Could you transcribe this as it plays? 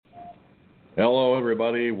Hello,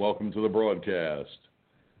 everybody. Welcome to the broadcast.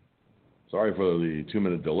 Sorry for the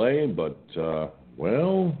 2-minute delay, but,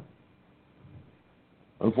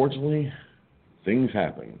 unfortunately, things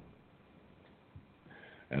happen.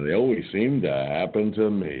 And they always seem to happen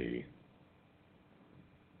to me.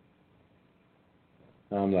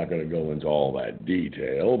 I'm not going to go into all that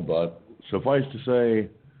detail, but suffice to say,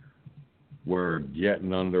 we're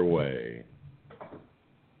getting underway.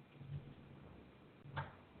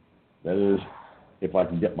 That is, if I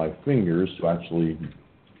can get my fingers to actually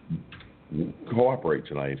cooperate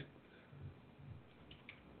tonight.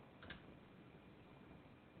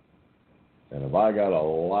 And if I got a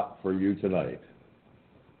lot for you tonight.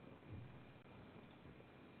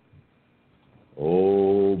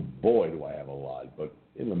 Oh boy, do I have a lot. But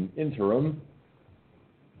in the interim,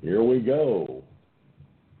 here we go.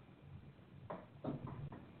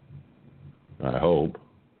 I hope.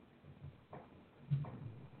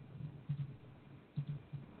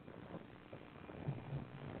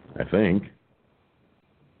 I think.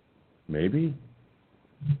 Maybe.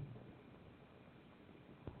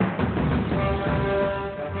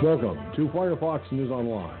 Welcome to Firefoxnews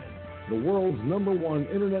Online, the world's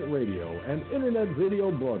 #1 internet radio and internet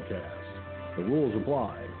video broadcast. The rules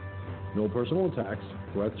apply. No personal attacks,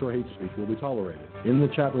 threats, or hate speech will be tolerated in the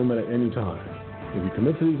chat room at any time. If you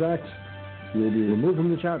commit to these acts, you will be removed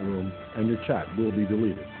from the chat room and your chat will be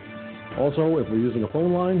deleted. Also, if we're using a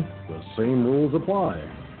phone line, the same rules apply.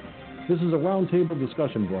 This is a roundtable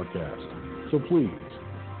discussion broadcast, so please,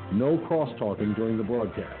 no cross-talking during the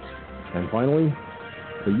broadcast. And finally,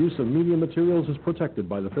 the use of media materials is protected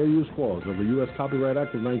by the Fair Use Clause of the U.S. Copyright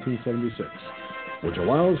Act of 1976, which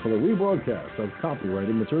allows for the rebroadcast of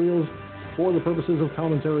copyrighted materials for the purposes of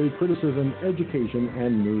commentary, criticism, education,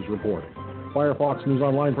 and news reporting. Firefoxnews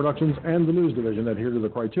Online Productions and the News Division adhere to the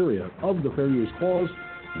criteria of the Fair Use Clause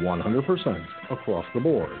 100% across the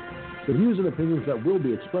board. The views and opinions that will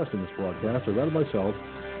be expressed in this broadcast are that of myself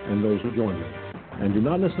and those who join me, and do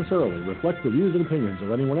not necessarily reflect the views and opinions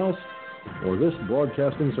of anyone else or this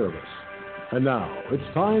broadcasting service. And now,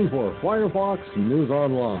 it's time for Firefox News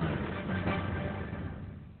Online.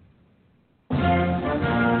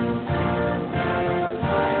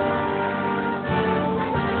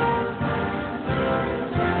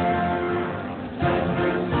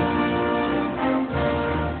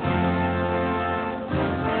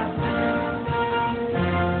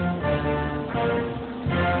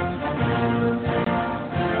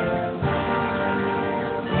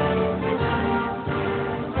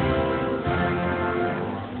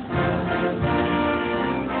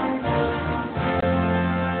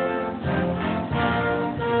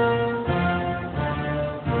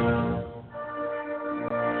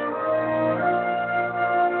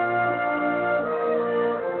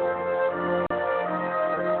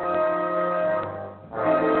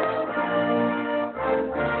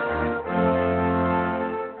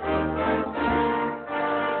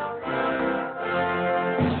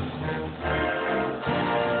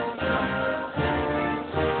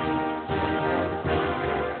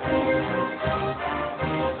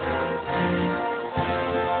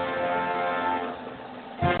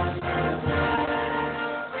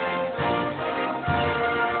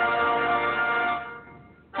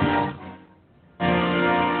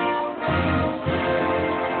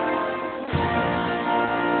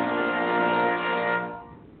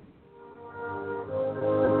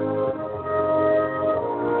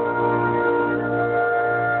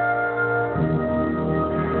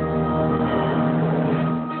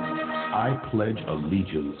 Pledge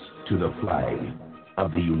allegiance to the flag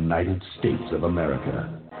of the United States of America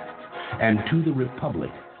and to the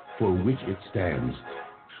republic for which it stands,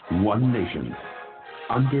 one nation,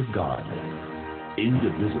 under God,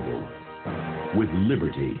 indivisible, with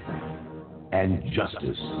liberty and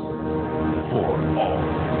justice for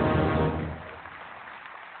all.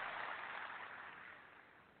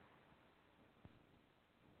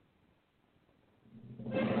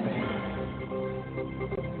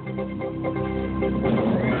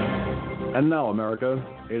 And now, America,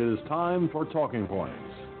 it is time for Talking Points.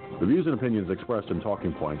 The views and opinions expressed in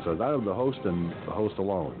Talking Points are that of the host and the host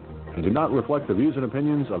alone, and do not reflect the views and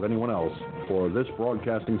opinions of anyone else for this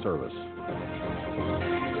broadcasting service.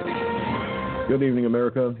 Good evening,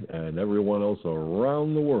 America, and everyone else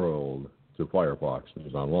around the world to Firefox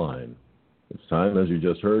News Online. It's time, as you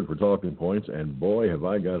just heard, for Talking Points, and boy, have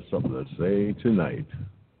I got something to say tonight.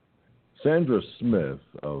 Sandra Smith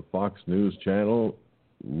of Fox News Channel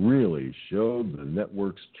really showed the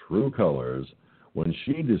network's true colors when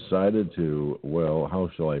she decided to, well, how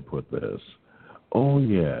shall I put this? Oh,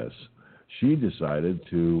 yes, she decided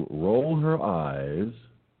to roll her eyes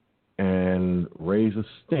and and raise a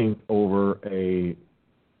stink over a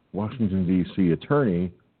Washington, D.C.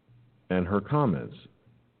 attorney and her comments.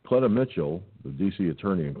 Cleta Mitchell, the D.C.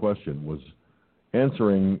 attorney in question, was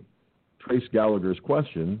answering Trace Gallagher's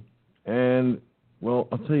question, and, well,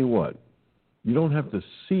 I'll tell you what, you don't have to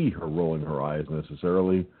see her rolling her eyes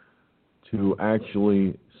necessarily to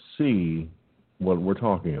actually see what we're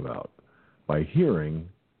talking about by hearing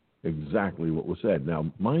exactly what was said.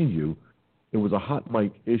 Now, mind you, it was a hot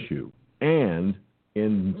mic issue, and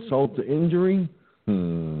insult to injury,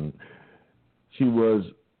 she was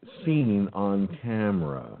seen on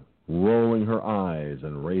camera rolling her eyes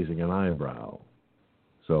and raising an eyebrow.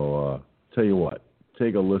 So, tell you what,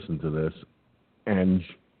 take a listen to this, and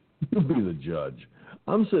you'll be the judge.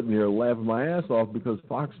 I'm sitting here laughing my ass off because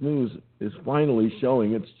Fox News is finally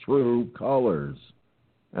showing its true colors.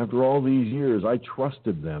 After all these years, I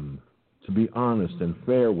trusted them to be honest and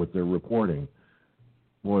fair with their reporting.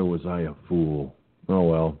 Boy, was I a fool. Oh,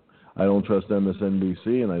 well, I don't trust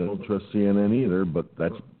MSNBC, and I don't trust CNN either, but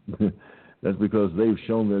that's because they've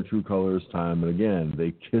shown their true colors time and again.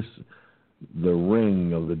 They kiss the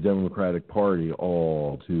ring of the Democratic Party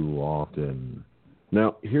all too often.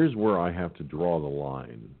 Now, here's where I have to draw the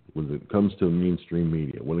line when it comes to mainstream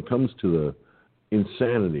media. When it comes to the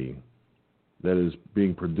insanity that is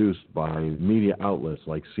being produced by media outlets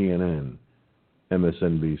like CNN,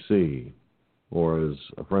 MSNBC, or as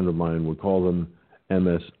a friend of mine would call them,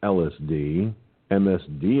 MSLSD,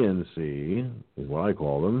 MSDNC is what I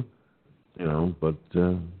call them, but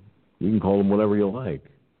you can call them whatever you like.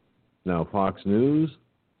 Now, Fox News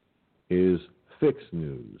is fixed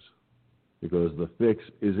news because the fix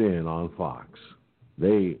is in on Fox.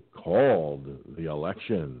 They called the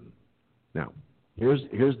election. Now, here's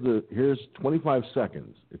 25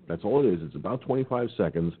 seconds. That's all it is. It's about 25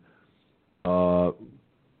 seconds.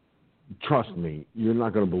 Trust me, you're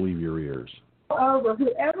not going to believe your ears. Over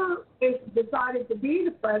whoever is decided to be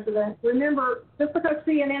the president. Remember, just because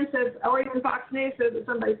CNN says, or even Fox News says that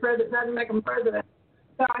somebody's president doesn't make them president.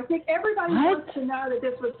 So I think everybody wants to know that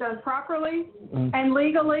this was done properly and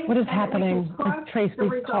legally. What is happening? Trace,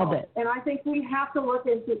 we've called it. And I think we have to look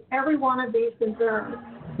into every one of these concerns.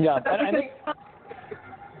 Yeah,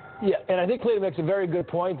 and I think Cleta makes a very good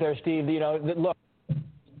point there, Steve. Look.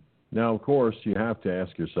 Now, of course, you have to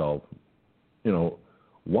ask yourself,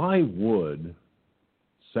 why would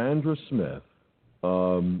Sandra Smith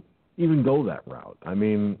even go that route? I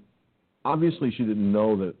mean, obviously she didn't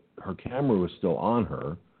know that her camera was still on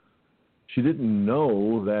her. She didn't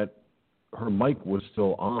know that her mic was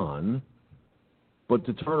still on. But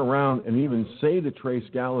to turn around and even say to Trace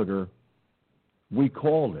Gallagher, we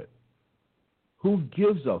called it. Who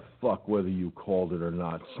gives a fuck whether you called it or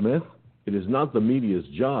not, Smith? It is not the media's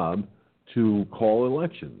job to call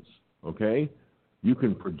elections, okay? You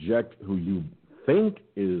can project who you think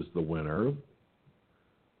is the winner,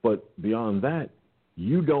 but beyond that,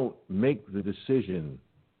 you don't make the decision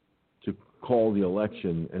to call the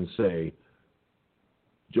election and say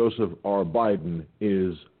Joseph R. Biden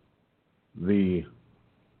is the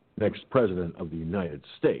next president of the United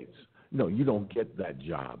States. No, you don't get that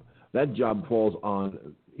job. That job falls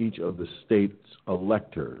on each of the state's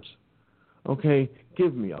electors. Okay,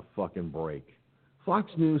 give me a fucking break. Fox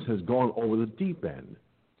News has gone over the deep end.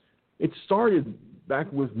 It started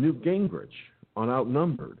back with Newt Gingrich on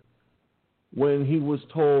Outnumbered when he was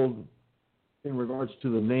told, in regards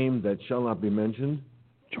to the name that shall not be mentioned,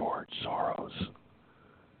 George Soros.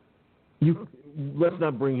 Let's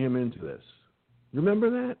not bring him into this. Remember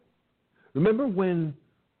that? Remember when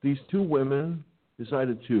these two women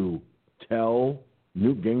decided to tell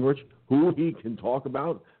Newt Gingrich who he can talk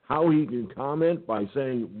about, how he can comment by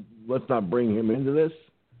saying, let's not bring him into this?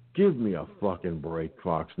 Give me a fucking break,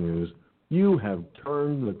 Fox News. You have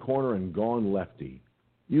turned the corner and gone lefty.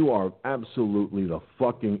 You are absolutely the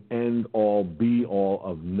fucking end-all, be-all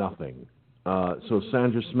of nothing. So,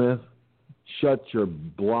 Sandra Smith, shut your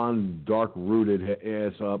blonde, dark-rooted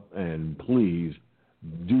ass up and please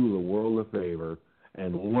do the world a favor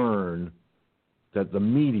and learn that the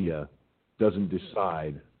media doesn't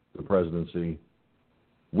decide the presidency.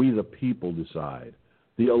 We, the people, decide.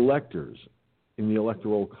 The electors in the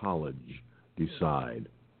Electoral College decide.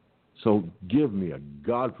 So give me a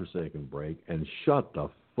godforsaken break and shut the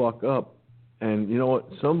fuck up. And you know what?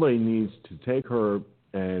 Somebody needs to take her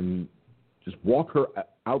and just walk her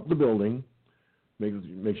out the building,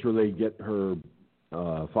 make sure they get her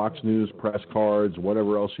Fox News press cards,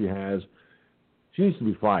 whatever else she has. She needs to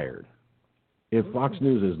be fired. If Fox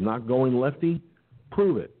News is not going lefty,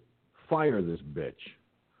 prove it. Fire this bitch.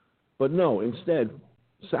 But no, instead,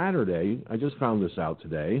 Saturday, I just found this out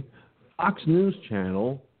today, Fox News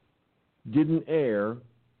Channel didn't air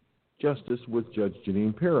Justice with Judge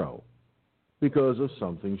Jeanine Pirro because of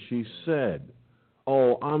something she said.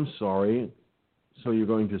 Oh, I'm sorry. So you're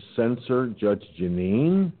going to censor Judge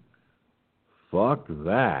Jeanine? Fuck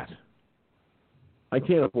that. I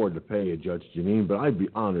can't afford to pay you, Judge Jeanine, but I'd be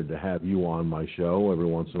honored to have you on my show every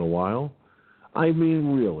once in a while. I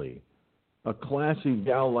mean, really, a classy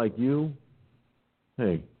gal like you,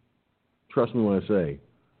 hey, trust me when I say,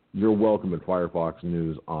 you're welcome at Firefox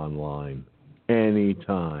News Online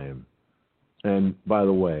anytime. And by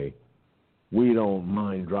the way, we don't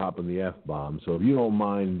mind dropping the F-bomb, so if you don't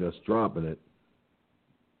mind us dropping it,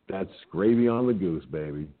 that's gravy on the goose,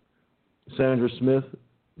 baby. Sandra Smith,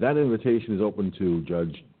 that invitation is open to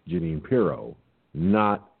Judge Jeanine Pirro,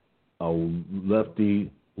 not a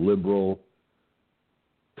lefty, liberal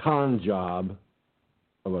con job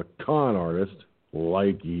of a con artist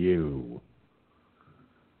like you.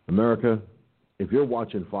 America, if you're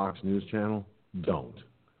watching Fox News Channel, don't.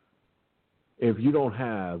 If you don't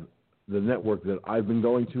have the network that I've been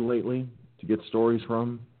going to lately to get stories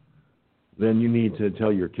from, then you need to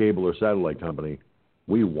tell your cable or satellite company,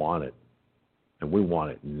 we want it, and we want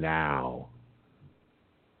it now.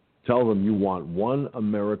 Tell them you want One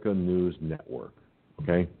America News Network,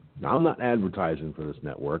 okay? Now, I'm not advertising for this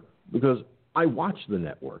network because I watch the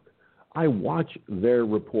network. I watch their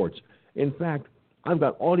reports. In fact, I've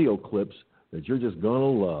got audio clips that you're just going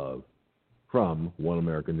to love from One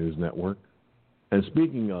America News Network. And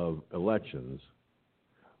speaking of elections,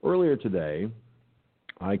 earlier today,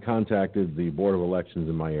 I contacted the Board of Elections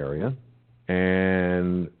in my area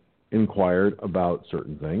and inquired about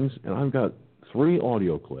certain things. And I've got 3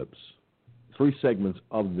 audio clips, 3 segments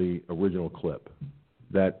of the original clip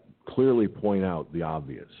that clearly point out the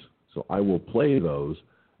obvious. So I will play those,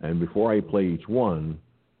 and before I play each one,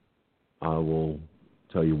 I will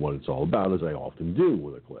tell you what it's all about, as I often do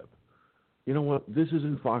with a clip. You know what? This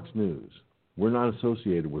isn't Fox News. We're not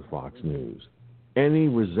associated with Fox News. Any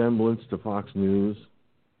resemblance to Fox News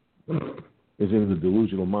is in the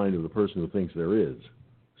delusional mind of the person who thinks there is.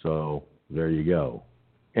 So there you go.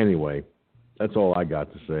 Anyway, that's all I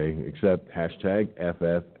got to say, except hashtag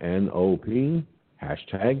FFNOP,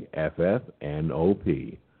 hashtag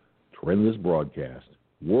FFNOP. Trend this broadcast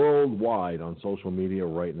worldwide on social media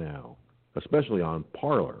right now, especially on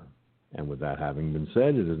Parler. And with that having been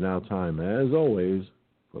said, it is now time, as always,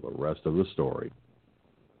 for the rest of the story.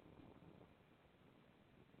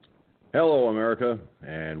 Hello, America,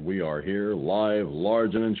 and we are here live,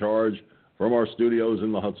 large and in charge from our studios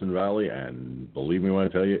in the Hudson Valley, and believe me when I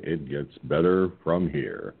tell you, it gets better from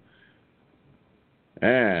here.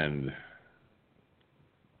 And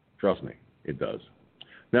trust me, it does.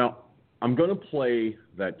 Now, I'm going to play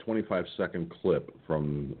that 25-second clip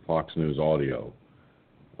from Fox News Audio.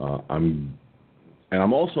 I'm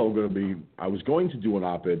also going to be, I was going to do an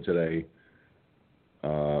op-ed today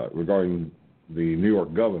regarding the New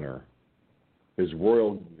York governor, the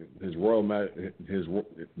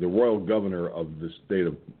royal governor of the state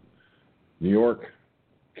of New York,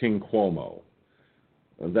 King Cuomo.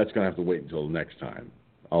 That's going to have to wait until next time.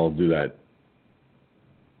 I'll do that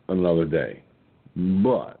another day.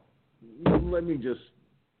 But let me just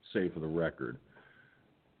say for the record,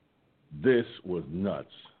 this was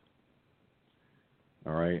nuts.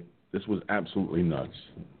 All right? This was absolutely nuts.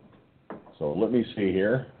 So let me see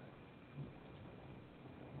here.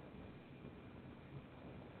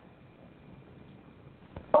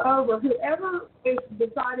 Over whoever is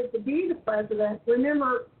decided to be the president,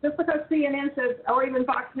 remember, just because CNN says, or even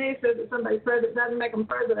Fox News says that somebody's president doesn't make them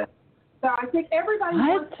president. So I think everybody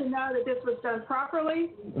wants to know that this was done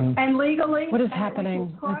properly and legally. What is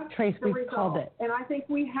happening? Trace, we called it. And I think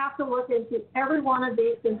we have to look into every one of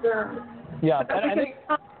these concerns. Yeah,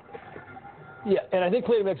 and I think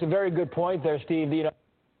Cleta makes a very good point there, Steve. You know.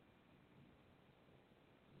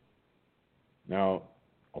 Now,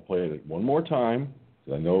 I'll play it one more time.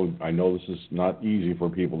 I know this is not easy for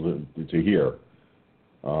people to hear.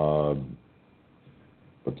 But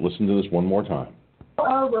listen to this one more time.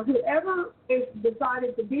 Over whoever is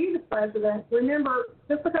decided to be the president, remember,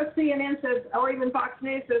 just because CNN says, or even Fox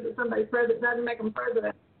News says that somebody's president doesn't make them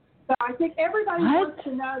president. So I think everybody wants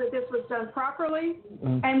to know that this was done properly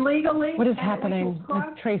and legally. What is happening?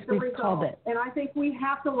 Trace, we called it. And I think we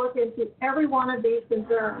have to look into every one of these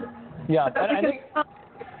concerns. Yeah, and I think.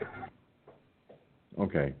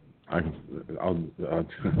 Okay, I can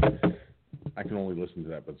only listen to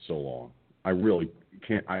that, but so long. I really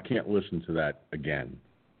can't. I can't listen to that again,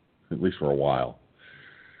 at least for a while.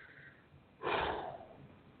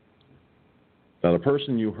 Now, the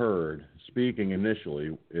person you heard speaking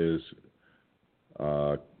initially is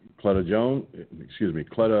Cleta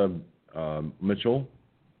Mitchell.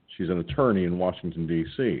 She's an attorney in Washington,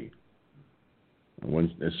 D.C.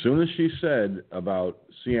 As soon as she said about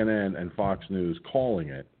CNN and Fox News calling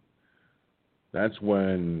it, that's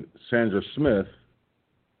when Sandra Smith,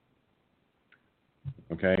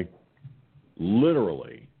 okay,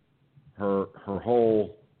 literally, her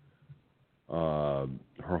whole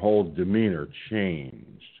demeanor changed.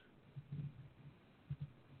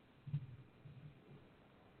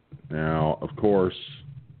 Now, of course,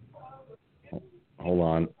 hold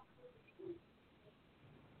on.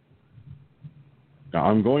 Now,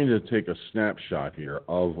 I'm going to take a snapshot here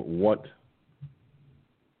of what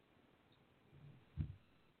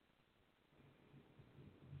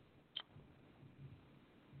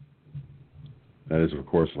that is, of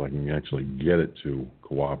course, if I can actually get it to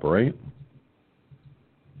cooperate.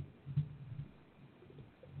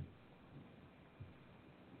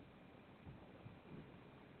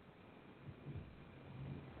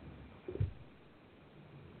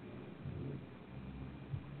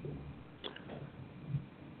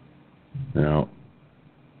 Now,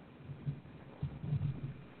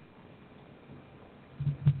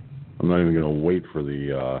 I'm not even going to wait for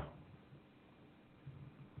the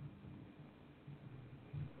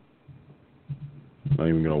not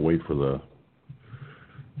even going to wait for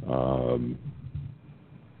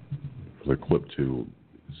the clip to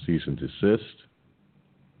cease and desist.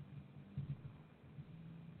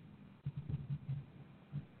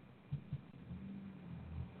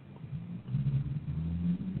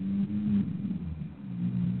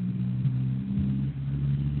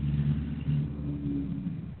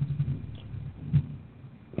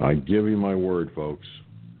 I give you my word, folks,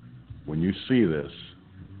 when you see this,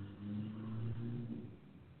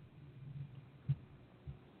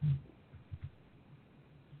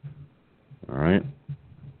 all right,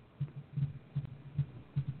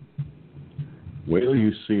 wait till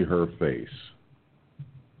you see her face.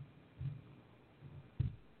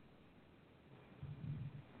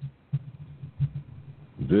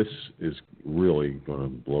 This is really going to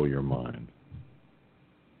blow your mind.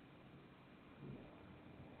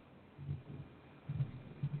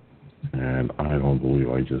 And I don't believe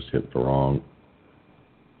I just hit the wrong.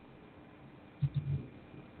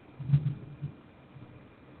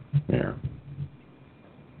 There.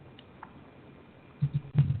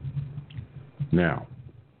 Now,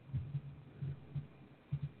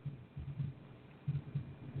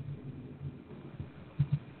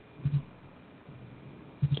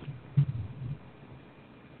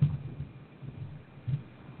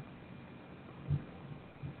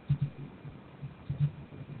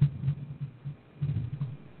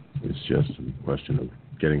 it's just a question of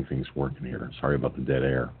getting things working here. Sorry about the dead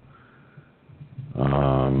air.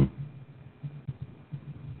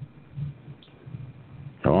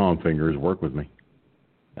 Come on, fingers, work with me.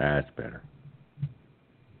 That's better.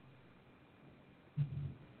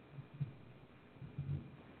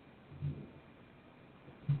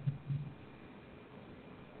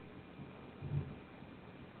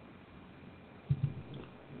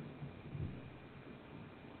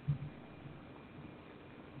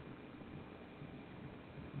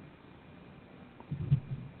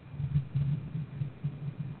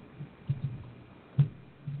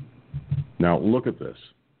 Now, look at this.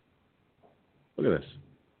 Look at this.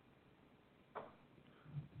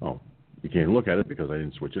 Oh, you can't look at it because I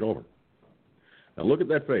didn't switch it over. Now, look at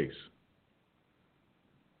that face.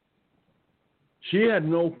 She had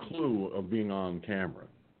no clue of being on camera.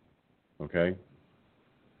 Okay?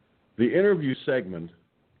 The interview segment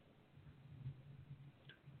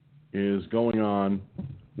is going on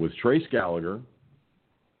with Trace Gallagher.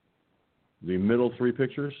 The middle three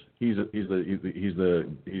pictures, Trace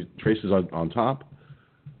is on top.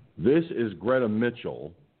 This is Greta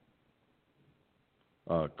Mitchell,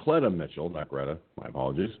 Cleta Mitchell, not Greta. My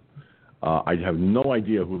apologies. I have no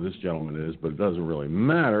idea who this gentleman is, but it doesn't really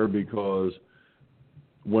matter because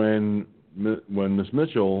when Miss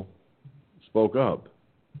Mitchell spoke up,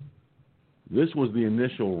 this was the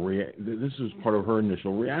initial this is part of her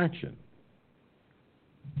initial reaction.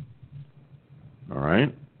 All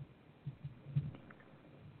right.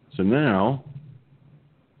 So now,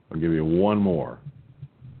 I'll give you one more.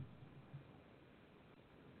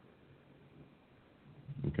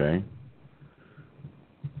 Okay?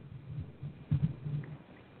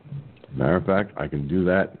 Matter of fact, I can do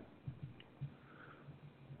that.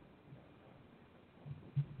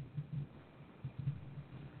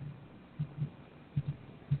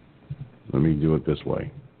 Let me do it this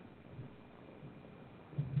way.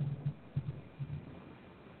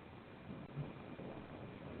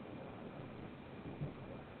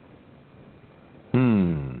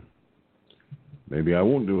 Maybe maybe I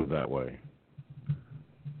won't do it that way.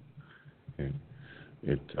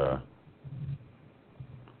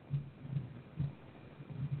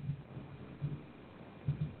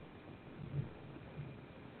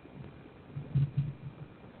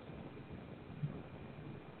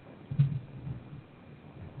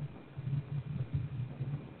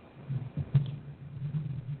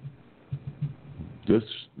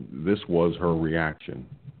 This was her reaction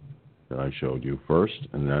that I showed you first,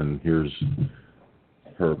 and then here's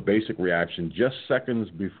her basic reaction just seconds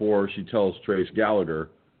before she tells Trace Gallagher,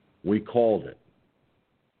 "We called it."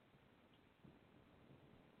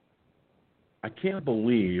 I can't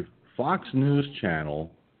believe Fox News Channel.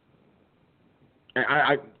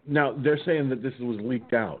 Now they're saying that this was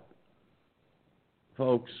leaked out,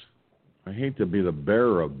 folks. I hate to be the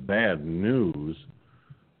bearer of bad news,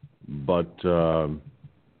 but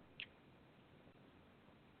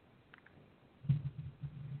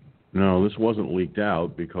no, this wasn't leaked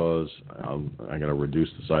out because I got to reduce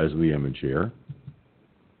the size of the image here.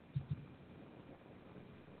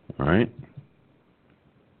 All right.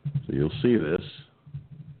 So you'll see this.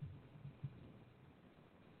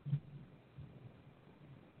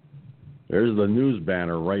 There's the news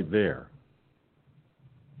banner right there.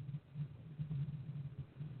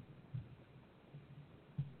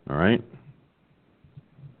 All right.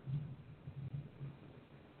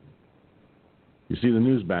 You see the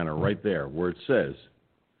news banner right there where it says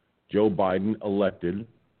Joe Biden elected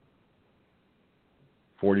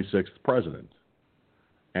 46th president.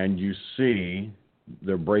 And you see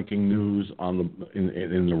the breaking news on the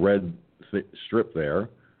in the red strip there.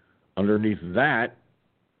 Underneath that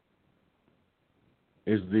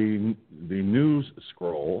is the news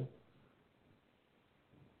scroll,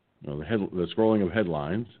 the scrolling of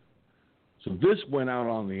headlines. So this went out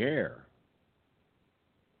on the air.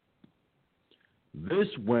 This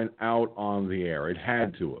went out on the air. It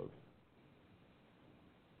had to have.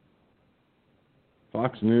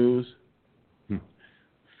 Fox News,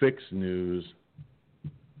 Fix News,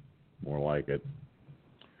 more like it.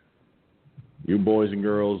 You boys and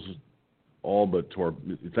girls, all but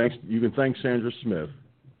thanks. You can thank Sandra Smith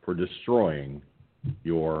for destroying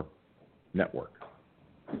your network.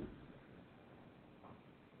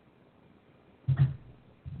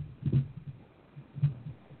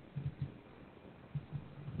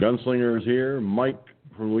 Gunslinger is here. Mike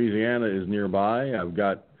from Louisiana is nearby. I've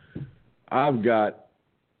got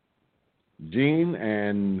Gene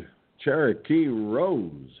and Cherokee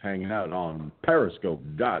Rose hanging out on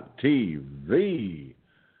Periscope.tv.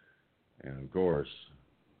 And of course,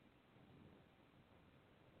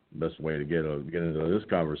 the best way to get into this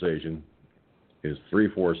conversation is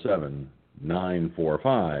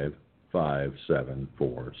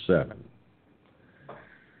 347-945-5747.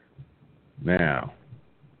 Now,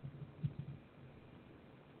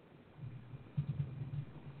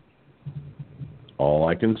 all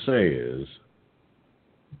I can say is,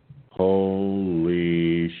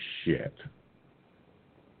 holy shit.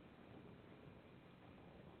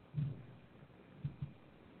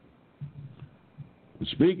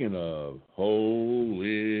 Speaking of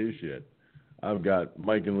holy shit, I've got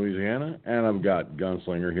Mike in Louisiana, and I've got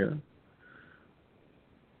Gunslinger here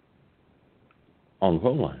on the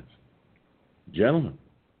phone lines. Gentlemen,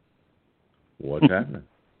 what's happening?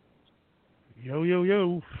 Yo, yo,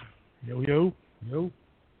 yo. Yo, yo, yo,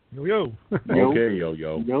 yo, yo. Okay, yo,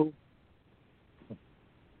 yo. Yo.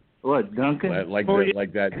 What, Duncan? Like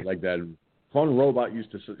that fun robot used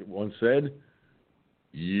to once said,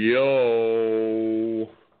 yo.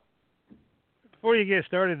 Before you get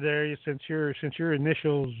started there, since your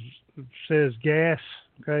initials says gas,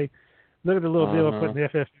 okay, look at the little deal I put in the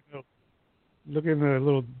FFNO. Look in the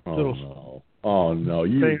little. Oh no,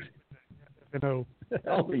 you. FFNO.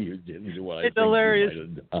 Oh, you didn't do what it's I hilarious.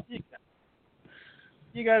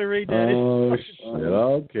 You got to read that. Oh shit!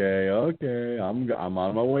 Okay. I'm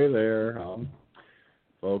on my way there.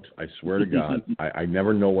 Folks, I swear to God, I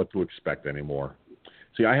never know what to expect anymore.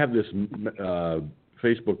 See, I have this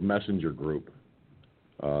Facebook Messenger group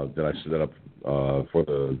that I set up for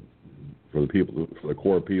the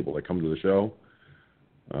core people that come to the show.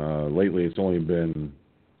 Lately, it's only been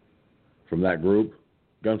from that group,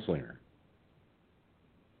 Gunslinger.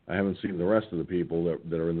 I haven't seen the rest of the people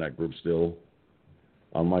that are in that group still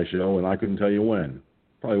on my show, and I couldn't tell you when.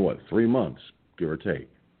 Probably, 3 months, give or take.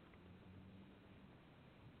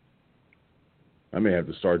 I may have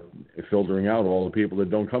to start filtering out all the people that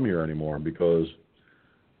don't come here anymore because,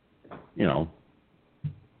 if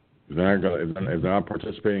they're not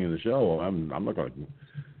participating in the show, I'm not going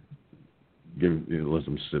to let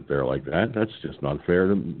them sit there like that. That's just not fair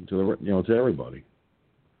to everybody.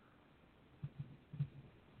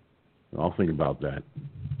 I'll think about that.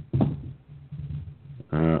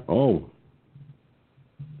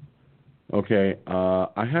 Okay.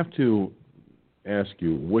 I have to ask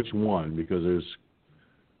you which one, because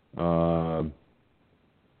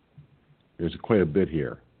there's quite a bit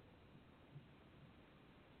here.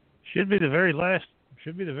 Should be the very last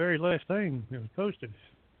thing that was posted.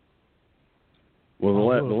 Well,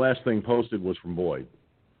 the last thing posted was from Boyd,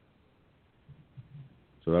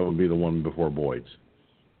 so that would be the one before Boyd's.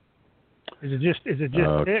 Is it just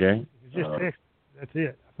okay? text? It's just text. That's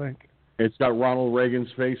it, I think. It's got Ronald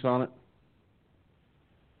Reagan's face on it.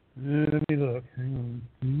 Let me look. Hang on.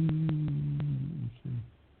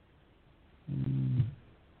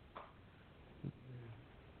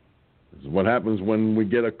 This is what happens when we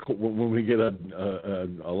get a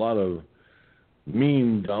lot of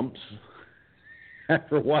meme dumps.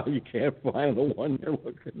 After a while, you can't find the one you're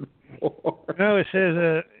looking for. No, it says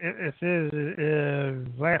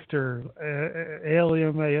laughter,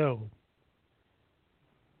 LMAO.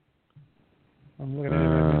 I'm looking at it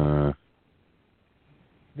right now.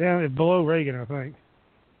 Down below Reagan, I think.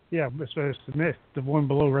 Yeah, it's the one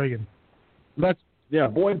below Reagan.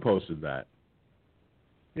 Boyd posted that.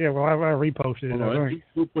 Yeah, well, I reposted it. I think.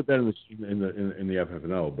 Who put that in the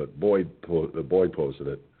FFNO? But Boyd posted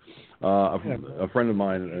it. A friend of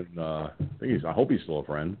mine, and I hope he's still a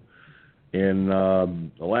friend, in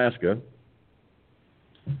Alaska.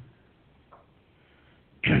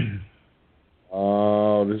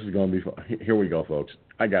 This is going to be fun. Here we go, folks.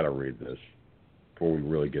 I got to read this before we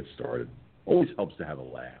really get started. Always helps to have a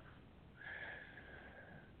laugh.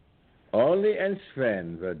 Ollie and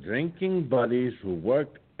Sven were drinking buddies who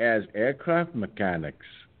worked as aircraft mechanics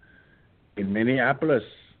in Minneapolis.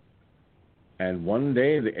 And one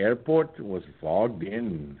day the airport was fogged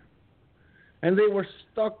in. And they were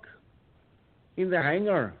stuck in the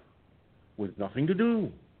hangar with nothing to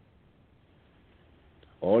do.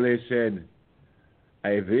 Ollie said,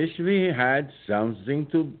 "I wish we had something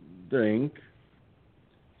to drink."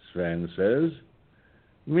 Sven says,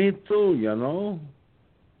 "Me too, you know.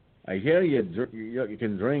 I hear you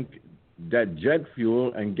can drink that jet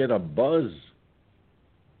fuel and get a buzz."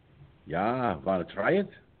 "Yeah, want to try it?"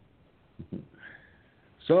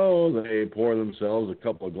 So they poured themselves a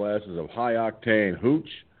couple of glasses of high-octane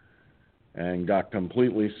hooch and got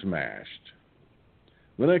completely smashed.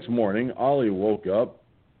 The next morning, Ollie woke up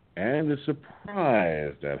and is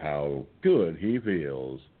surprised at how good he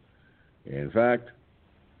feels. In fact,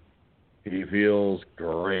 he feels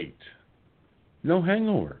great. No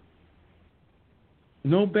hangover.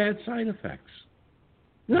 No bad side effects.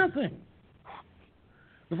 Nothing.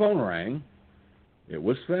 The phone rang. It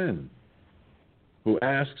was Sven, who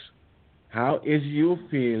asks, "How is you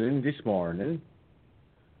feeling this morning?"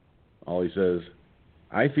 Ollie says,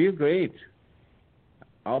 "I feel great.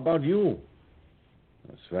 How about you?"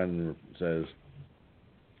 Sven says,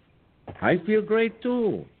 "I feel great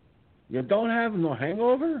too. You don't have no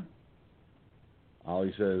hangover?"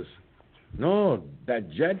 Ollie says, "No, that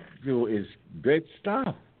jet fuel is great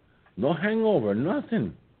stuff. No hangover,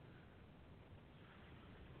 nothing.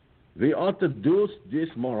 We ought to do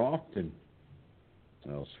this more often."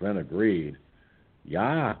 Well, Sven agreed.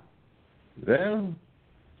 "Yeah, well,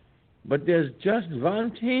 but there's just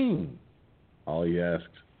one thing." Ollie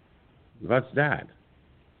asked, "What's that?"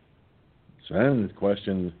 Sven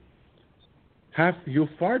questioned, "Have you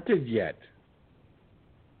farted yet?"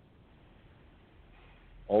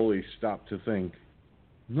 Ollie stopped to think.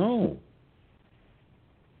 "No."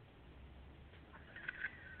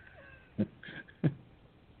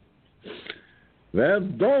 "Well,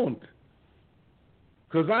 don't.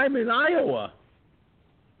 'Cause I'm in Iowa."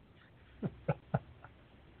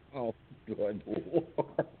 Oh, good Lord.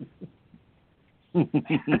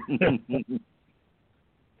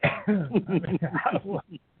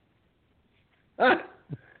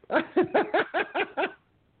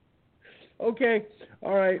 Okay,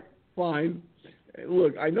 all right, fine.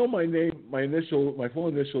 Look, I know my name, my full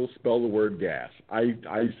initials spell the word gas. I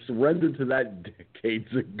surrendered to that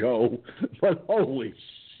decades ago, but holy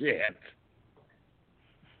shit.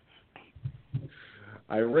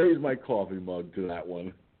 I raised my coffee mug to that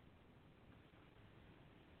one.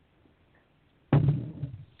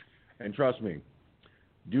 And trust me,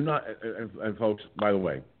 do not, and folks, by the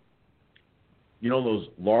way, you know those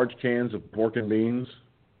large cans of pork and beans?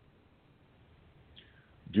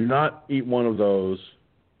 Do not eat one of those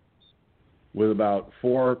with about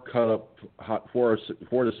four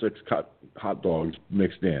to six cut hot dogs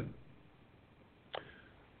mixed in.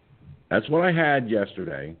 That's what I had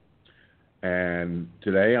yesterday, and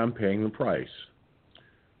today I'm paying the price.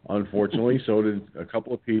 Unfortunately, so did a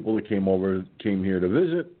couple of people that came here to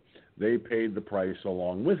visit. they paid the price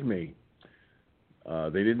along with me.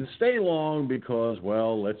 They didn't stay long because,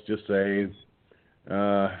 well, let's just say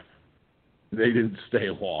they didn't stay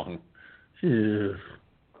long.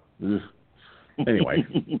 Anyway,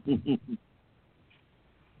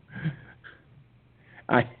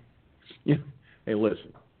 hey,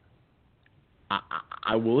 listen.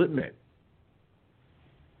 I will admit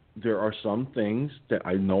there are some things that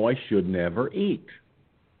I know I should never eat.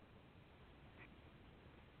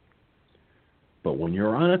 But when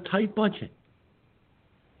you're on a tight budget,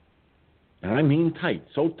 and I mean tight,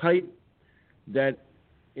 so tight that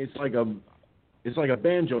it's like a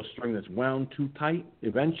banjo string that's wound too tight.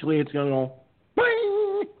 Eventually, it's going to go,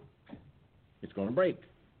 bing! It's going to break.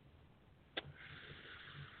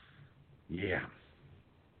 Yeah.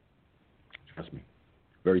 Trust me.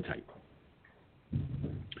 Very tight.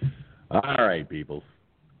 All right, people.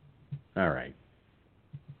 All right.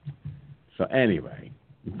 So anyway,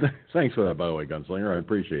 thanks for that, by the way, Gunslinger. I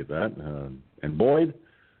appreciate that. And Boyd,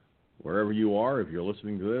 wherever you are, if you're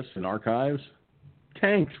listening to this in archives,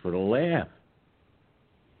 thanks for the laugh.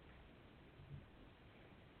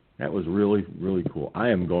 That was really, really cool.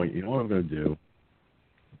 You know what I'm going to do?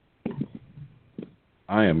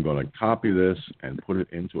 I am going to copy this and put it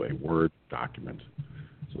into a Word document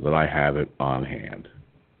so that I have it on hand.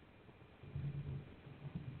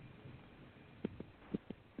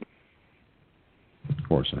 Of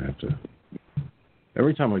course, I have to.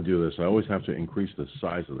 Every time I do this, I always have to increase the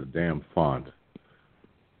size of the damn font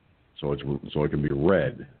so it can be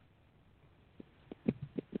read.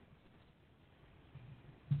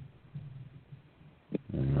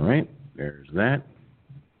 All right, there's that.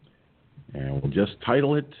 And we'll just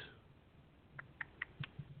title it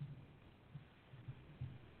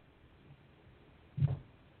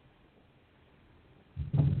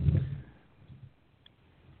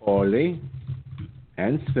Ollie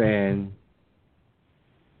and Sven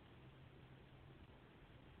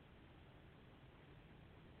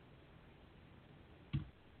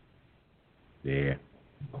there.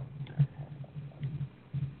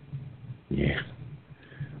 Yeah.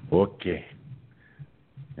 Okay.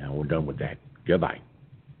 Now we're done with that. Goodbye.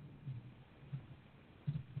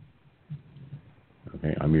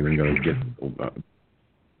 Okay, I'm even going to get...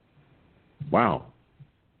 wow.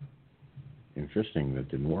 Interesting, that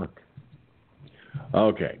didn't work.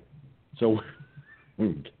 Okay, so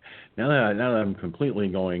now that I'm completely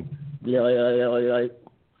going...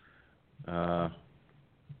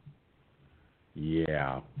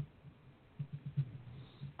 yeah.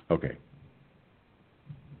 Okay.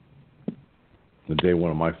 The day one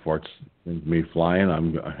of my farts sends me flying,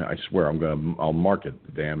 I swear I'll market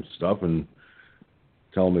the damn stuff and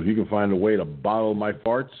tell them if you can find a way to bottle my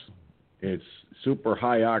farts, it's super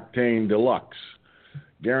high octane deluxe,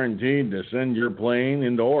 guaranteed to send your plane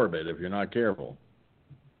into orbit if you're not careful.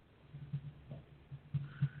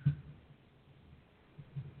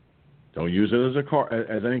 Don't use it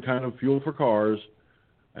as any kind of fuel for cars,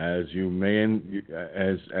 as you may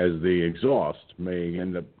as the exhaust may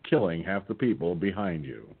end up killing half the people behind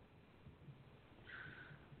you.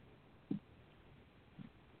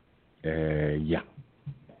 Yeah.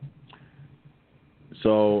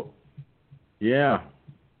 So, yeah,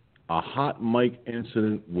 a hot mic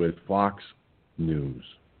incident with Fox News.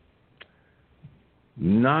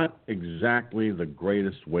 Not exactly the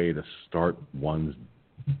greatest way to start one's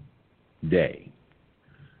day.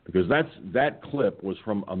 Because that clip was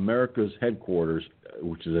from America's headquarters,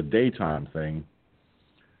 which is a daytime thing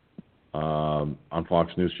on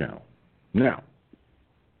Fox News Channel. Now,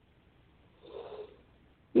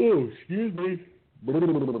 excuse me,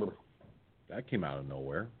 that came out of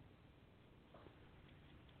nowhere.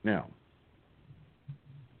 Now,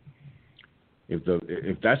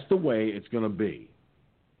 if that's the way it's going to be,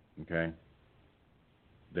 okay,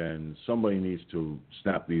 then somebody needs to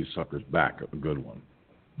snap these suckers back a good one.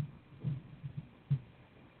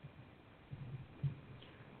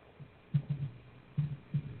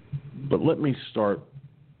 But let me start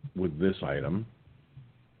with this item.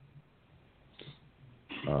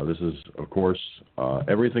 This is, of course,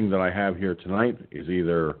 everything that I have here tonight is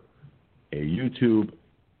either a YouTube,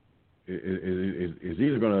 is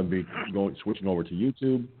either going to be switching over to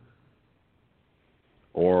YouTube,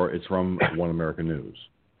 or it's from One American News.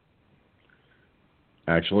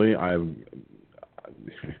 Actually,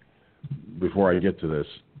 before I get to this,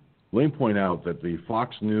 let me point out that the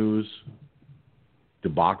Fox News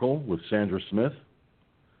debacle with Sandra Smith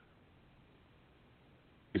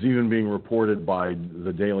is even being reported by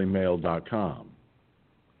thedailymail.com,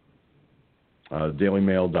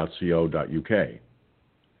 dailymail.co.uk.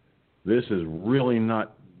 This is really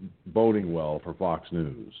not boding well for Fox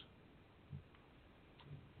News.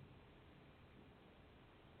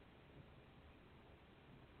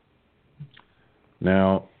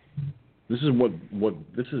 Now, this is what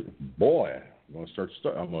this is. Boy, I'm going to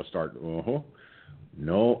start.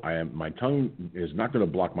 No, my tongue is not going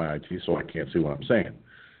to block my IT, so I can't see what I'm saying.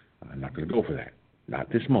 I'm not going to go for that.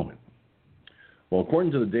 Not this moment. Well,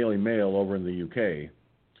 according to the Daily Mail over in the UK,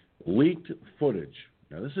 leaked footage.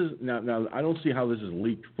 Now this is now I don't see how this is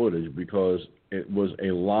leaked footage because it was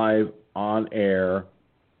a live on-air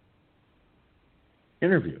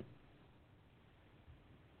interview.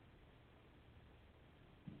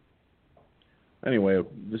 Anyway,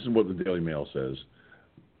 this is what the Daily Mail says.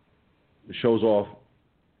 It shows off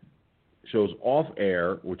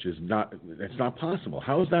air, which is not. It's not possible.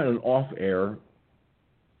 How is that an off air?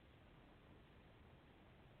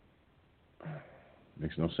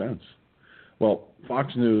 Makes no sense. Well,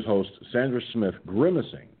 Fox News host Sandra Smith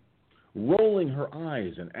grimacing, rolling her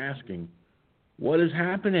eyes and asking, "What is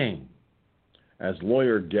happening?" as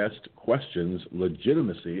lawyer guest questions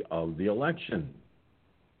legitimacy of the election.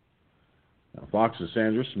 Now, Fox's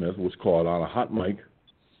Sandra Smith was caught on a hot mic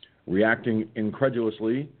reacting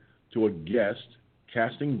incredulously to a guest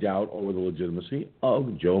casting doubt over the legitimacy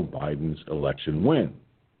of Joe Biden's election win.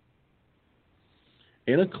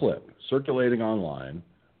 In a clip circulating online,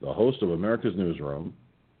 the host of America's Newsroom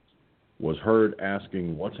was heard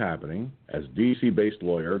asking what's happening as D.C.-based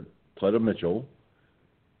lawyer Cleta Mitchell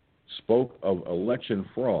spoke of election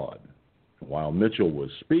fraud. While Mitchell was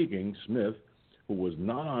speaking, Smith, who was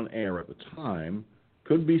not on air at the time,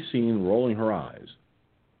 could be seen rolling her eyes,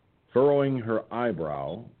 furrowing her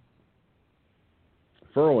brow,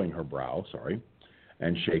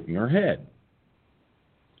 and shaking her head.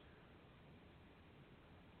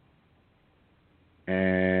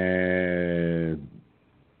 And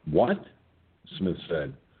what? Smith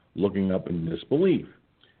said, looking up in disbelief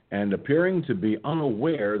and appearing to be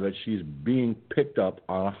unaware that she's being picked up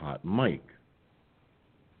on a hot mic.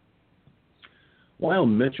 While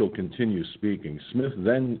Mitchell continues speaking, Smith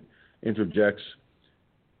then interjects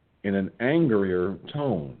in an angrier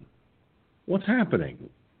tone. What's happening?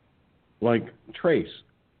 Like, Trace,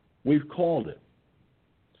 we've called it.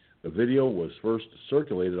 The video was first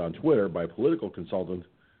circulated on Twitter by political consultant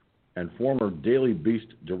and former Daily Beast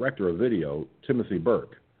director of video, Timothy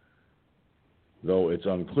Burke, though it's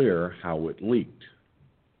unclear how it leaked.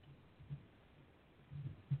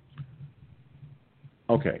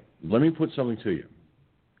 Okay, let me put something to you.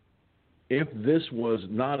 If this was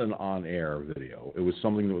not an on-air video, it was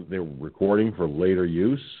something that they were recording for later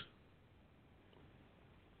use,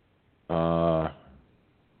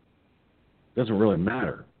 doesn't really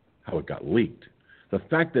matter how it got leaked. The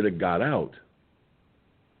fact that it got out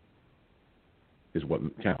is what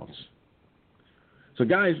counts. So,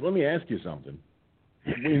 guys, let me ask you something.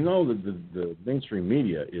 We know that the mainstream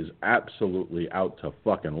media is absolutely out to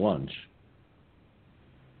fucking lunch.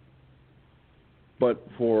 But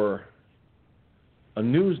for a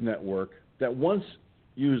news network that once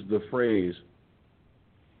used the phrase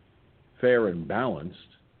fair and balanced,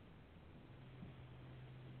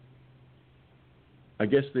 I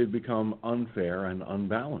guess they've become unfair and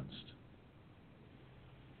unbalanced.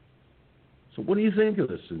 So what do you think of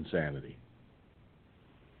this insanity?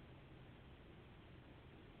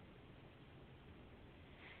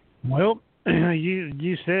 Well,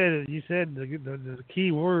 you said the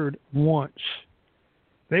key word once.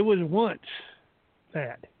 They was once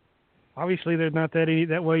that. Obviously, they're not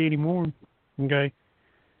that way anymore. Okay.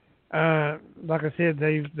 Like I said,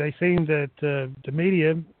 they seem that the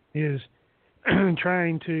media is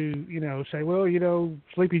trying to say, well,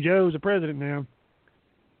 Sleepy Joe's the president now.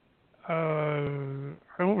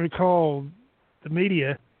 I don't recall the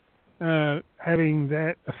media having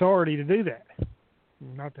that authority to do that.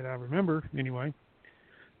 Not that I remember, anyway.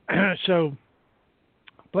 So,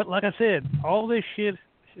 but like I said, all this shit,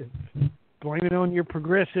 blame it on your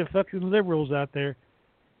progressive fucking liberals out there.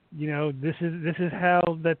 This is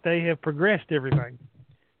how that they have progressed everything.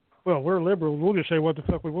 Well, we're liberals. We'll just say what the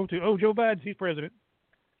fuck we want to. Oh, Joe Biden, he's president.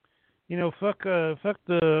 Fuck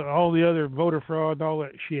all the other voter fraud and all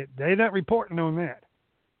that shit. They're not reporting on that.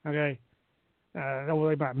 Okay. Well,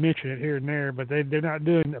 they might mention it here and there, but they're not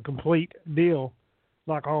doing a complete deal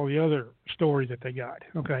like all the other stories that they got.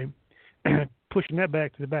 Okay. Pushing that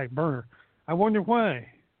back to the back burner. I wonder why.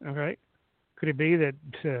 Okay. Could it be that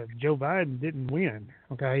Joe Biden didn't win?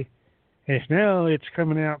 Okay. And it's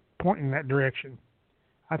coming out pointing in that direction.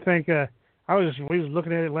 I think we was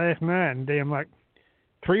looking at it last night, and damn, like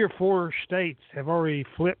 3 or 4 states have already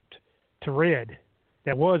flipped to red.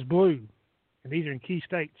 That was blue, and these are in key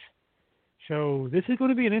states. So this is going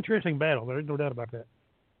to be an interesting battle. There's no doubt about that.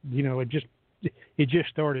 It just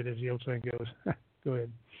started, as the old saying goes. Go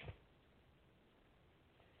ahead.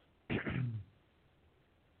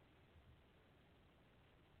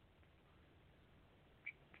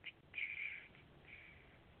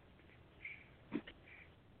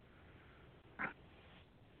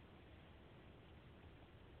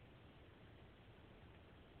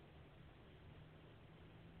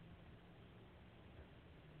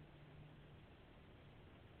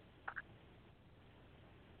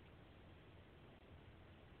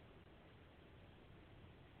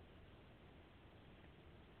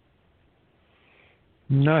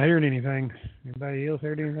 Not hearing anything. Anybody else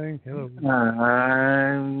heard anything? Hello.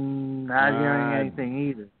 I'm not hearing anything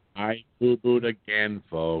either. I boo-booed again,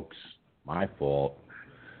 folks. My fault.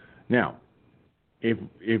 Now, if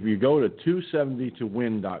you go to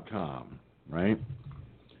 270towin.com, right?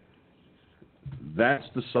 That's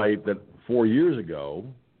the site that 4 years ago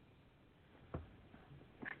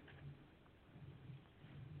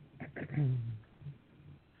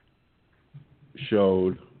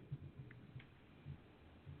showed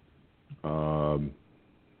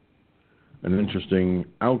an interesting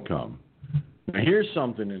outcome. Now, here's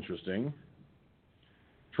something interesting.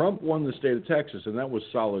 Trump won the state of Texas, and that was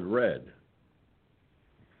solid red.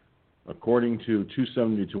 According to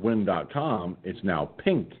 270towin.com, it's now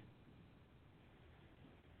pink.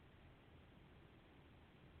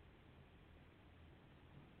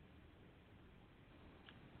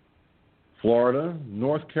 Florida,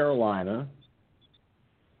 North Carolina,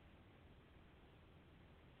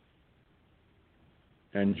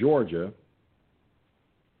 and Georgia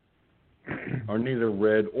are neither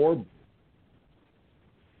red or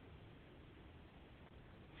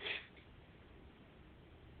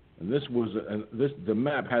and the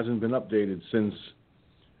map hasn't been updated since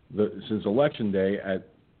election day at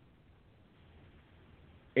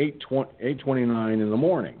 8:29 in the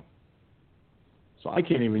morning. So I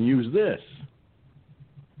can't even use this.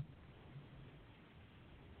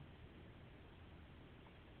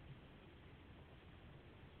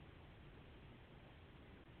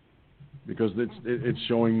 Because it's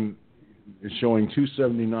showing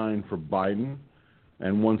 279 for Biden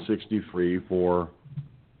and 163 for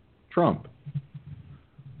Trump.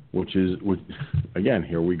 Which again,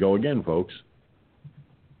 here we go again, folks.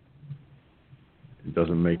 It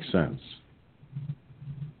doesn't make sense.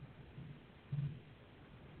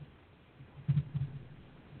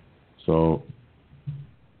 So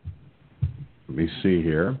let me see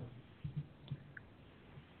here.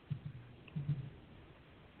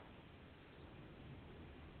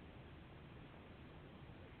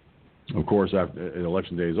 Of course, after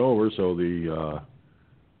election day is over, so the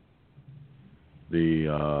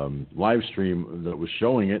live stream that was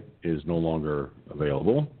showing it is no longer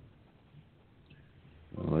available.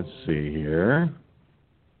 Let's see here.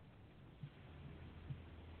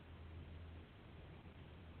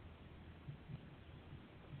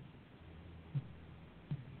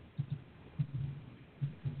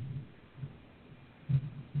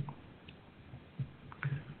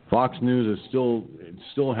 Fox News still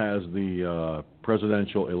has the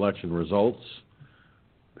presidential election results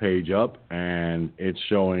page up, and it's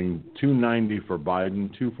showing 290 for Biden,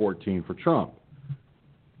 214 for Trump.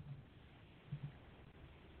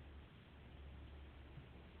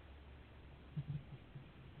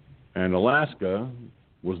 And Alaska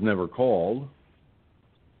was never called.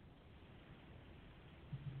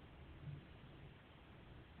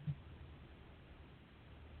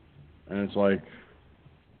 And it's like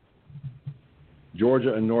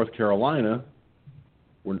Georgia and North Carolina,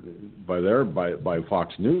 were, by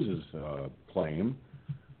Fox News' claim,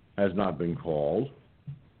 has not been called.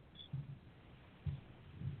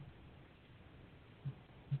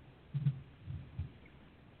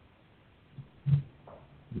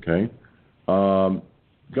 Okay,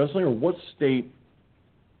 Gunslinger, what states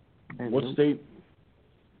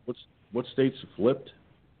flipped?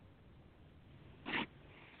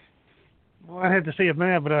 Well, I'd have to see a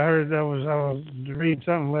map, but I heard I was reading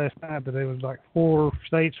something last night that there was like 4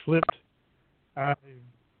 states flipped.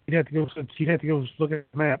 You'd have to go look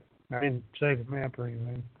at the map. I didn't save the map or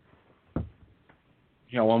anything.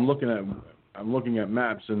 Yeah, well, I'm looking at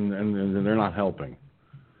maps and they're not helping.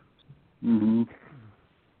 Mm-hmm.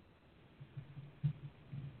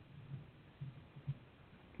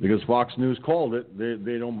 Because Fox News called it,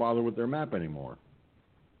 they don't bother with their map anymore.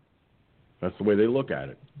 That's the way they look at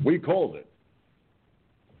it. We called it.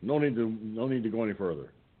 No need to go any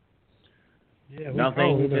further. Yeah,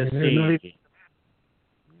 nothing to see.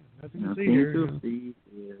 Nothing to see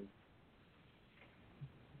here.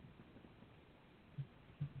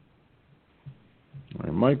 All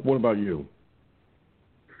right, Mike, what about you?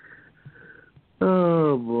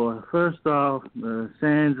 Oh boy! First off,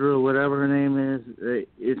 Sandra, whatever her name is,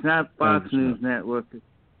 it's not Fox News Network.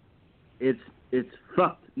 It's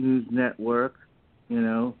Fuck News Network. You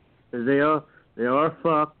know, 'cause they are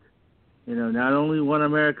fucked. You know, not only One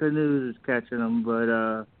America News is catching them,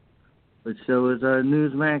 but so is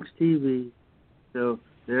Newsmax TV. So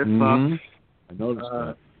they're fucked. I noticed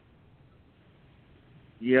that.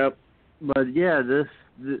 Yep. But yeah,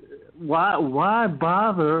 why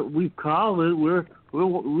bother? We call it. We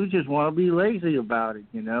just want to be lazy about it,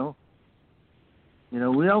 you know. You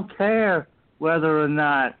know, we don't care whether or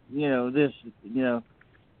not this.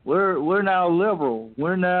 We're now liberal.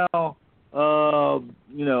 We're now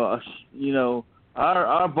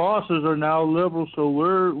our bosses are now liberal, so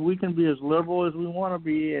we can be as liberal as we want to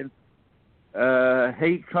be and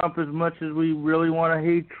hate Trump as much as we really want to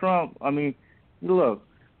hate Trump. I mean, look,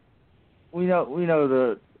 we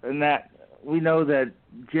know that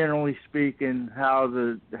generally speaking, how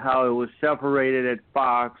it was separated at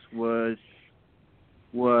Fox was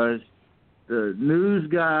the news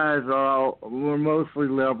guys were mostly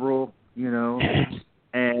liberal,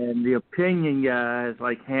 and the opinion guys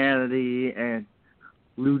like Hannity and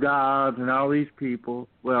Lou Dobbs and all these people.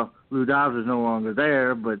 Well, Lou Dobbs is no longer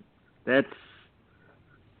there, but that's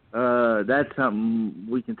something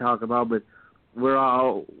we can talk about. But we're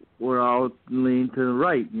all lean to the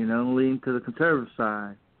right, lean to the conservative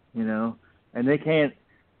side, and they can't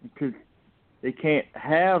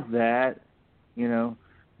have that,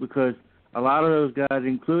 because a lot of those guys,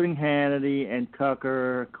 including Hannity and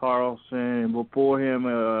Tucker Carlson, and before him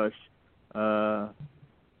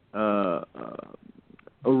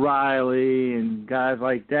O'Reilly and guys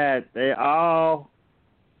like that, they all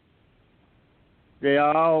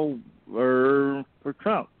were for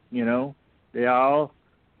Trump. They all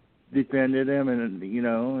defended him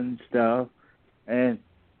and stuff, and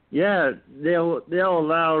yeah, they'll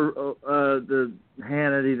allow the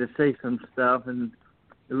Hannity to say some stuff and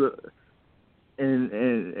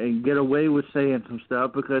get away with saying some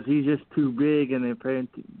stuff because he's just too big and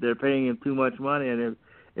they're paying him too much money, and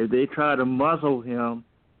if they try to muzzle him,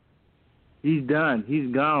 he's done.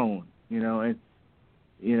 He's gone.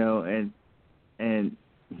 And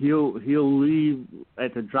he'll leave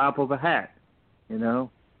at the drop of a hat.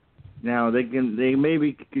 Now they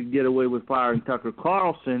maybe could get away with firing Tucker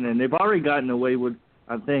Carlson, and they've already gotten away with,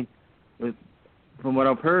 I think, from what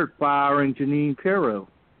I've heard, firing Jeanine Pirro.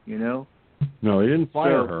 No, they didn't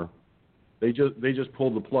fire her. They just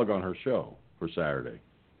pulled the plug on her show for Saturday.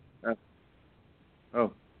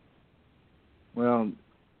 Well,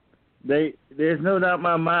 there's no doubt in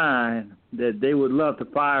my mind that they would love to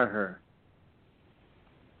fire her,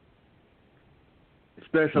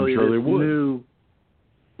 especially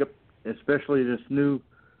especially this new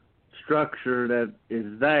structure that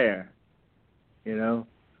is there,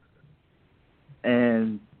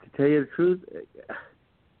 And to tell you the truth,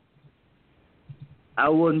 I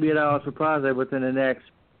wouldn't be at all surprised that within the next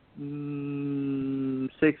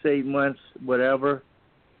 6-8 months, whatever,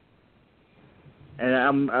 and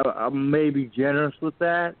I'm maybe generous with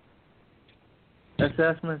that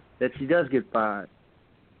assessment, that she does get fired.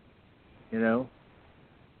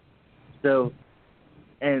 So,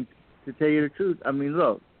 and to tell you the truth, I mean,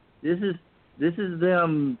 look, this is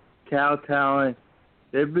them kowtowing.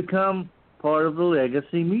 They've become part of the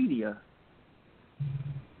legacy media.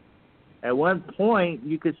 At one point,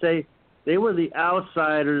 you could say they were the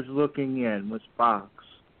outsiders looking in, was Fox.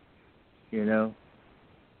 Yeah,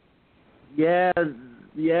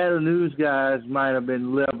 the news guys might have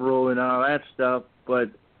been liberal and all that stuff, but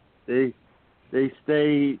they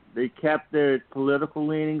kept their political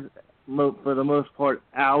leanings for the most part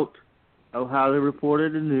out of how they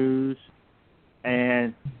reported the news,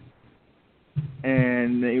 and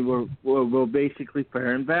they were basically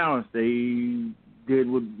fair and balanced. They did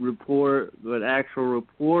what actual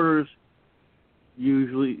reporters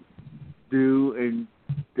usually do, and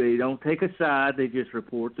they don't take a side. They just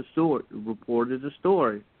report the story. Report is a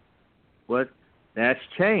story. But that's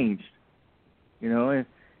changed. And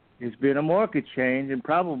it's been a market change and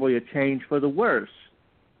probably a change for the worse.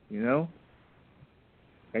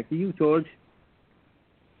 Back to you, George.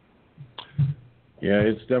 Yeah,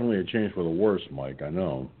 it's definitely a change for the worse, Mike. I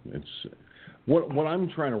know. It's what I'm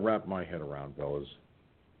trying to wrap my head around, fellas,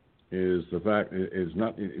 is the fact is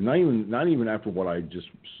not even after what I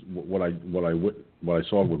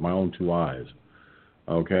saw with my own two eyes.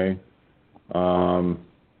 Okay.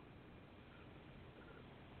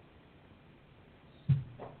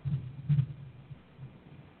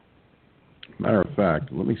 Matter of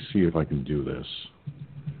fact, let me see if I can do this.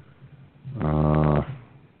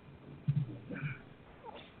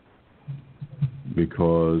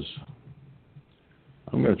 Because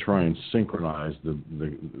I'm going to try and synchronize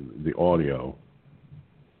the audio.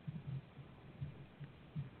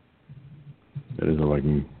 That is, if I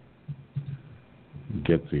can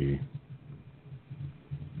get the...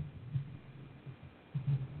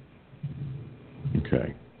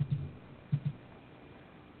 Okay.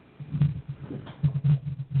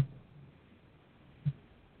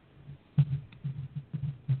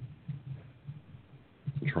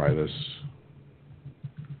 Try this.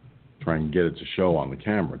 Try and get it to show on the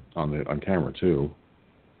camera, on camera too.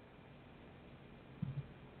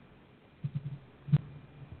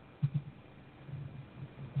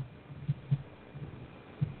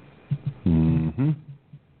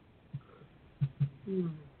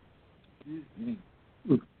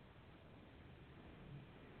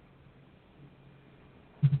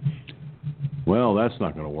 Well, that's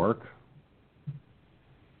not going to work.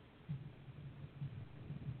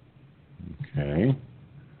 Okay.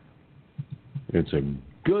 It's a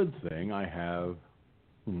good thing I have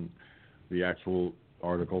the actual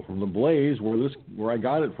article from the Blaze where I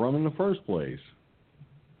got it from in the first place.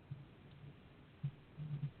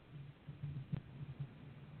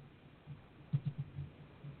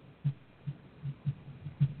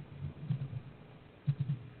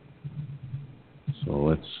 So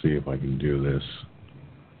let's see if I can do this.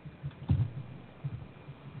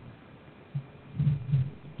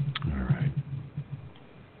 All right.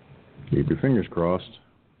 Keep your fingers crossed.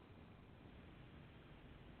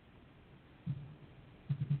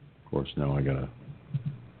 Of course, now I gotta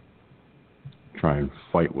try and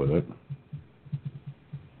fight with it.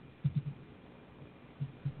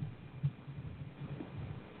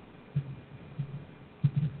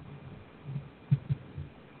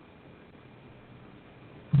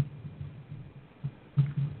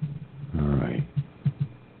 All right.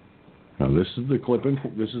 Now this is the clip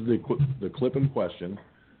in question.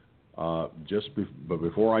 But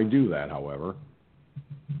before I do that, however,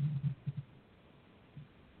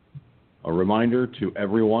 a reminder to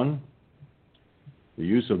everyone, the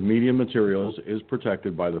use of media materials is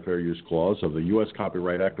protected by the Fair Use Clause of the U.S.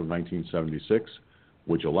 Copyright Act of 1976,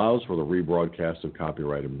 which allows for the rebroadcast of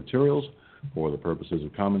copyrighted materials for the purposes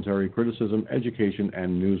of commentary, criticism, education,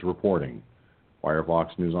 and news reporting.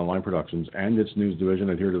 Firefoxnews Online Productions and its news division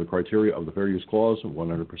adhere to the criteria of the Fair Use Clause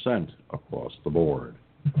 100% across the board.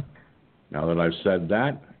 Now that I've said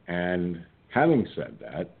that, and having said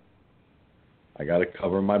that, I got to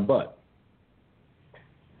cover my butt.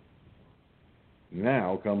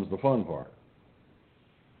 Now comes the fun part.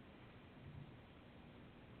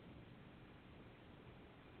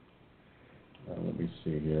 Let me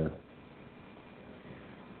see here.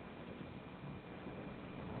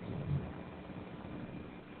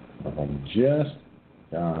 I'm just,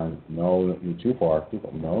 no, you're too far.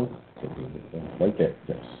 No, right there.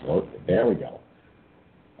 There we go.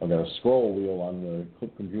 I've got a scroll wheel on the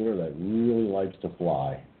computer that really likes to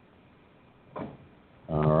fly.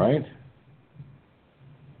 All right.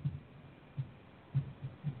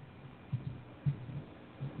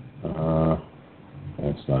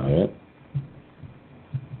 That's not it.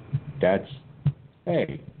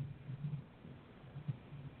 Hey.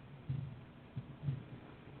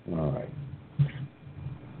 All right.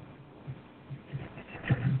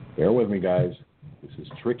 Bear with me, guys. This is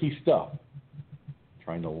tricky stuff.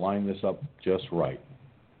 Trying to line this up just right.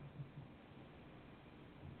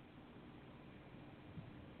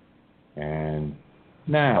 And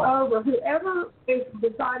now. Over whoever is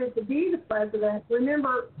decided to be the president,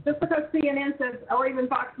 remember, just because CNN says, or even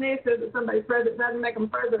Fox News says that somebody's president doesn't make them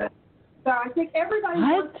president. So I think everybody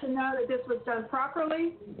wants to know that this was done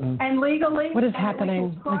properly and legally. What is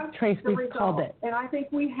happening? Like Trace, we've called it. And I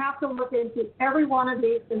think we have to look into every one of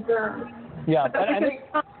these concerns. Yeah,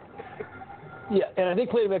 and I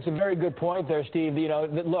think Cleta makes a very good point there, Steve. You know,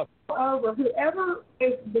 look. Over whoever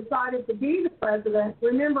is decided to be the president,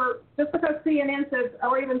 remember, just because CNN says,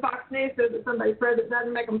 or even Fox News says that somebody's president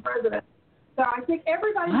doesn't make them president. So I think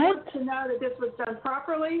everybody wants to know that this was done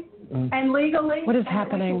properly and legally. What is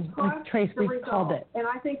happening? Like Trace, we've called it. And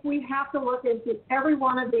I think we have to look into every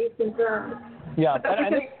one of these concerns. Yeah,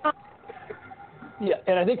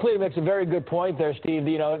 and I think Cleta makes a very good point there, Steve.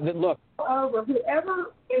 You know, look. Over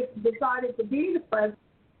whoever is decided to be the president.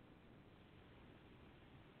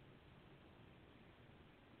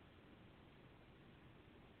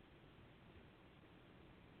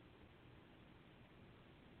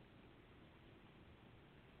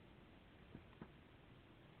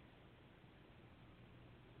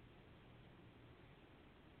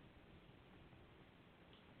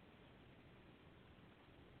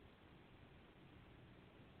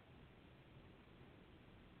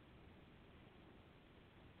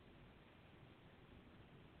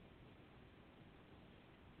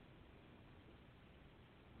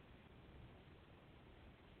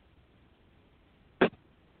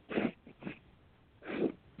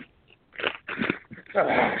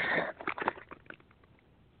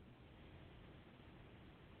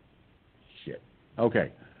 Shit.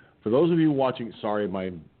 Okay. For those of you watching, sorry,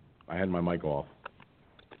 I had my mic off.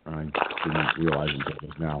 I didn't realize it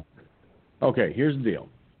was now. Okay, here's the deal.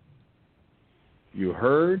 You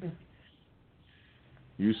heard,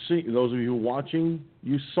 you see, those of you watching,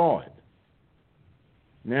 you saw it.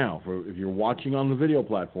 Now, if you're watching on the video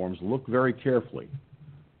platforms, look very carefully.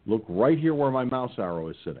 Look right here where my mouse arrow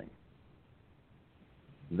is sitting.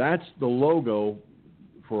 That's the logo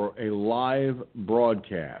for a live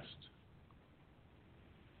broadcast.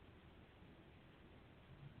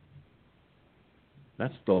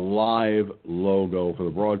 That's the live logo for the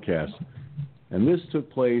broadcast. And this took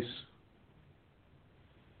place.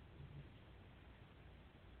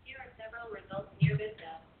 Here are several results near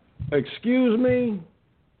Vista. Excuse me?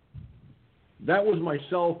 That was my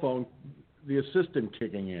cell phone, the assistant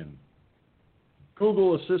kicking in.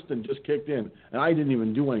 Google Assistant just kicked in, and I didn't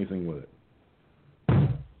even do anything with it.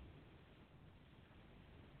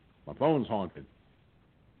 My phone's haunted.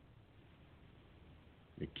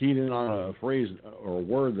 It keyed in on a phrase or a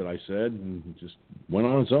word that I said and it just went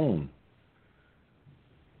on its own.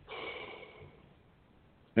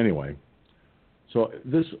 Anyway, so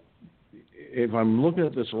this, if I'm looking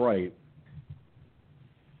at this right,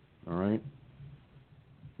 all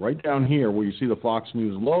right down here where you see the Fox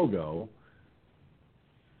News logo,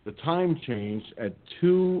 the time changed at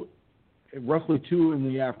roughly 2 in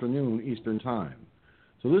the afternoon Eastern Time.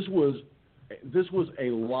 So this was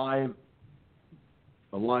a live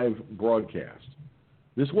broadcast.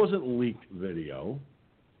 This wasn't leaked video.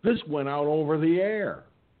 This went out over the air.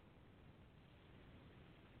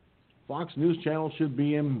 Fox News Channel should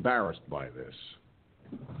be embarrassed by this.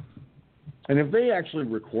 And if they actually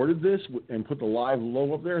recorded this and put the live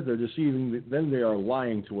logo up there, they're deceiving. Then they are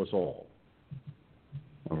lying to us all.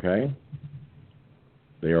 Okay?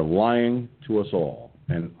 They are lying to us all.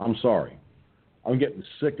 And I'm sorry. I'm getting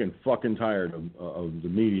sick and fucking tired of the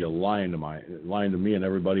media lying to me and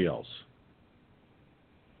everybody else.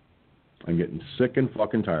 I'm getting sick and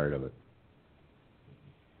fucking tired of it.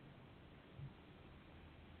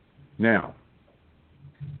 Now,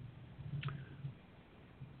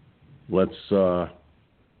 let's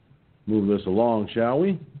move this along, shall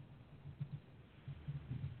we?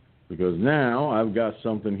 Because now I've got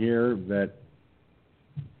something here that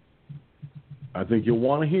I think you'll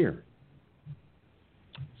want to hear.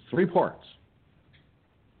 3 parts.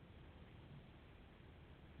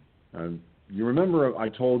 You remember I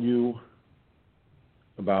told you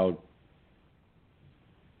about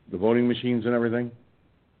the voting machines and everything?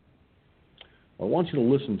 I want you to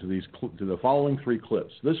listen to to the following 3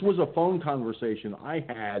 clips. This was a phone conversation I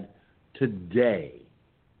had today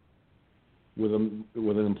with an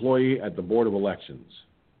employee at the Board of Elections.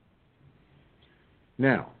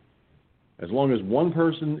 Now, as long as one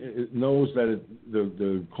person knows that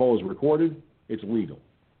the call is recorded, it's legal.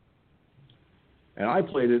 And I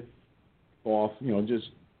played it off, just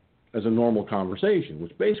as a normal conversation,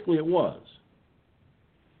 which basically it was,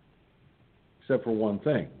 except for one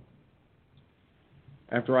thing.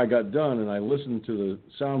 After I got done and I listened to the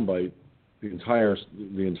soundbite, the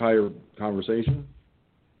entire conversation,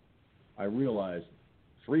 I realized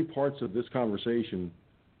 3 parts of this conversation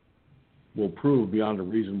will prove beyond a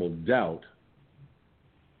reasonable doubt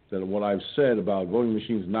that what I've said about voting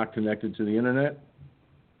machines not connected to the internet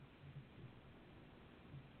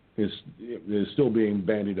is still being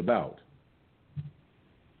bandied about.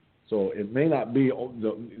 So it may not be,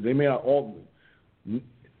 they may not all,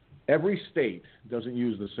 every state doesn't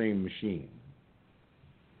use the same machine.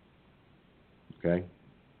 Okay?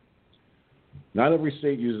 Not every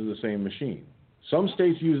state uses the same machine. Some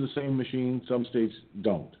states use the same machine, some states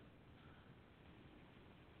don't.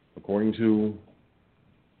 According to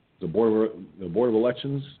the Board of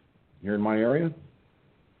Elections here in my area,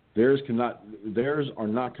 theirs are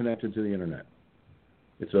not connected to the internet.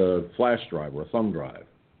 It's a flash drive or a thumb drive.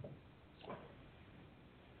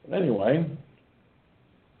 But anyway,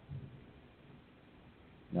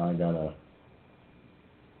 now I gotta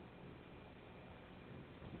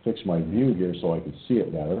fix my view here so I can see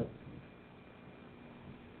it better.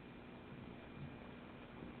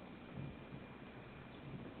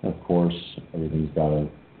 Of course, everything's got to...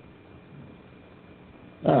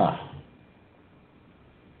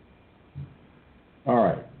 All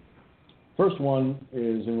right. First one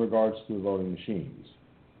is in regards to the voting machines.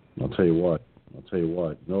 I'll tell you what.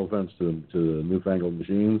 No offense to the newfangled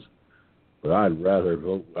machines, but I'd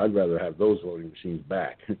rather have those voting machines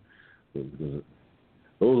back. Those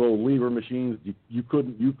old lever machines, you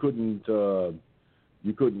couldn't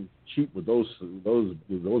cheat with those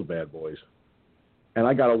bad boys. And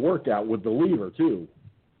I got a workout with the lever too.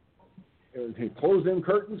 Close them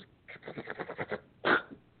curtains.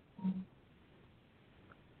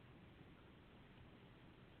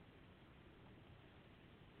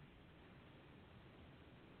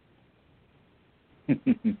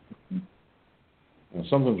 Now,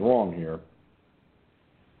 something's wrong here.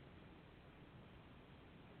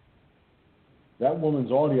 That woman's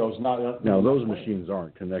audio is not... Now, those machines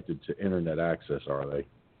aren't connected to internet access, are they?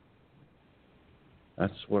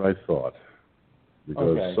 That's what I thought.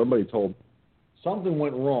 because somebody told something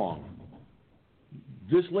went wrong.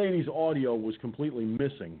 This lady's audio was completely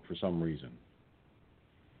missing for some reason.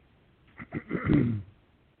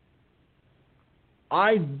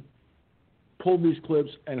 I pulled these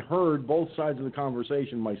clips and heard both sides of the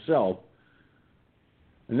conversation myself,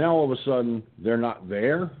 and now all of a sudden they're not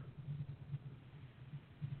there.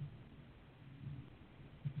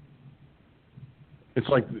 It's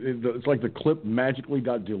like the clip magically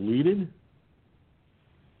got deleted.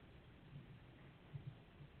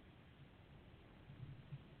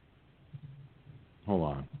 Hold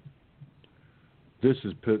on. This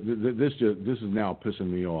is now pissing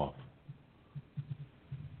me off.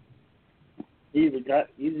 Either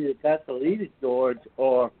it got deleted, George,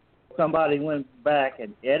 or somebody went back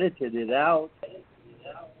and edited it out.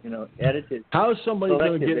 Edited. How is somebody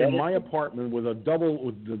going to get in my apartment with the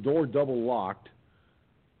door double locked,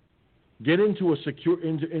 get into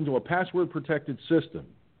a password protected system?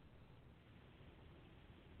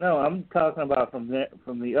 No, I'm talking about from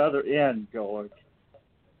the other end, George.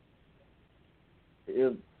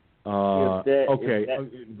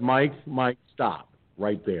 Mike, stop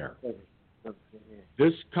right there.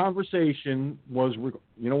 This conversation was.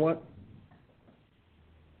 You know what?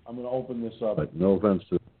 I'm going to open this up. No offense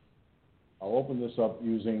to. I'll open this up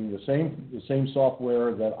using the same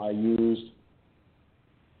software that I used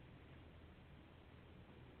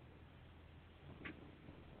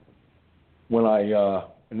when I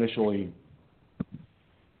initially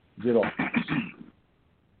did all this.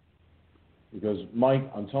 Because,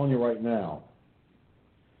 Mike, I'm telling you right now,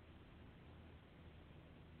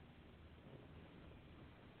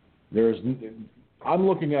 I'm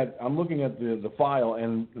looking at the file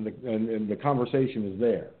and the conversation is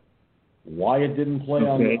there. Why it didn't play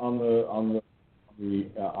on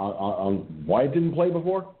why it didn't play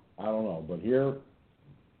before? I don't know. But here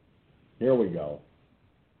we go.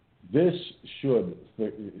 This should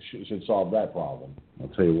solve that problem. I'll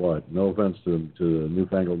tell you what. No offense to the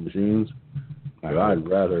newfangled machines, but I'd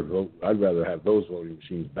rather have those voting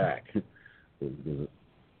machines back. Those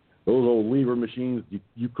old lever machines,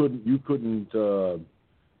 you couldn't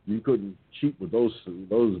cheat with those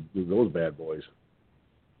bad boys.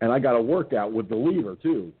 And I got a workout with the lever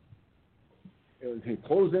too.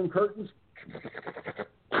 Close them curtains.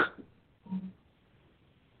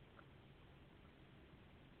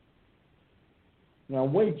 Now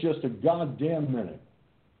wait just a goddamn minute.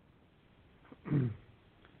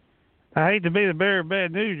 I hate to be the bearer of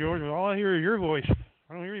bad news, George, but all I hear is your voice.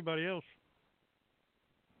 I don't hear anybody else.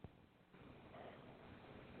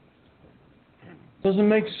 Doesn't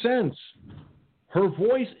make sense. Her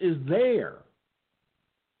voice is there.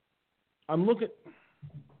 I'm looking.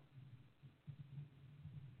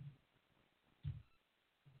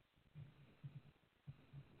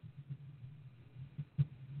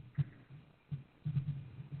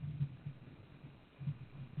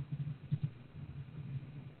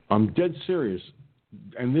 I'm dead serious,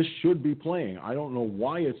 and this should be playing. I don't know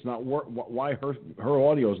why it's not why her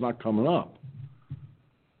audio is not coming up.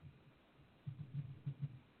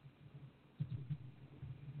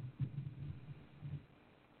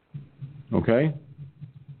 Okay.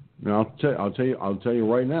 Now I'll tell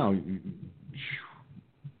you right now.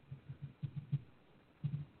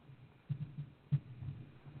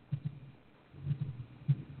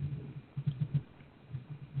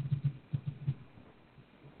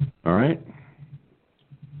 All right.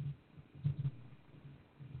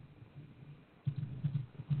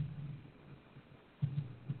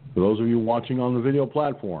 For those of you watching on the video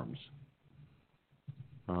platforms,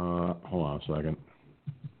 hold on a second.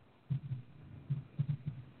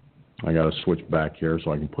 I got to switch back here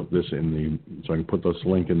so I can put this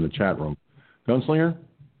link in the chat room. Gunslinger,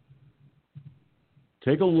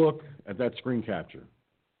 take a look at that screen capture.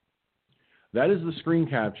 That is the screen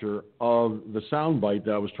capture of the soundbite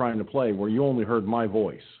that I was trying to play where you only heard my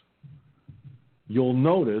voice. You'll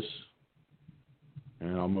notice,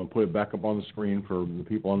 and I'm going to put it back up on the screen for the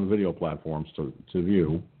people on the video platforms to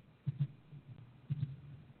view.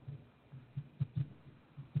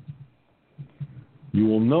 You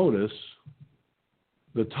will notice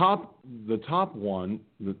the top one,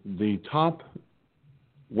 the top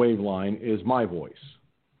wave line is my voice.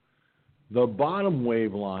 The bottom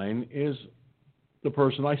wave line is the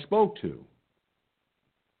person I spoke to.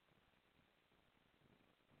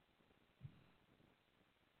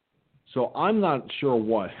 So I'm not sure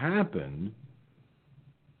what happened,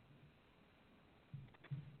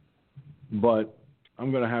 but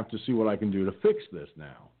I'm going to have to see what I can do to fix this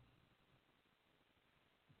now.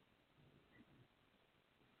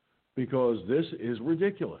 Because this is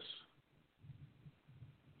ridiculous.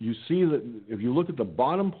 you see that if you look at the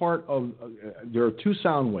bottom part of, there are two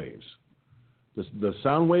sound waves. The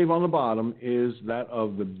sound wave on the bottom is that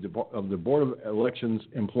of the Board of Elections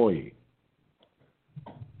employee.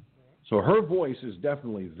 So her voice is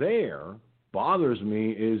definitely there. Bothers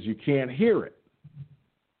me is you can't hear it.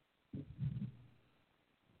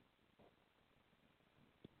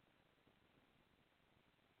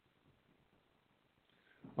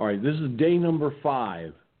 All right, this is day number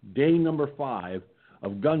 5. Day number 5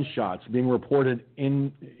 of gunshots being reported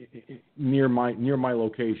near my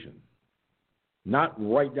location. Not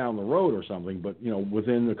right down the road or something, but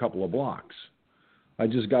within a couple of blocks. I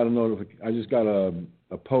just got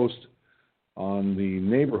a post on the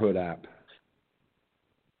neighborhood app.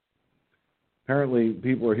 Apparently,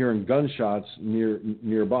 people are hearing gunshots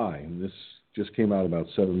nearby, and this just came out about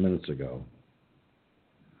 7 minutes ago.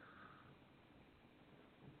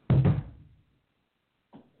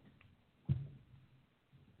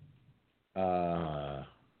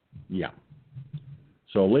 Yeah.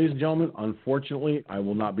 So, ladies and gentlemen, unfortunately, I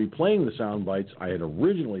will not be playing the sound bites I had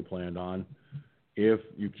originally planned on. If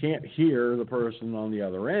you can't hear the person on the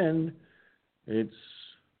other end, it's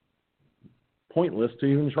pointless to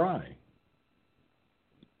even try.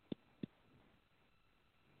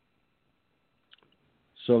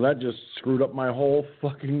 So that just screwed up my whole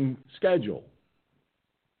fucking schedule.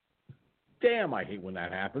 Damn, I hate when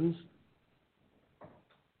that happens.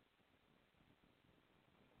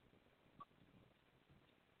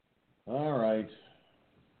 All right.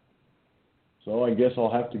 So I guess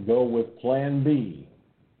I'll have to go with Plan B.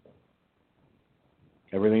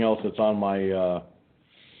 Everything else that's on my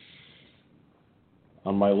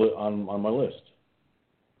list,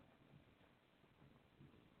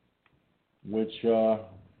 which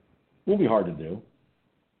will be hard to do.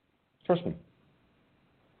 Trust me.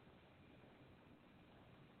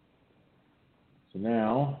 So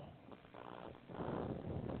now,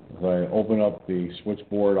 as I open up the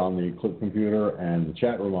switchboard on the clip computer and the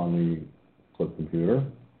chat room on the clip computer,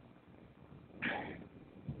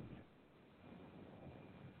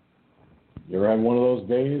 you ever had one of those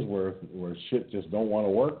days where shit just don't want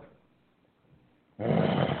to work?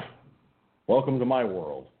 Welcome to my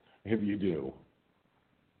world, if you do.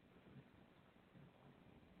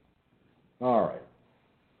 All right.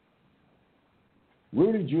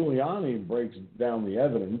 Rudy Giuliani breaks down the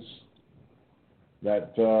evidence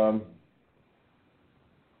that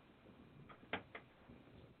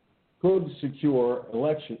could secure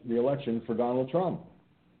the election for Donald Trump.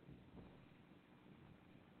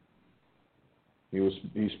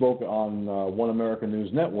 He spoke on One America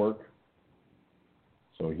News Network.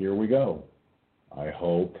 So here we go. I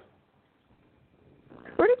hope.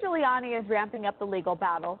 Rudy Giuliani is ramping up the legal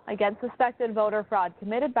battle against suspected voter fraud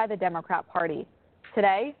committed by the Democrat Party.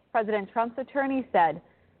 Today, President Trump's attorney said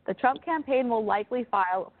the Trump campaign will likely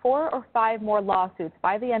file 4 or 5 more lawsuits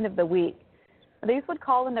by the end of the week. These would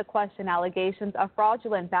call into question allegations of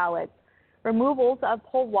fraudulent ballots, removals of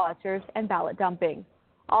poll watchers, and ballot dumping,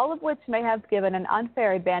 all of which may have given an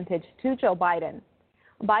unfair advantage to Joe Biden.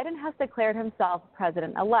 Biden has declared himself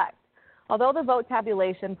president-elect, although the vote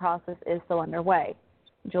tabulation process is still underway.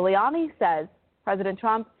 Giuliani says President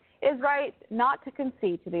Trump is right not to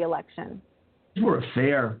concede to the election. For a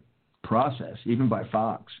fair process, even by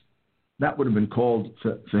Fox, that would have been called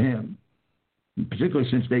for him, particularly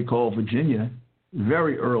since they called Virginia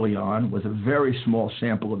very early on with a very small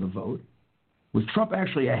sample of the vote. With Trump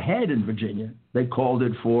actually ahead in Virginia, they called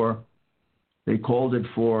it for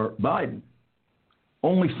Biden.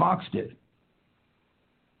 Only Fox did.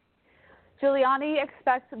 Giuliani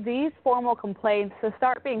expects these formal complaints to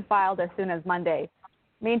start being filed as soon as Monday.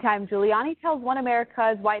 Meantime, Giuliani tells One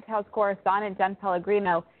America's White House correspondent Jen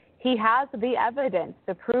Pellegrino he has the evidence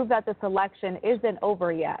to prove that this election isn't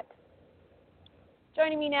over yet.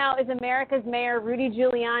 Joining me now is America's Mayor Rudy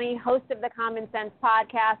Giuliani, host of the Common Sense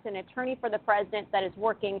podcast, and attorney for the president that is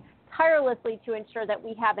working tirelessly to ensure that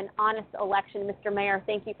we have an honest election. Mr. Mayor,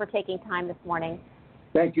 thank you for taking time this morning.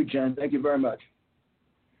 Thank you, Jen. Thank you very much.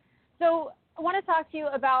 So I want to talk to you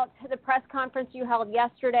about the press conference you held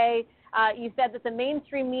yesterday. You said that the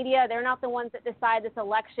mainstream media, they're not the ones that decide this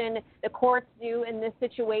election. The courts do in this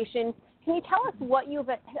situation. Can you tell us what you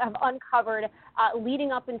have uncovered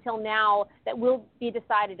leading up until now that will be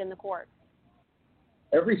decided in the courts?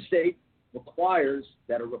 Every state requires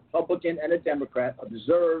that a Republican and a Democrat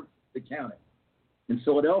observe the counting. In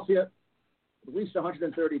Philadelphia, at least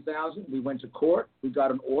 130,000. We went to court. We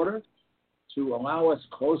got an order to allow us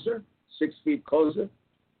closer, 6 feet closer.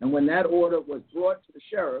 And when that order was brought to the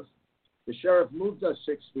sheriff moved us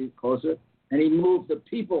 6 feet closer, and he moved the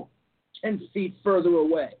people 10 feet further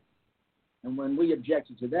away. And when we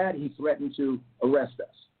objected to that, he threatened to arrest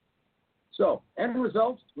us. So, end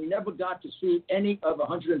result, we never got to see any of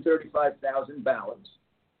 135,000 ballots.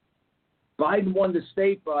 Biden won the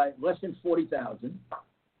state by less than 40,000.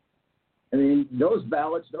 I mean, those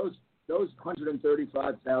ballots, those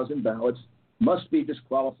 135,000 ballots must be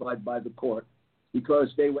disqualified by the court because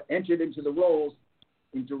they were entered into the rolls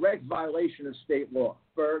in direct violation of state law.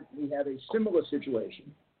 Third, we have a similar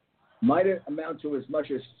situation. Might amount to as much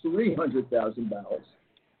as 300,000 ballots.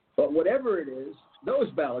 But whatever it is, those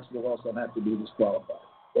ballots will also have to be disqualified.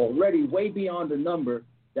 Already way beyond the number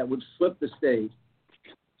that would flip the state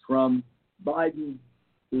from Biden,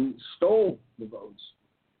 who stole the votes,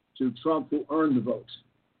 to Trump, who earned the votes.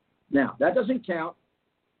 Now, that doesn't count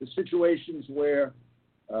the situations where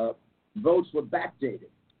votes were backdated.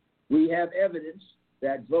 We have evidence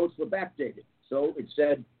that votes were backdated. So it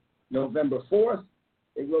said November 4th,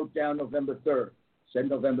 they wrote down November 3rd. It said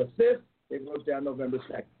November 5th, they wrote down November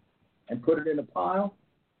 2nd. And put it in a pile,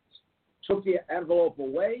 took the envelope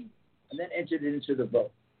away, and then entered it into the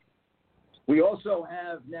vote. We also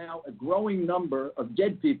have now a growing number of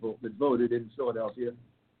dead people that voted in Philadelphia.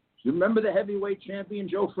 You remember the heavyweight champion,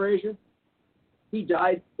 Joe Frazier? He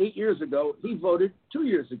died 8 years ago. He voted 2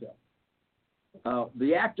 years ago.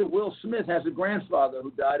 The actor Will Smith has a grandfather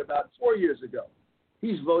who died about 4 years ago.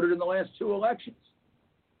 He's voted in the last 2 elections.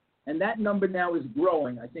 And that number now is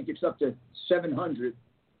growing. I think it's up to 700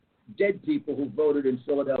 dead people who voted in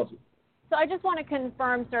Philadelphia. So I just want to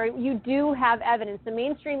confirm, sir, you do have evidence. The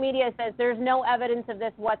mainstream media says there's no evidence of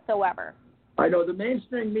this whatsoever. I know the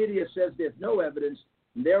mainstream media says there's no evidence.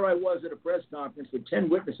 And there I was at a press conference with 10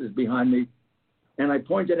 witnesses behind me, and I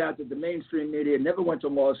pointed out that the mainstream media never went to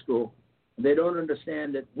law school. And they don't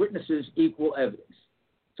understand that witnesses equal evidence.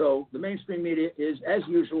 So the mainstream media is, as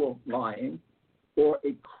usual, lying or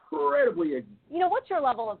incredibly ignorant. You know, what's your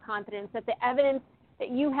level of confidence that the evidence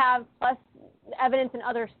that you have, plus evidence in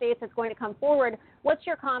other states that's going to come forward, what's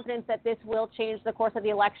your confidence that this will change the course of the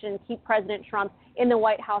election and keep President Trump in the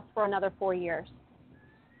White House for another 4 years?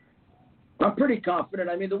 I'm pretty confident.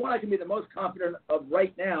 I mean, the one I can be the most confident of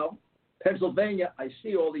right now, Pennsylvania, I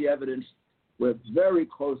see all the evidence. We're very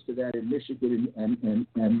close to that in Michigan and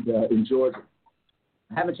in Georgia.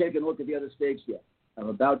 I haven't taken a look at the other states yet. I'm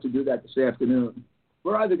about to do that this afternoon.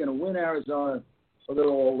 We're either going to win Arizona, or there are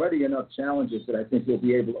already enough challenges that I think we'll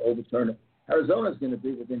be able to overturn it. Arizona's going to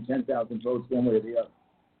be within 10,000 votes one way or the other.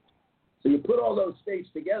 So you put all those states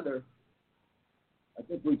together, I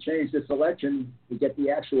think we change this election to get the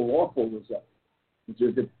actual awful result, which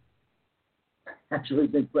is that I actually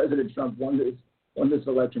think President Trump won this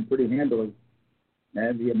election pretty handily,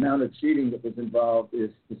 and the amount of cheating that was involved is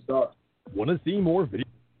historic. Want to see more video?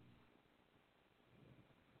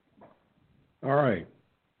 All right.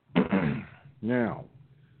 Now,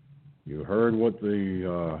 you heard what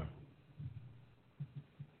the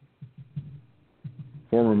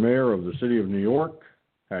former mayor of the city of New York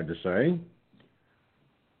had to say.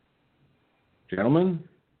 Gentlemen,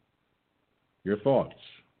 your thoughts.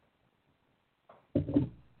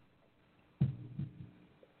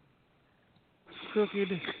 Crooked,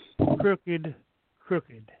 crooked,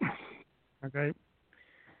 crooked. Okay?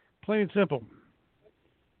 Plain and simple.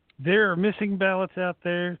 There are missing ballots out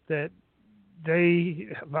there that they,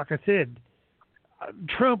 like I said,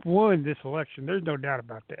 Trump won this election. There's no doubt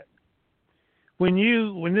about that. When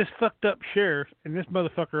this fucked up sheriff, and this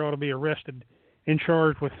motherfucker ought to be arrested and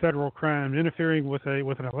charged with federal crimes, interfering with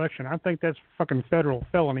an election, I think that's fucking federal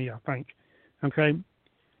felony, I think. Okay?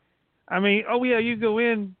 I mean, oh yeah, you go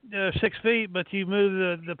in 6 feet, but you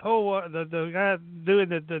move the poll, the guy doing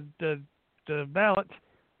the ballots,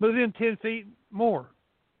 move in 10 feet more.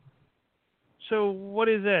 So what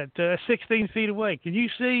is that? 16 feet away. Can you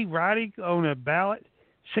see writing on a ballot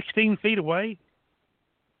 16 feet away?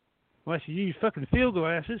 Unless you use fucking field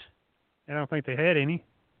glasses. I don't think they had any.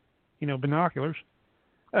 Binoculars.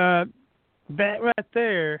 That right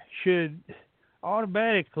there should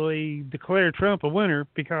automatically declare Trump a winner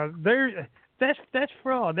because that's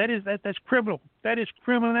fraud. That's criminal. That is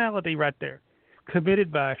criminality right there,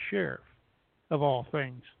 committed by a sheriff, of all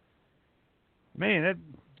things. Man, that.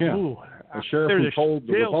 Yeah. Ooh, the sheriff who told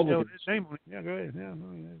the Republicans. Yeah, go ahead. Yeah,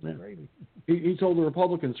 that's crazy. He told the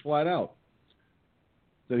Republicans flat out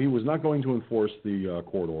that he was not going to enforce the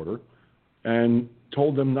court order, and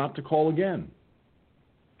told them not to call again.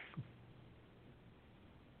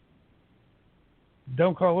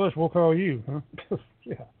 Don't call us, we'll call you, huh?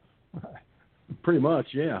 Yeah. Pretty much,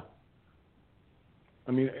 yeah.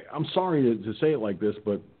 I mean, I'm sorry to say it like this,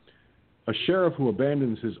 but a sheriff who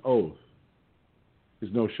abandons his oath is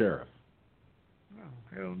no sheriff.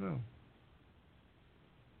 Oh, hell no.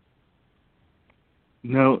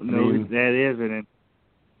 No, that isn't.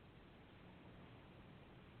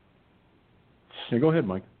 Yeah, go ahead,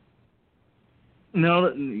 Mike.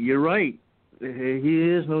 No, you're right. He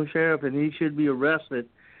is no sheriff, and he should be arrested.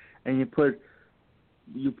 And you put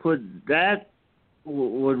that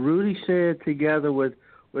what Rudy said together with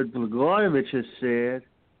what Blagojevich has said,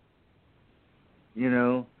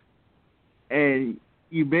 and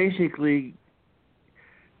you basically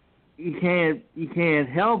you can't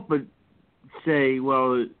help but say,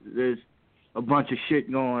 well, there's a bunch of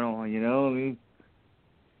shit going on. I mean,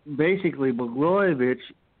 basically Blagojevich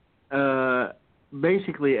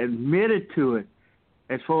basically admitted to it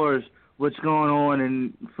as far as what's going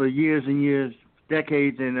on for years and years,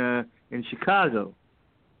 decades in Chicago.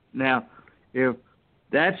 Now, if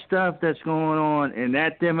that stuff that's going on in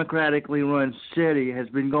that democratically run city has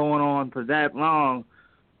been going on for that long,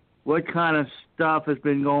 what kind of stuff has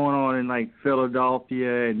been going on in like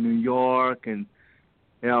Philadelphia and New York and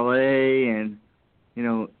L.A. and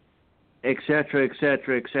et cetera, et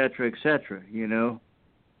cetera, et cetera, et cetera,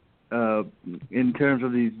 in terms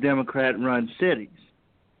of these Democrat-run cities,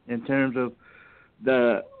 in terms of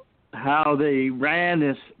how they ran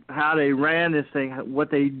this thing,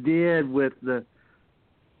 what they did with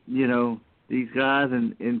these guys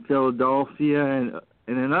in Philadelphia and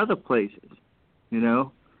in other places,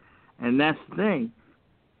 and that's the thing.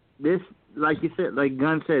 This, like you said, like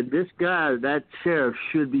Gunn said, this guy, that sheriff,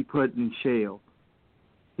 should be put in jail.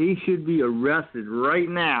 He should be arrested right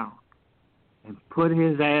now and put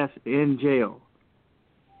his ass in jail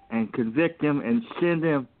and convict him and send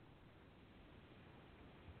him,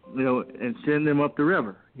 up the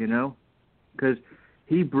river, because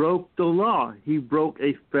he broke the law. He broke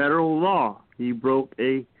a federal law. He broke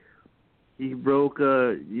the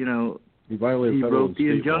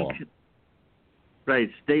injunction.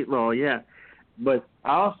 Right, state law, yeah. But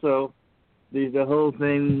also, the whole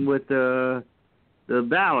thing with the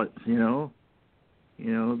ballots,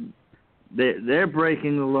 they're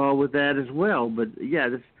breaking the law with that as well. But yeah,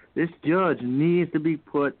 this judge needs to be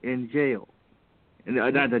put in jail.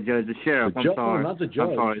 Not the judge, the sheriff. I'm sorry. No, not the judge.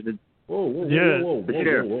 I'm sorry. The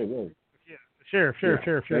sheriff. Yeah,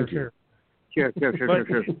 sheriff.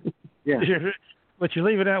 Sheriff. Yeah. But you're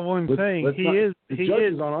leaving out one thing. The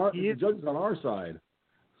judge is on our side.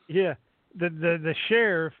 Yeah, the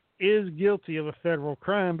sheriff is guilty of a federal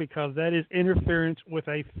crime because that is interference with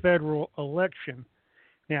a federal election.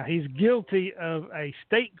 Now he's guilty of a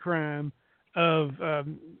state crime of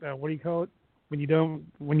what do you call it when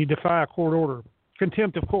you defy a court order?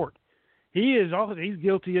 Contempt of court. He's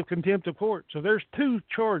guilty of contempt of court. So there's two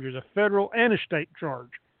charges, a federal and a state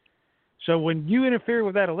charge. So when you interfere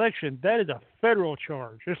with that election, that is a federal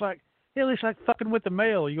charge. It's like fucking with the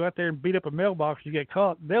mail. You go out there and beat up a mailbox, you get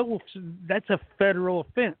caught. That's a federal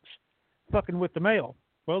offense, fucking with the mail.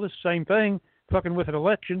 Well, it's the same thing, fucking with an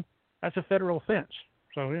election. That's a federal offense.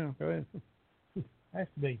 So, yeah, go ahead. Has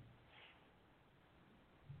to be.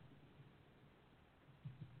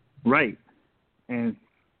 Right. And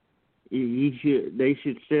they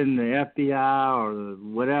should send the FBI or the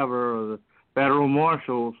whatever or the federal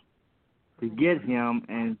marshals to get him,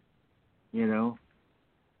 and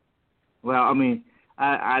well, I mean,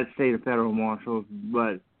 I'd say the federal marshals,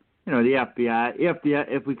 but the FBI.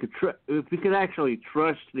 If we could actually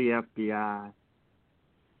trust the FBI,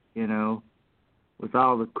 with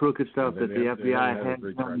all the crooked stuff that the FBI has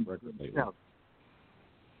done themselves.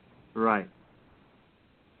 Right.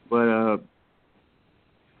 But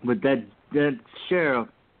that sheriff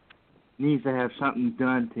needs to have something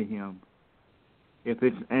done to him. If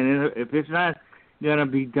it's not gonna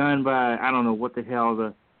be done by, I don't know what the hell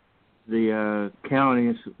the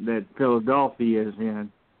counties that Philadelphia is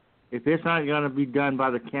in. If it's not gonna be done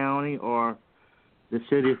by the county or the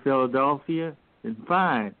city of Philadelphia, then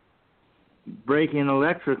fine. Breaking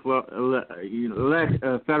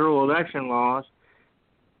federal election laws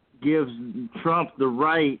gives Trump the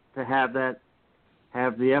right to have the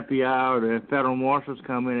FBI or the federal marshals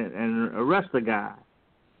come in and arrest the guy.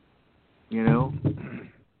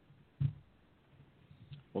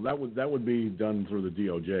 Well, that would be done through the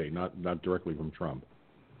DOJ, not directly from Trump.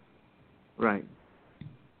 Right.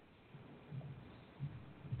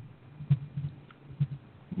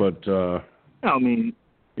 But I mean,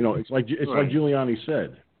 it's like Giuliani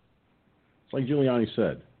said. It's like Giuliani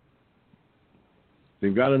said.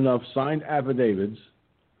 They've got enough signed affidavits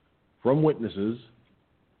from witnesses,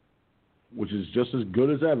 which is just as good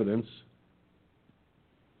as evidence.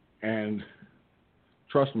 And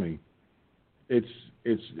trust me, it's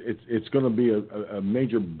going to be a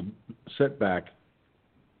major setback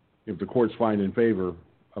if the courts find in favor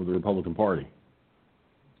of the Republican Party.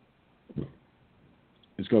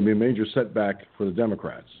 going to be a major setback for the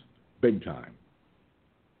Democrats, big time.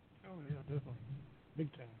 Oh, yeah, definitely. Big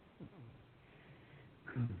time.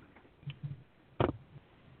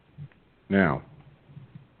 Now,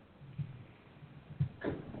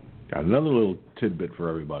 got another little tidbit for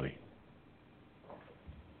everybody.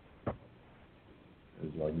 As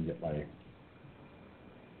I can get my...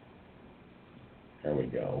 There we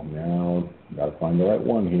go. Now, got to find the right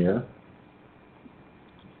one here.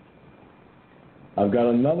 I've got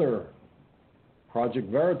another Project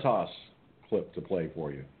Veritas clip to play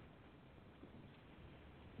for you.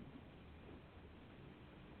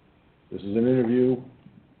 This is an interview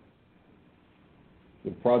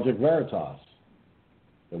with Project Veritas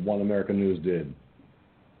that One American News did.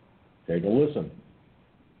 Take a listen.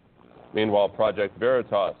 Meanwhile, Project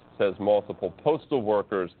Veritas says multiple postal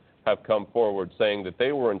workers have come forward saying that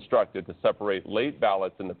they were instructed to separate late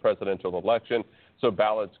ballots in the presidential election so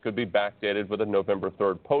ballots could be backdated with a November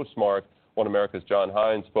 3rd postmark. One America's John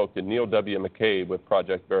Hines spoke to Neil W. McCabe with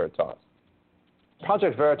Project Veritas.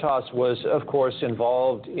 Project Veritas was, of course,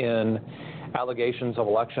 involved in allegations of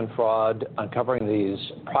election fraud, uncovering these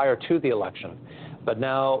prior to the election. But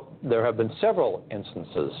now there have been several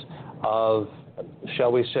instances of,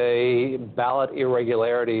 shall we say, ballot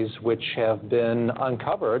irregularities which have been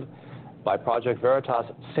uncovered by Project Veritas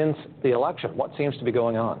since the election. What seems to be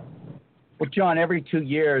going on? Well, John, every 2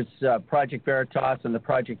 years, Project Veritas and the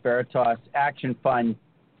Project Veritas Action Fund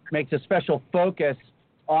makes a special focus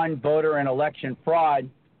on voter and election fraud.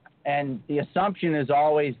 And the assumption is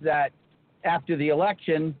always that after the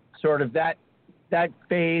election, sort of that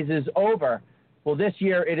phase is over. Well, this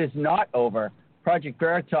year it is not over. Project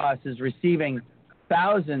Veritas is receiving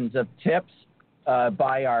thousands of tips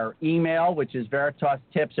by our email, which is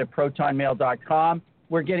veritastips@protonmail.com.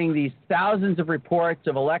 We're getting these thousands of reports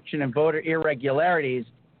of election and voter irregularities.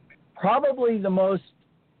 Probably the most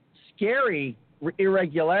scary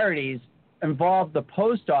irregularities involve the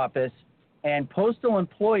post office and postal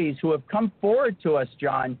employees who have come forward to us,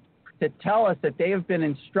 John, to tell us that they have been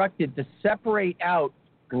instructed to separate out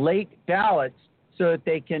late ballots so that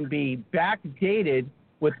they can be backdated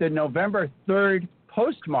with the November 3rd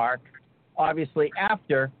postmark, obviously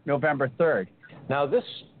after November 3rd. Now, this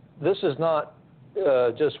is not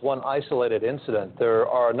just one isolated incident. There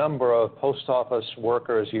are a number of post office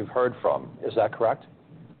workers you've heard from. Is that correct?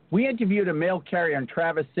 We interviewed a mail carrier in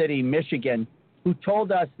Traverse City, Michigan, who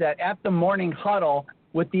told us that at the morning huddle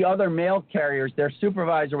with the other mail carriers, their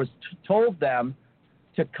supervisor was told them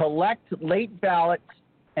to collect late ballots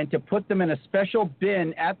and to put them in a special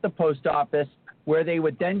bin at the post office where they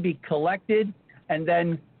would then be collected and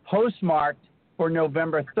then postmarked for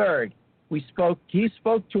November 3rd. He spoke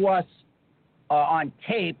to us on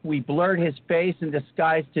tape. We blurred his face and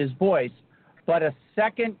disguised his voice. But a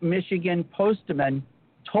second Michigan postman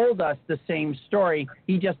told us the same story.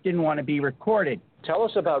 He just didn't want to be recorded. Tell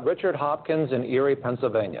us about Richard Hopkins in Erie,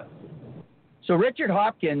 Pennsylvania. So Richard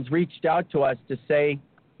Hopkins reached out to us to say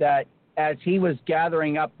that as he was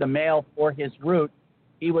gathering up the mail for his route,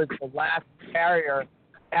 he was the last carrier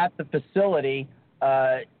at the facility,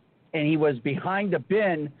 and he was behind a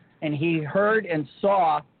bin, and he heard and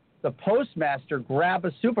saw the postmaster grab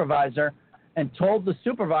a supervisor and told the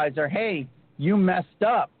supervisor, hey, you messed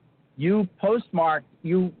up. You postmarked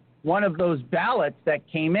one of those ballots that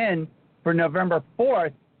came in for November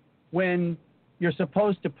 4th when you're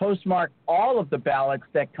supposed to postmark all of the ballots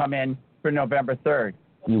that come in for November 3rd.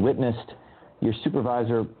 You witnessed your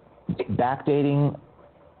supervisor backdating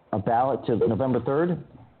a ballot to November 3rd?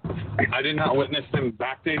 I did not witness them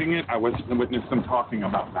backdating it. I witnessed them talking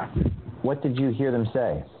about backdating. What did you hear them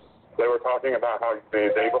say? They were talking about how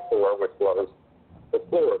the day before, which was the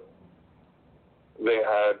 4th, they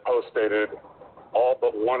had postdated all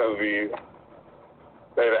but one of the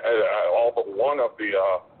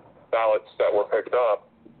ballots that were picked up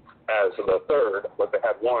as the 3rd, but they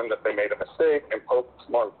had one that they made a mistake and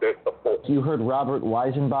postmarked it the 4th. You heard Robert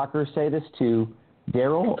Weisenbacher say this to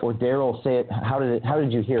Daryl, or Daryl say it? How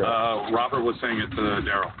did you hear it? Robert was saying it to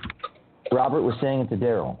Daryl. Robert was saying it to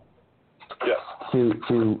Daryl. Yes.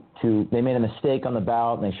 They made a mistake on the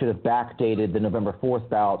ballot, and they should have backdated the November 4th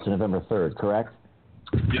ballot to November 3rd, correct?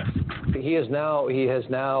 Yes. He has now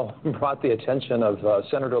brought the attention of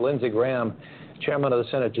Senator Lindsey Graham, chairman of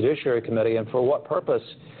the Senate Judiciary Committee, and for what purpose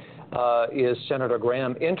is Senator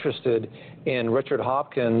Graham interested in Richard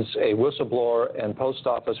Hopkins, a whistleblower and post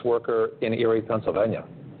office worker in Erie, Pennsylvania?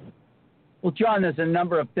 Well, John, there's a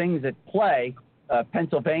number of things at play.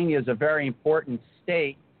 Pennsylvania is a very important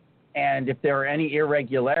state, and if there are any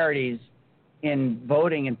irregularities in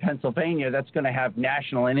voting in Pennsylvania, that's going to have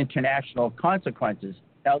national and international consequences.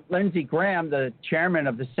 Lindsey Graham, the chairman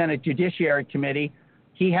of the Senate Judiciary Committee,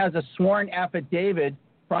 he has a sworn affidavit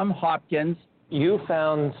from Hopkins. You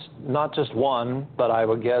found not just one, but I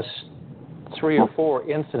would guess 3 or 4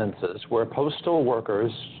 incidences where postal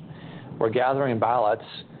workers were gathering ballots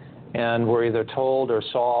and were either told or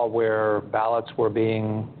saw where ballots were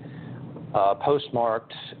being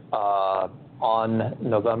postmarked on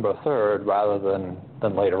November 3rd rather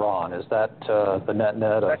than later on. Is that the net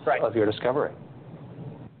of your discovery?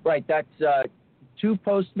 Right. That's 2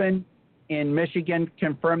 postmen in Michigan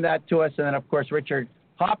confirmed that to us. And then, of course, Richard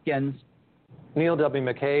Hopkins. Neil W.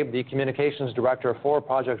 McCabe, the communications director for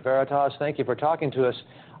Project Veritas, thank you for talking to us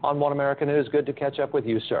on One American News. Good to catch up with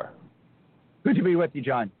you, sir. Good to be with you,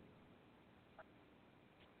 John.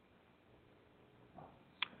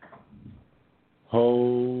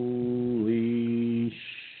 Holy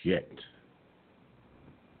shit.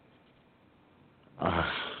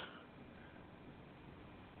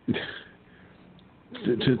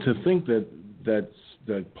 To think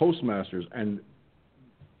that postmasters and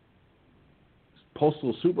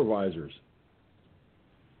postal supervisors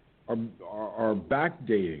are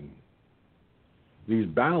backdating these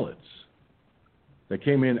ballots that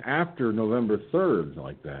came in after November 3rd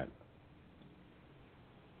like that,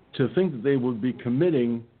 to think that they would be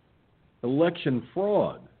committing election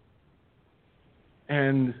fraud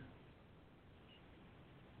and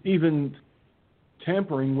even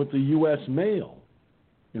tampering with the U.S. mail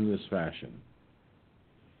in this fashion.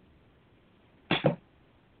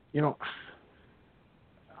 You know,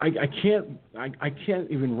 I can't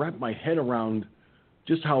even wrap my head around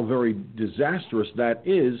just how very disastrous that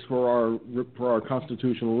is for our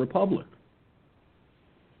constitutional republic.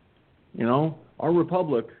 You know, our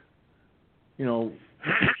republic, you know,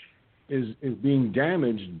 is being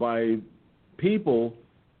damaged by people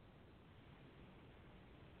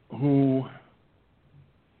who,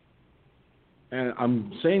 and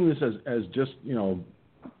I'm saying this as just, you know,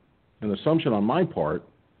 an assumption on my part,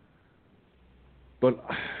 but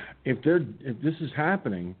if this is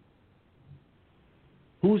happening,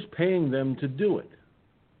 who's paying them to do it?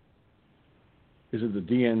 Is it the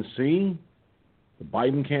DNC, the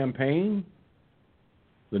Biden campaign,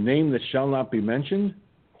 the name that shall not be mentioned?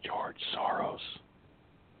 George Soros.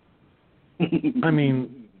 I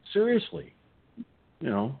mean, seriously, you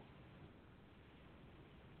know,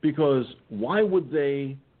 because why would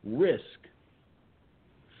they risk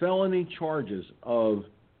felony charges of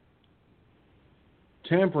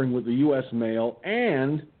tampering with the U.S. mail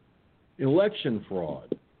and election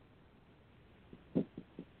fraud?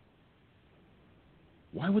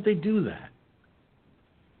 Why would they do that?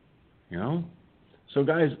 You know? So,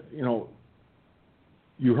 guys, you know,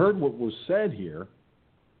 you heard what was said here.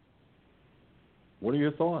 What are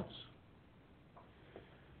your thoughts?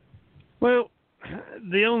 Well,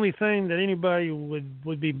 the only thing that anybody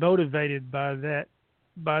would be motivated by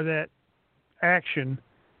that action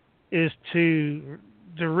is to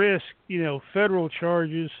risk, you know, federal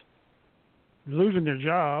charges, losing their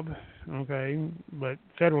job, okay, but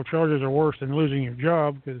federal charges are worse than losing your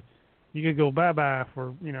job because you could go bye-bye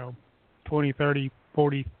for, you know, 20, 30,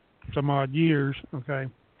 40 some odd years, okay,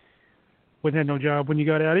 wouldn't have no job when you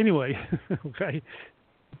got out anyway, okay.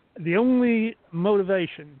 The only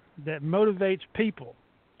motivation that motivates people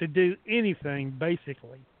to do anything,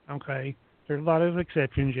 basically, okay, there's a lot of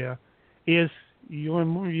exceptions, yeah, is you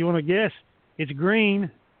want to guess, it's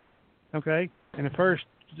green, okay, and the first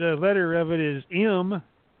letter of it is M,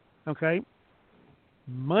 okay.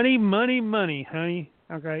 Money, money, money, honey,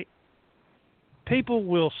 okay. People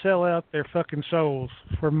will sell out their fucking souls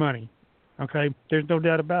for money, okay. There's no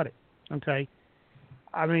doubt about it, okay.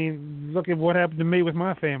 I mean, look at what happened to me with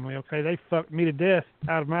my family, okay. They fucked me to death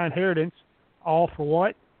out of my inheritance, all for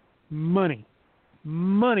what? Money.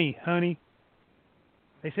 Money, honey.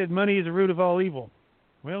 They said money is the root of all evil.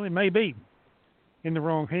 Well, it may be in the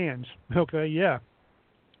wrong hands, okay, yeah.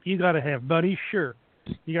 You got to have money, sure.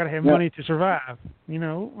 You got to have money to survive, you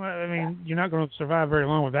know. I mean, you're not going to survive very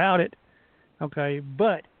long without it, okay.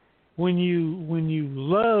 But when you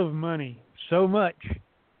love money so much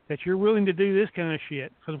that you're willing to do this kind of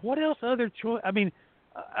shit, because what else other choice? I mean,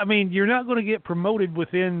 you're not going to get promoted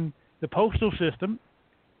within the postal system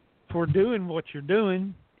for doing what you're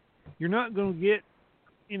doing. You're not going to get,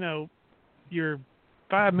 you know, your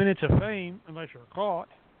 5 minutes of fame unless you're caught,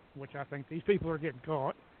 which I think these people are getting caught.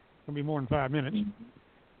 It's going to be more than 5 minutes.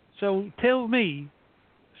 So tell me,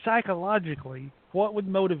 psychologically, what would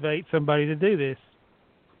motivate somebody to do this?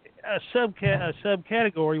 A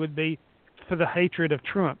subcategory would be for the hatred of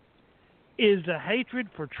Trump. Is the hatred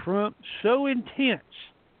for Trump so intense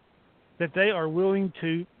that they are willing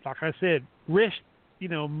to, like I said, risk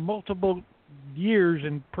multiple years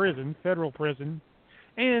in prison, federal prison,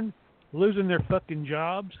 and losing their fucking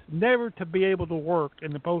jobs, never to be able to work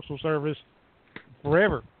in the Postal Service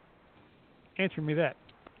forever? Answer me that.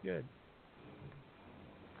 Good.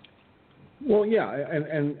 Well, yeah,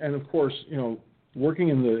 and of course, working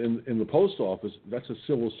in the post office, that's a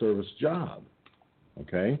civil service job.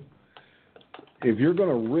 Okay? If you're going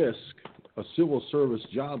to risk a civil service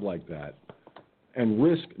job like that and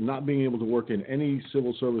risk not being able to work in any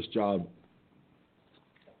civil service job,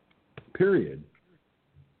 period,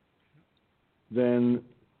 then,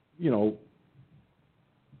 you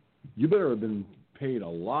better have been paid a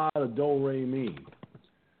lot of do-re-mi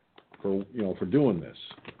for doing this.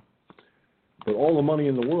 But all the money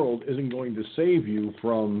in the world isn't going to save you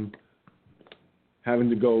from having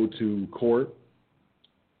to go to court,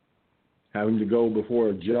 having to go before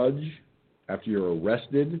a judge after you're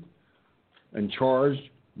arrested and charged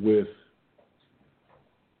with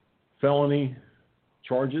felony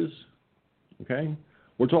charges. Okay,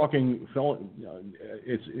 we're talking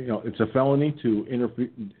it's a felony to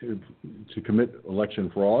commit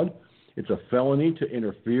election fraud. It's a felony to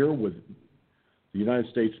interfere with the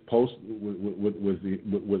United States Post with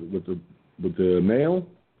the mail.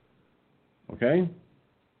 Okay,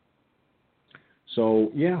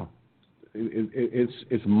 so yeah,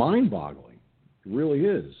 it's mind-boggling. It really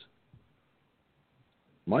is.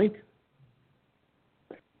 Mike?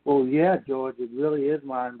 Well, yeah, George, it really is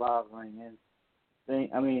mind-boggling.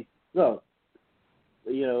 And look,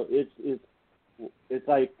 it's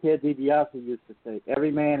like Ted DiBiase used to say,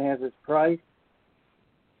 every man has his price.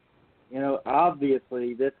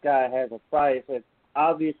 Obviously, this guy has a price, and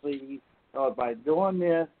obviously, he thought by doing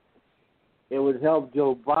this, it would help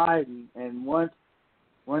Joe Biden. And once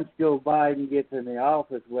Joe Biden gets in the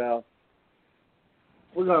office, well,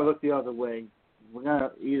 we're going to look the other way. We're going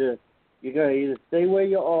to you're going to either stay where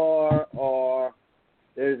you are, or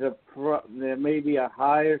there may be a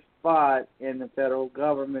higher spot in the federal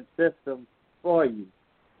government system for you.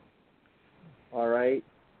 All right,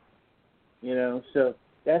 so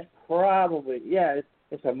that's probably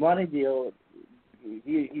it's a money deal.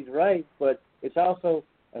 He's right, but it's also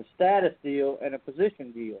a status deal and a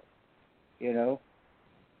position deal.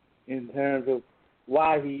 In terms of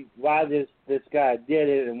why this guy did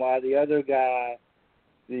it, and why the other guy,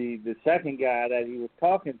 the second guy that he was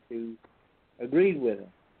talking to, agreed with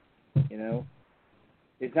him.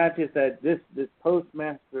 It's not just that this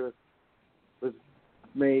postmaster was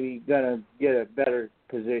maybe gonna get a better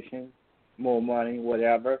position, more money,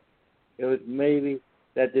 whatever. It was maybe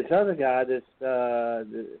that this other guy, his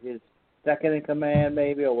second in command,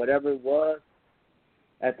 maybe, or whatever it was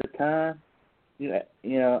at the time,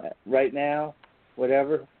 right now,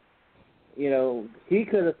 whatever, he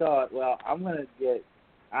could have thought, well,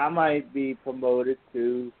 I might be promoted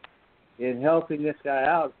to, in helping this guy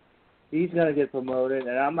out, he's going to get promoted,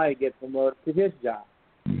 and I might get promoted to his job.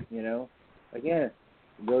 Again,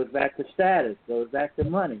 it goes back to status, goes back to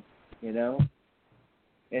money,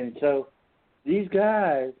 And so these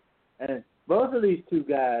guys, and both of these two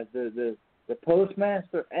guys, the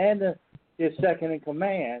postmaster and his second in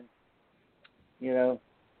command,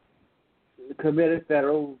 committed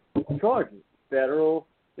federal charges, federal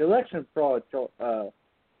election fraud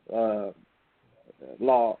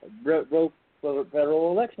law, broke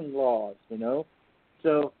federal election laws,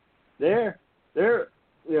 So they're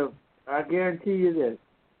I guarantee you this: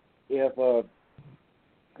 if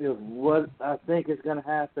what I think is going to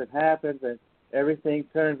happen happens, and everything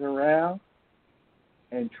turns around,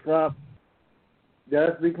 and Trump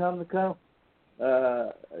does become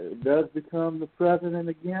the president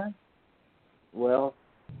again, well,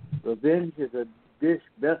 revenge is a dish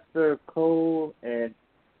best served cold, and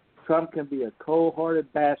Trump can be a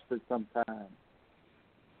cold-hearted bastard sometimes.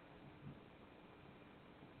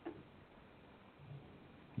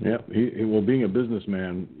 Yeah, being a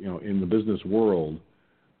businessman, in the business world,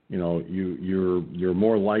 you're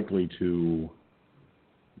more likely to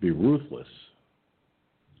be ruthless.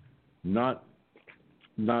 Not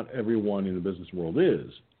everyone in the business world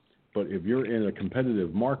is, but if you're in a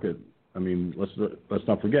competitive market, let's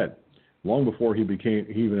not forget, long before he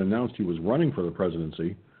even announced he was running for the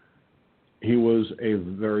presidency, he was a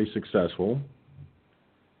very successful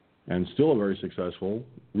and still a very successful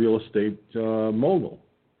real estate mogul.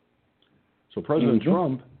 So President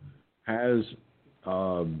Trump has,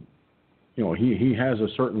 he has a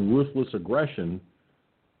certain ruthless aggression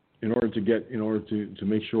in order to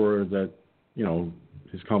make sure that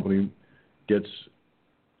his company gets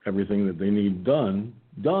everything that they need done.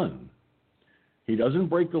 He doesn't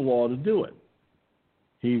break the law to do it.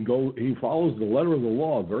 He follows the letter of the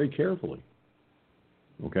law very carefully.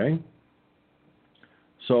 Okay?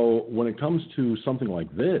 So when it comes to something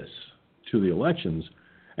like this, to the elections,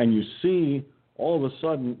 and you see all of a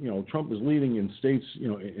sudden, Trump is leading in states,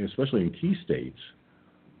 especially in key states,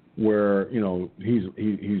 where, he's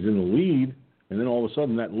in the lead, and then all of a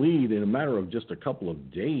sudden that lead, in a matter of just a couple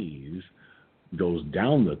of days, goes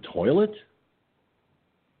down the toilet.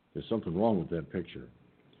 There's something wrong with that picture.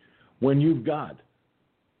 When you've got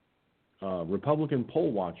Republican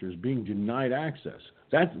poll watchers being denied access,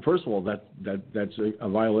 first of all, that's a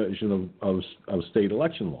violation of state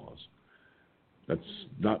election laws.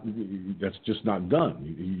 That's just not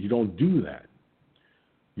done. You don't do that.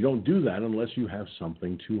 You don't do that unless you have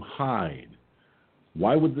something to hide.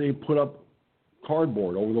 Why would they put up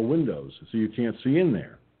cardboard over the windows so you can't see in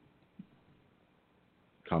there?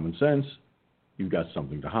 Common sense. You've got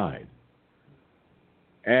something to hide.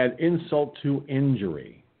 Add insult to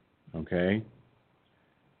injury. Okay?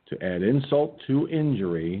 To add insult to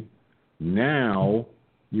injury, now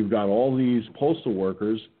you've got all these postal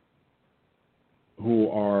workers who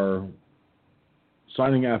are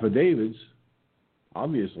signing affidavits,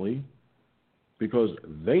 obviously, because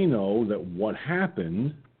they know that what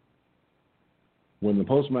happened when the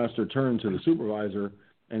postmaster turned to the supervisor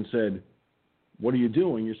and said, "What are you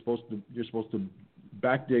doing? You're supposed to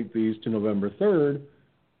backdate these to November 3rd."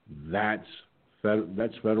 That's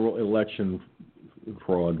federal election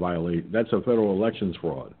fraud violation. That's a federal elections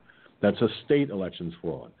fraud. That's a state elections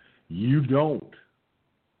fraud. You don't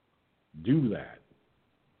do that.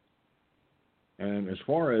 And as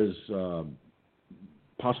far as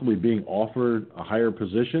possibly being offered a higher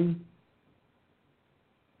position,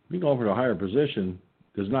 being offered a higher position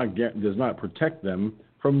does not protect them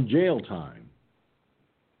from jail time.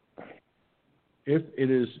 If it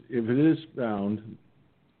is found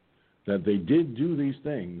that they did do these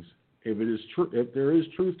things, if there is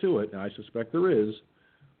truth to it, and I suspect there is,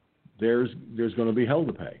 there's going to be hell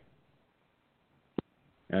to pay.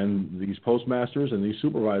 And these postmasters and these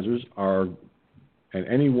supervisors and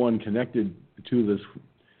anyone connected to this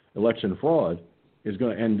election fraud is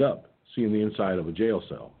going to end up seeing the inside of a jail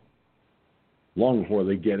cell long before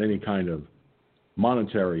they get any kind of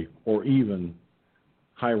monetary or even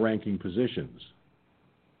high-ranking positions,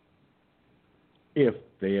 if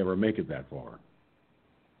they ever make it that far.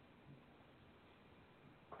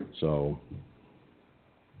 So,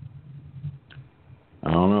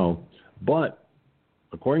 I don't know. But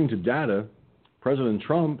according to data, President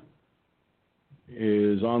Trump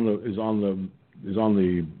is on the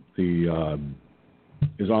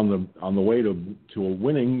way to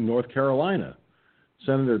winning North Carolina.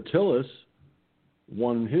 Senator Tillis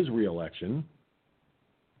won his reelection.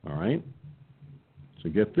 All right. So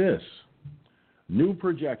get this. New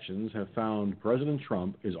projections have found President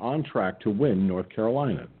Trump is on track to win North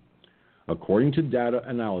Carolina. According to data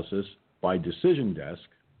analysis by Decision Desk,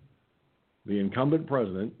 the incumbent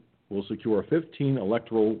president will secure 15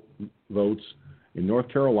 electoral votes in North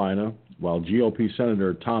Carolina, while GOP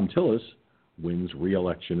Senator Tom Tillis wins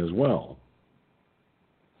re-election as well.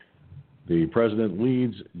 The president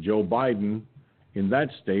leads Joe Biden in that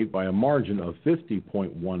state by a margin of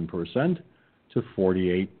 50.1% to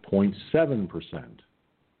 48.7%.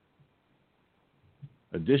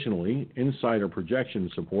 Additionally, insider projection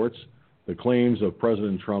supports the claims of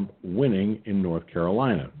President Trump winning in North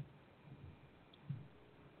Carolina.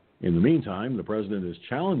 In the meantime, the president is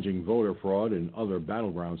challenging voter fraud in other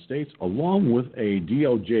battleground states, along with a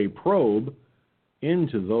DOJ probe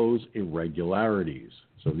into those irregularities.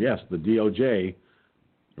 So yes, the DOJ,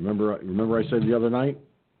 remember I said the other night,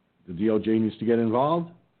 the DOJ needs to get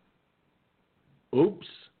involved? Oops.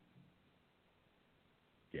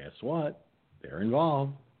 Guess what? They're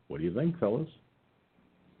involved. What do you think, fellas?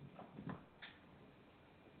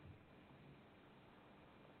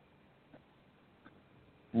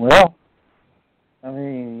 Well, I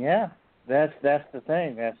mean, yeah, that's the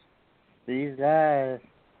thing. These guys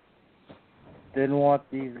didn't want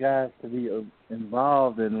these guys to be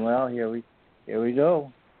involved, and well, here we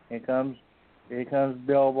go. Here comes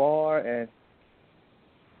Bill Barr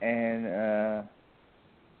and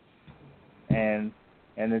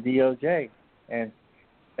the DOJ, and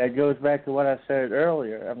that goes back to what I said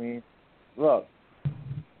earlier. I mean, look.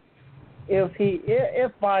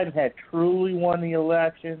 If Biden had truly won the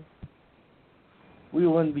election, we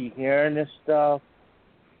wouldn't be hearing this stuff.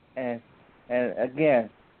 And again,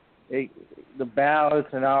 the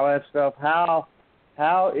ballots and all that stuff. How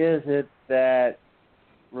is it that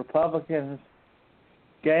Republicans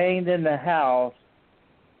gained in the House,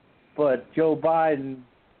 but Joe Biden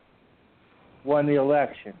won the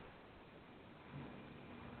election?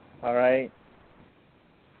 All right.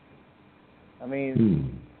 I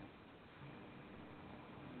mean,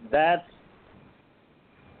 that's.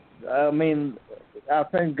 I mean, our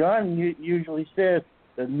friend Gunn usually says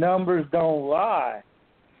the numbers don't lie.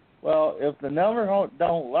 Well, if the numbers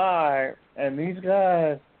don't lie, and these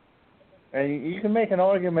guys, and you can make an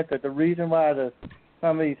argument that the reason why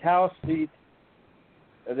some of these House seats,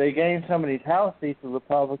 they gained some of these House seats, the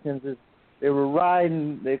Republicans, is they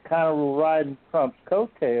kind of were riding Trump's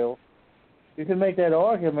coattails. You can make that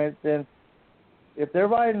argument. Then, if they're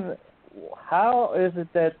riding, how is it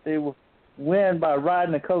that they will win by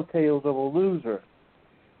riding the coattails of a loser?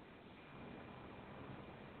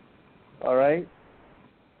 All right?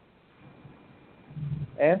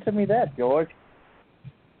 Answer me that, George.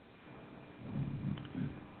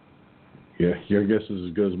 Yeah, your guess is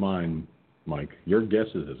as good as mine, Mike. Your guess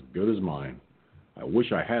is as good as mine. I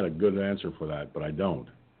wish I had a good answer for that, but I don't.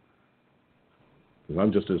 Because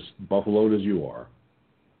I'm just as buffaloed as you are.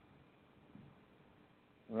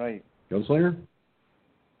 Right. Gunslinger?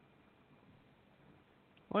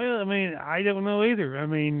 Well, I mean, I don't know either. I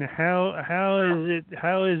mean, how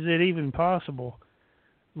is it even possible,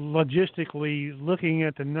 logistically, looking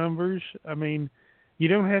at the numbers? I mean, you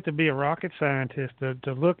don't have to be a rocket scientist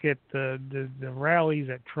to look at the rallies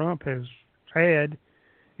that Trump has had,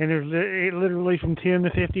 and there's literally from 10 to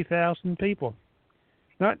 50,000 people,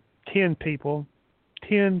 not 10 people,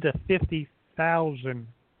 10 to 50,000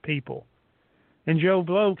 people, and Joe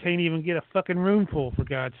Blow can't even get a fucking room full, for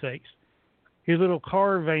God's sakes. His little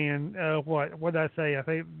car van, what did I say? I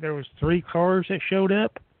think there was 3 cars that showed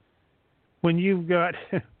up. When you've got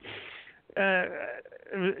the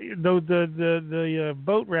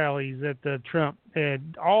boat rallies that Trump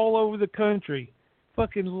had all over the country,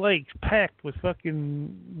 fucking lakes packed with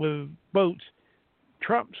boats,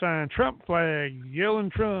 Trump sign, Trump flag,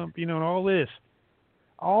 yelling Trump, and all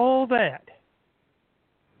that.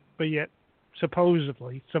 But yet,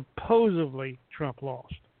 supposedly, Trump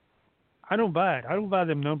lost. I don't buy it. I don't buy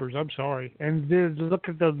them numbers. I'm sorry. And look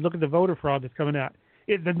at the voter fraud that's coming out.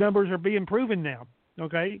 The numbers are being proven now.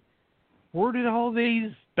 Okay, where did all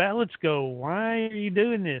these ballots go? Why are you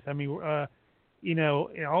doing this? I mean,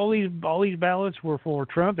 all these ballots were for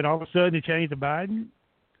Trump, and all of a sudden they changed to Biden.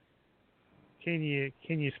 Can you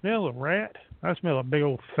smell a rat? I smell a big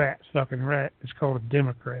old fat fucking rat. It's called a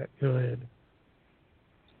Democrat. Go ahead.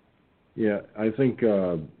 Yeah, I think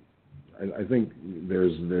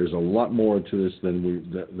there's a lot more to this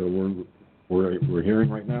than we're hearing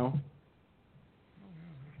right now,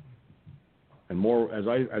 and more as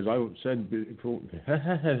I said before.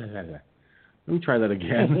 Let me try that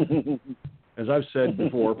again. As I've said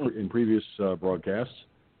before in previous broadcasts,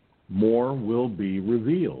 more will be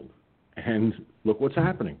revealed, and look what's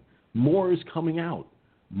happening. More is coming out.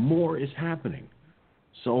 More is happening.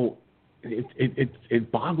 So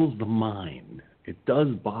it boggles the mind. It does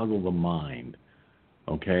boggle the mind,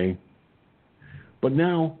 okay? But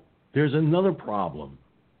now there's another problem.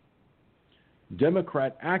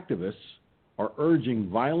 Democrat activists are urging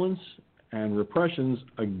violence and repressions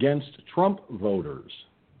against Trump voters.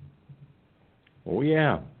 Oh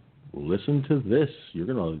yeah, listen to this.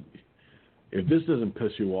 If this doesn't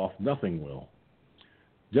piss you off, nothing will.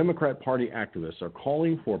 Democrat Party activists are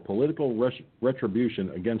calling for political retribution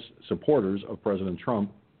against supporters of President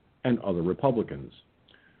Trump and other Republicans.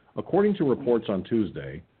 According to reports on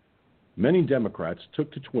Tuesday, many Democrats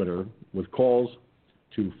took to Twitter with calls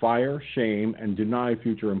to fire, shame, and deny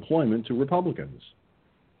future employment to Republicans.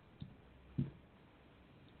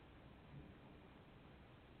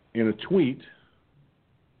 In a tweet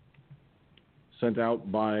sent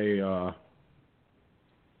out by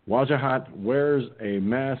Wajahat wears a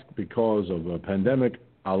mask because of a pandemic,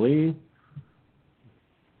 Ali.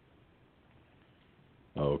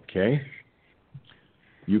 Okay.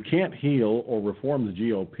 You can't heal or reform the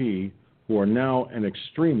GOP, who are now an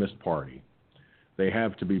extremist party. They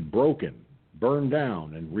have to be broken, burned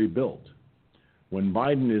down, and rebuilt. When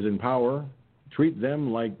Biden is in power, treat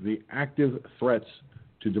them like the active threats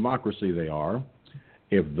to democracy they are.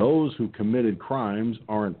 If those who committed crimes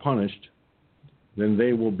aren't punished, then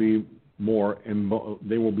they will be more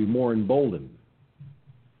emboldened.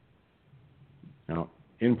 Now,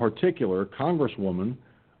 in particular, Congresswoman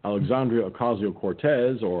Alexandria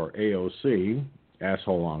Ocasio-Cortez, or AOC,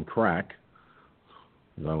 asshole on crack,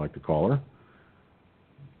 as I like to call her,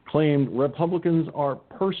 claimed Republicans are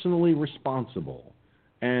personally responsible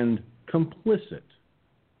and complicit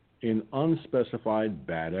in unspecified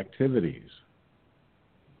bad activities.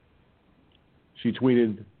 She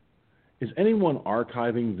tweeted, "Is anyone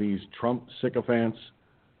archiving these Trump sycophants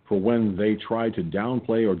for when they try to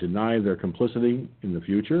downplay or deny their complicity in the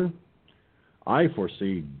future? I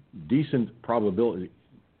foresee decent probability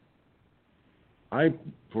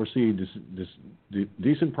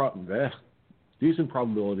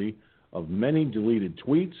of many deleted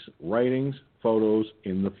tweets, writings, photos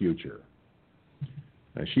in the future.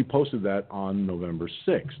 And she posted that on November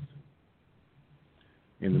 6th.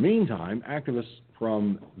 In the meantime, activists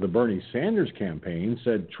from the Bernie Sanders campaign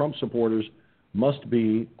said Trump supporters must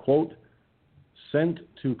be, quote, sent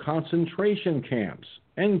to concentration camps,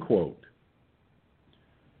 end quote.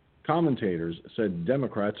 Commentators said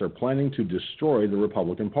Democrats are planning to destroy the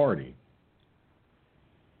Republican Party.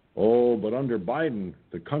 Oh, but under Biden,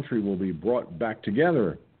 the country will be brought back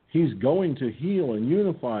together. He's going to heal and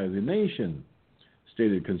unify the nation,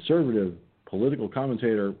 stated conservative political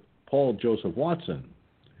commentator Paul Joseph Watson.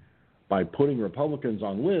 By putting Republicans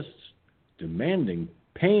on lists, demanding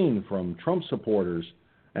pain from Trump supporters,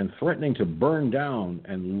 and threatening to burn down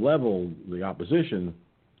and level the opposition,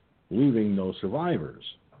 leaving no survivors.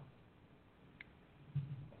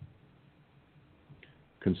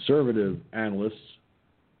 Conservative analysts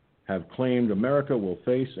have claimed America will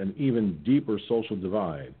face an even deeper social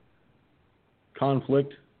divide,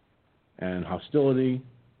 conflict, and hostility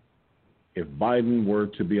if Biden were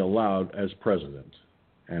to be allowed as president.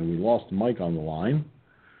 And we lost Mike on the line.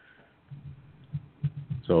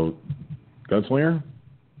 So, Gunslinger,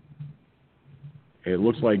 it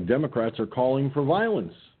looks like Democrats are calling for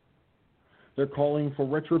violence. They're calling for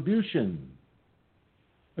retribution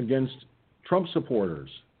against Trump supporters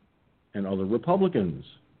and other Republicans.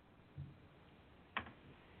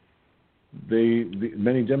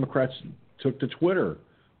 Many Democrats took to Twitter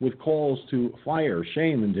with calls to fire,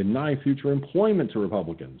 shame, and deny future employment to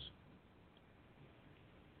Republicans.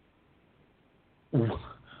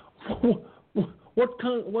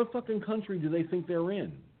 What fucking country do they think they're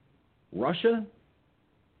in? Russia?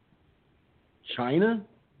 China?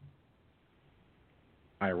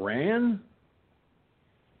 Iran?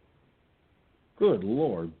 Good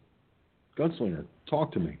Lord. Gunslinger,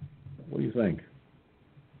 talk to me. What do you think?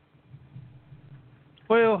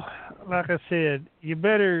 Well, like I said, you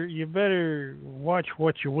better watch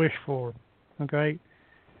what you wish for, okay?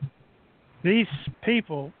 These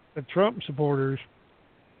people, the Trump supporters,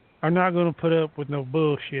 are not going to put up with no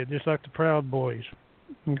bullshit, just like the Proud Boys,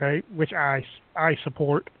 okay, which I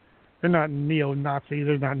support. They're not neo-Nazis.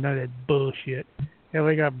 They're not none of that bullshit. Hell,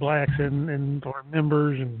 they got blacks and or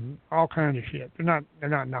members and all kinds of shit. They're not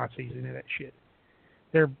Nazis and that shit.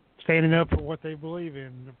 They're standing up for what they believe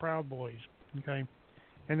in. The Proud Boys, okay,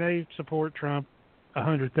 and they support Trump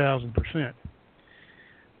 100,000%.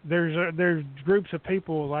 There's groups of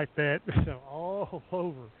people like that all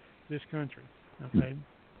over this country, okay.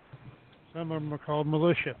 Some of them are called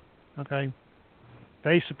militia, okay.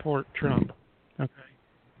 They support Trump, okay.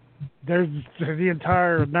 There's the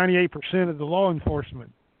entire 98% of the law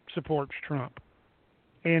enforcement supports Trump,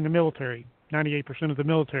 and the military. 98% of the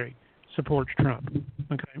military supports Trump.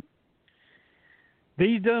 Okay.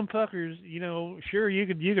 These dumb fuckers, sure you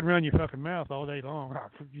could run your fucking mouth all day long.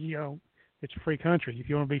 It's a free country. If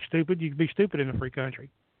you want to be stupid, you can be stupid in a free country.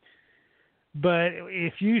 But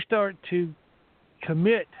if you start to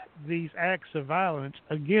commit these acts of violence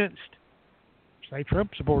against, say,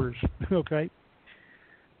 Trump supporters, okay.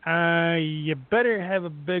 You better have a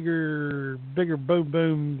bigger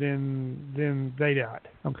boom than they got,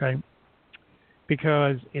 okay?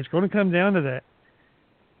 Because it's going to come down to that.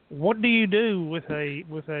 What do you do with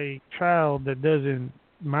a child that doesn't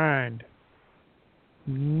mind?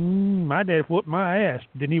 My dad whooped my ass.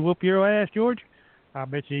 Didn't he whoop your ass, George? I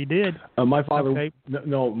bet you he did. My father, okay.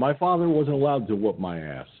 No, my father wasn't allowed to whoop my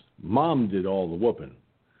ass. Mom did all the whooping.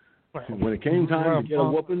 When it came time to get a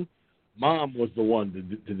whooping, Mom was the one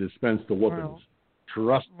to dispense the whoopings.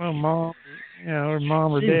 Trust me. Well, Mom, or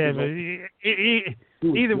Mom or Dad. But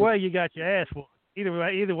either way, you got your ass whooped.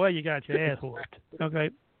 Either way, you got your ass whooped. Okay.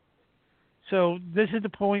 So this is the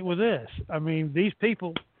point with this. I mean, these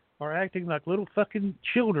people are acting like little fucking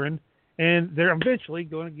children, and they're eventually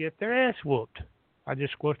going to get their ass whooped. I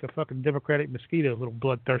just squished a fucking Democratic mosquito, little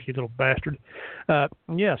bloodthirsty little bastard.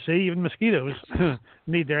 Yeah, see, even mosquitoes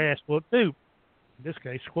need their ass whooped too. In this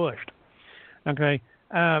case, squished. Okay.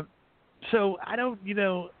 So I don't,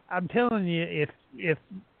 I'm telling you, if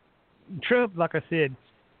Trump, like I said,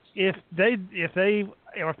 if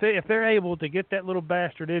they're able to get that little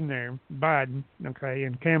bastard in there, Biden, okay,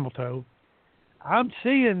 and camel toe, I'm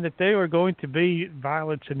seeing that there are going to be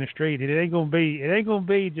violence in the street. It ain't gonna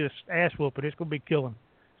be just ass whooping. It's gonna be killing.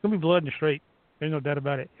 It's gonna be blood in the street. There's no doubt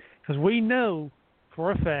about it. Because we know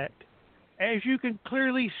for a fact, as you can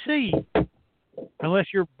clearly see, unless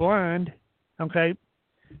you're blind, okay,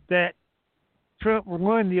 that Trump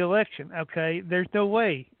won the election. Okay, there's no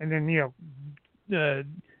way. And then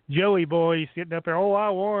Joey boy sitting up there. Oh, I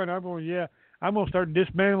won. I'm gonna start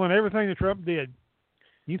dismantling everything that Trump did.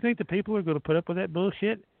 You think the people are going to put up with that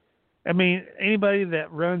bullshit? I mean, anybody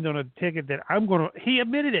that runs on a ticket that he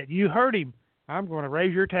admitted it. You heard him. I'm going to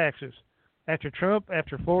raise your taxes. After Trump,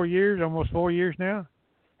 after 4 years, almost 4 years now,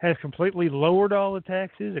 has completely lowered all the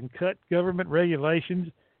taxes and cut government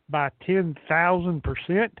regulations by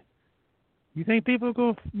 10,000%. You think people are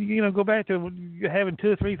going to, go back to having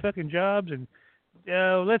 2 or 3 fucking jobs and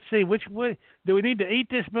let's see, which way do we need to eat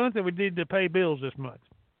this month, or we need to pay bills this month?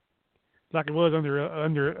 Like it was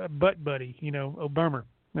under Butt Buddy, Obama.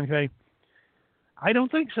 Okay, I don't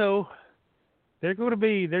think so. There's going to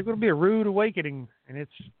be a rude awakening, and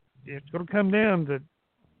it's going to come down to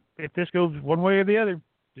if this goes one way or the other.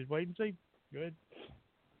 Just wait and see. Go ahead.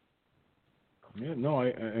 Yeah, no,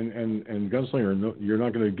 and Gunslinger, no, you're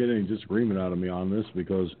not going to get any disagreement out of me on this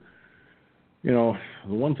because, the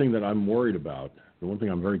one thing that I'm worried about, the one thing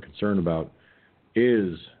I'm very concerned about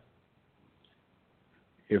is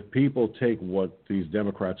if people take what these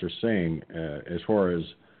Democrats are saying as far as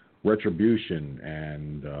retribution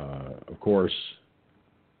and, of course,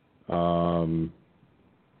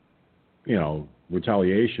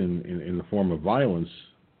 retaliation in the form of violence,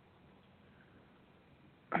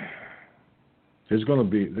 there's going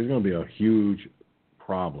to be a huge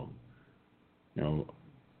problem. I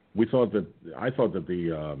thought that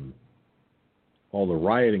the all the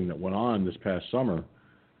rioting that went on this past summer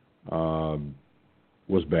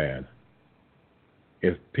was bad.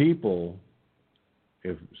 If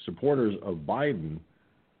supporters of Biden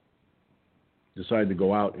decide to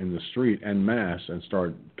go out in the street en masse and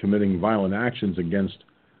start committing violent actions against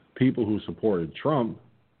people who supported Trump,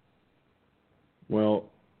 well,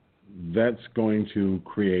 that's going to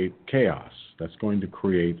create chaos. That's going to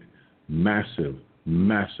create massive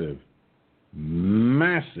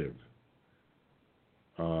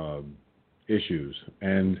issues.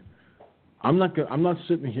 And I'm not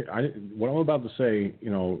sitting here. What I'm about to say,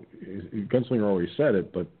 Gunslinger already said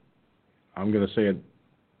it, but I'm going to say it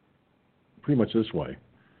pretty much this way.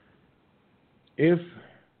 If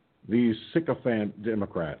these sycophant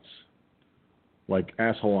Democrats, like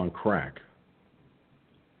asshole on crack,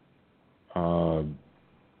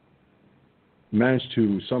 manage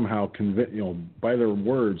to somehow convince, by their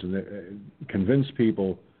words, and convince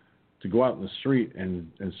people to go out in the street and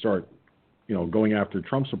start, going after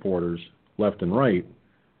Trump supporters left and right.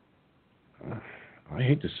 I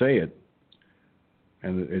hate to say it,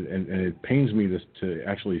 and it pains me to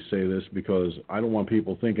actually say this because I don't want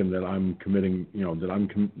people thinking that I'm committing, that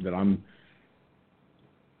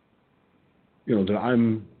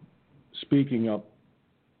I'm speaking up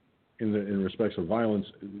in respects of violence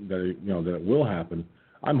that it will happen.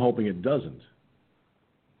 I'm hoping it doesn't.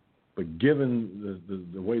 But given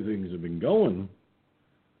the way things have been going,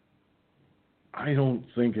 I don't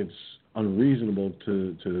think it's unreasonable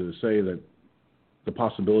to say that the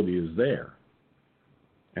possibility is there.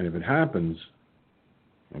 And if it happens,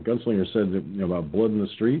 Gunslinger said that, about blood in the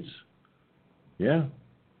streets. Yeah.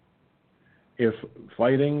 If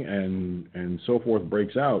fighting and so forth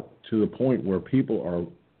breaks out to the point where people are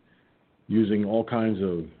using all kinds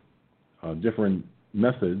of different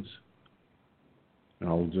methods, and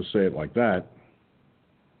I'll just say it like that,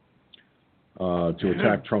 to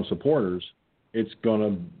attack Trump supporters, it's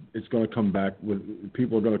gonna come back with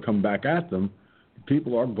people are going to come back at them.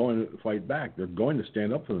 People are going to fight back. They're going to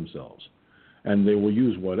stand up for themselves, and they will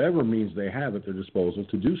use whatever means they have at their disposal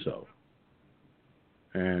to do so.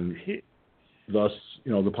 And thus,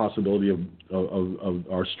 the possibility of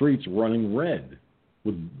our streets running red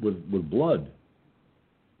with blood.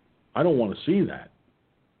 I don't want to see that.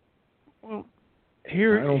 Well, I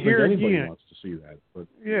don't think anybody again, wants to see that. But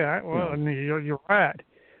yeah, well, you're right.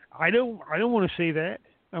 I don't want to see that.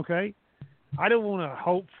 Okay, I don't want to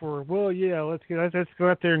hope for. Well, yeah, let's go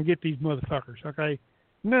out there and get these motherfuckers. Okay,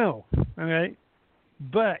 no. Okay,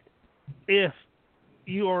 but if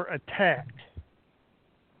you are attacked,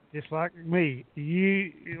 just like me,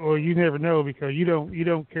 you never know because you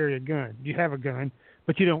don't carry a gun. You have a gun,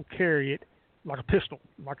 but you don't carry it like a pistol,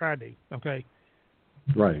 like I do. Okay.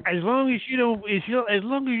 Right. As long as you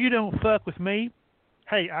don't fuck with me,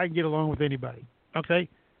 hey, I can get along with anybody. Okay.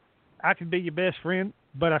 I can be your best friend,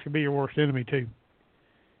 but I can be your worst enemy too.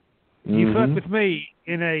 Mm-hmm. You fuck with me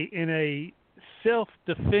in a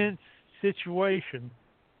self-defense situation,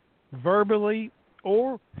 verbally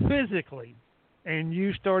or physically, and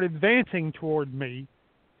you start advancing toward me,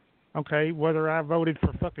 okay, whether I voted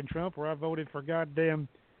for fucking Trump or I voted for goddamn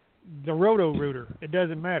the Roto-Rooter, it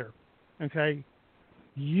doesn't matter, okay?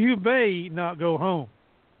 you may not go home.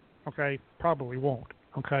 Okay, probably won't.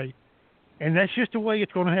 Okay, and that's just the way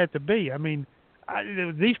it's going to have to be. I mean,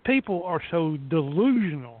 these people are so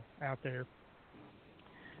delusional out there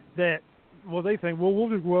that, well, they think, well, we'll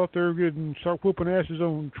just go out there and start whooping asses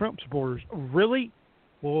on Trump supporters. Really?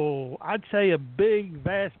 Well, I'd say a big,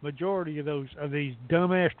 vast majority of these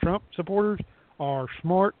dumbass Trump supporters are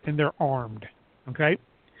smart and they're armed. Okay,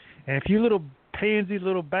 and if you little pansy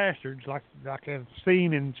little bastards like I've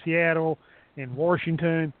seen in Seattle and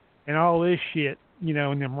Washington and all this shit, you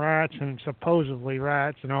know, and them riots and supposedly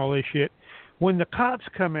riots and all this shit, when the cops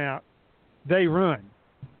come out, they run.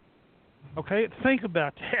 Okay, think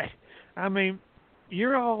about that. I mean,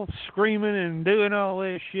 you're all screaming and doing all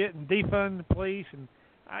this shit and defunding the police and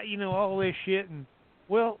all this shit, and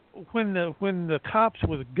well, when the cops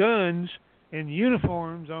with guns and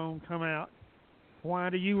uniforms on come out, why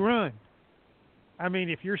do you run? I mean,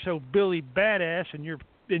 if you're so Billy badass and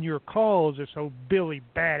your calls are so Billy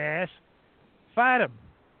badass, fight them.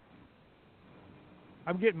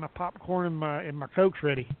 I'm getting my popcorn and my Cokes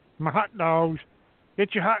ready, my hot dogs.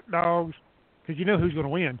 Get your hot dogs, because you know who's going to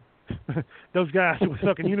win. Those guys with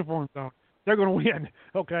fucking uniforms on, they're going to win.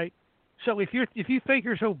 Okay, so if you think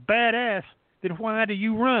you're so badass, then why do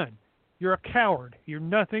you run? You're a coward. You're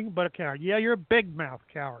nothing but a coward. Yeah, you're a big mouth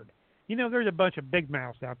coward. You know, there's a bunch of big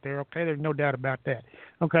mouths out there. Okay, there's no doubt about that.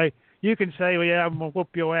 Okay, you can say, well, yeah, I'm gonna whoop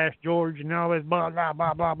your ass, George, and all this blah blah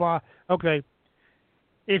blah blah blah. Okay,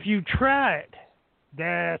 if you try it,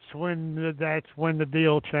 that's when the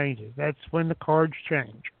deal changes. That's when the cards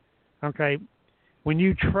change. Okay, when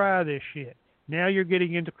you try this shit, now you're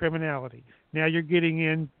getting into criminality. Now you're getting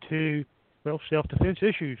into, well, self-defense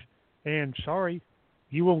issues. And sorry,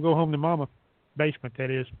 you won't go home to mama. Basement,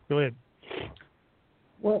 that is. Go ahead.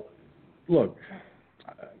 Well, look,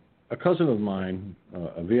 a cousin of mine,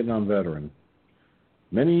 a Vietnam veteran,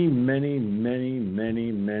 many,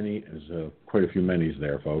 there's quite a few manys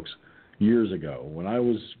there, folks, years ago, when I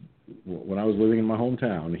was living in my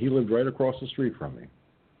hometown, he lived right across the street from me.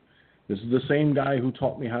 This is the same guy who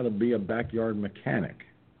taught me how to be a backyard mechanic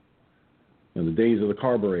in the days of the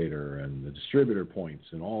carburetor and the distributor points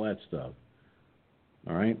and all that stuff.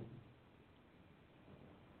 All right?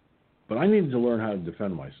 But I needed to learn how to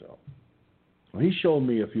defend myself. Well, he showed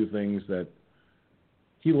me a few things that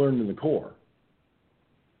he learned in the Corps.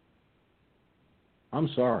 I'm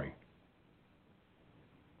sorry.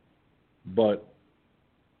 But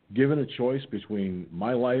given a choice between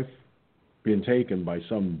my life being taken by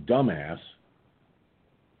some dumbass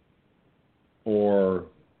or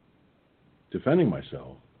defending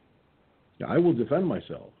myself, I will defend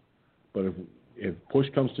myself. But if push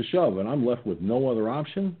comes to shove and I'm left with no other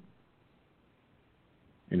option,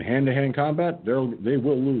 in hand-to-hand combat, they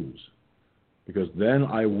will lose, because then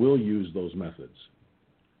I will use those methods.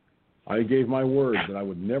 I gave my word that I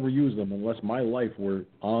would never use them unless my life were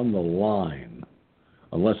on the line,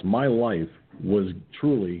 unless my life was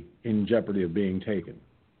truly in jeopardy of being taken.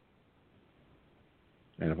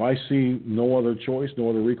 And if I see no other choice, no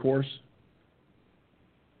other recourse,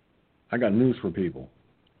 I got news for people.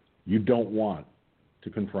 You don't want to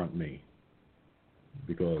confront me,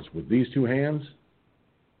 because with these two hands,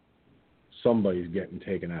 somebody's getting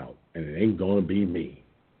taken out, and it ain't going to be me.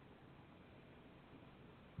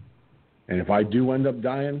 And if I do end up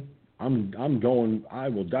dying, I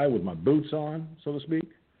will die with my boots on, so to speak,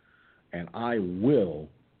 and I will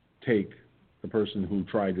take the person who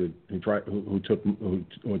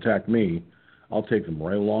attacked me. I'll take them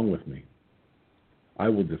right along with me. I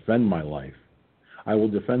will defend my life. I will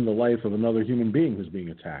defend the life of another human being who's being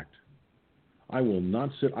attacked. I will not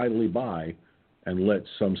sit idly by and let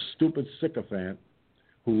some stupid sycophant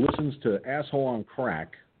who listens to Asshole on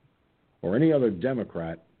Crack or any other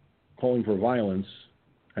Democrat calling for violence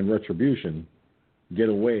and retribution get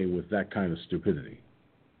away with that kind of stupidity.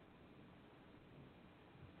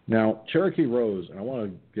 Now, Cherokee Rose, and I want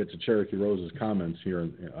to get to Cherokee Rose's comments here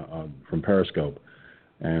from Periscope.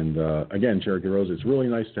 And again, Cherokee Rose, it's really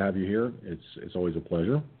nice to have you here. It's always a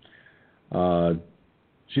pleasure.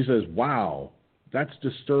 She says, wow, that's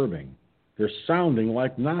disturbing. They're sounding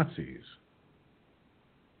like Nazis.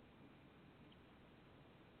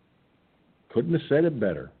 Couldn't have said it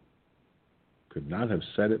better. Could not have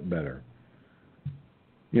said it better.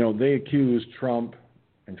 You know, they accuse Trump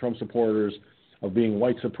and Trump supporters of being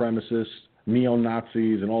white supremacists,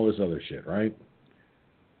 neo-Nazis, and all this other shit, right?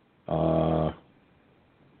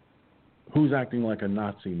 Who's acting like a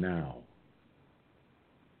Nazi now?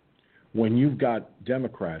 When you've got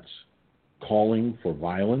Democrats calling for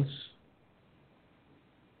violence,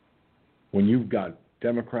 when you've got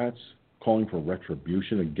Democrats calling for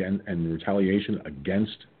retribution again and retaliation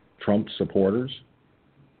against Trump supporters,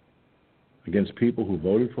 against people who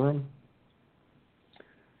voted for him.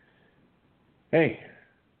 Hey,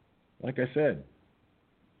 like I said,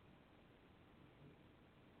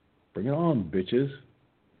 bring it on, bitches.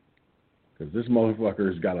 Because this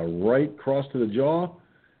motherfucker's got a right cross to the jaw,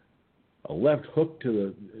 a left hook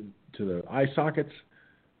to the eye sockets,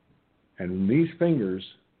 and these fingers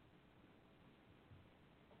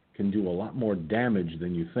can do a lot more damage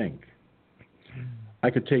than you think. I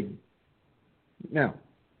could take... Now,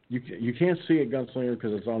 you can't see it, Gunslinger,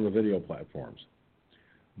 because it's on the video platforms.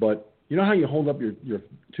 But you know how you hold up your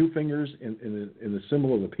two fingers in the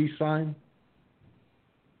symbol of the peace sign?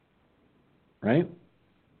 Right?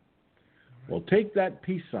 Well, take that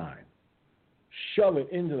peace sign, shove it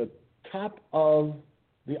into the top of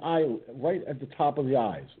the eye, right at the top of the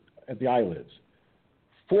eyes, at the eyelids.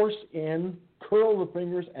 Force in, curl the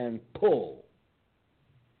fingers, and pull.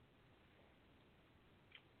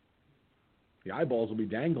 The eyeballs will be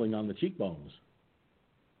dangling on the cheekbones.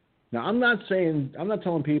 Now, I'm not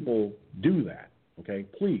telling people do that, okay?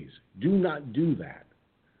 Please, do not do that.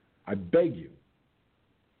 I beg you.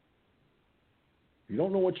 If you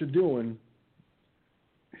don't know what you're doing,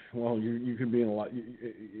 well, you could be in a lot.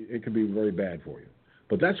 It could be very bad for you.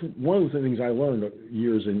 But that's one of the things I learned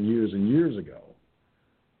years and years and years ago.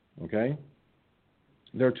 Okay.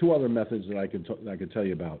 There are two other methods that I could tell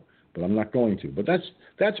you about, but I'm not going to. But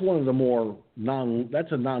that's one of the more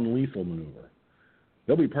that's a non-lethal maneuver.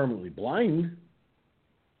 They'll be permanently blind,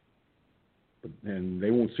 and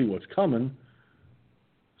they won't see what's coming.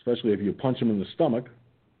 Especially if you punch them in the stomach,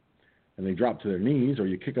 and they drop to their knees, or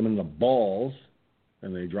you kick them in the balls,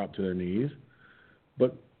 and they drop to their knees.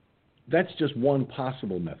 But that's just one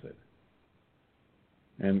possible method.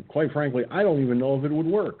 And quite frankly, I don't even know if it would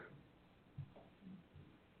work.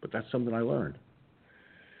 But that's something I learned.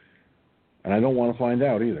 And I don't want to find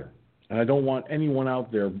out either. And I don't want anyone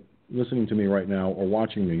out there listening to me right now or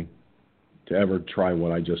watching me to ever try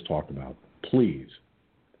what I just talked about. Please.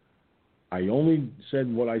 I only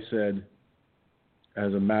said what I said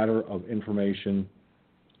as a matter of information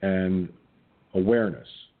and awareness.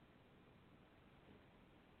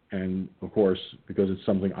 And, of course, because it's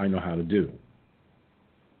something I know how to do.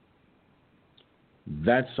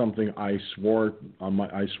 That's something I swore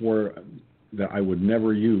that I would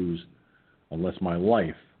never use unless my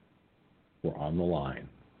life were on the line.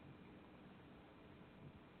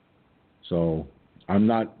 So I'm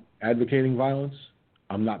not advocating violence.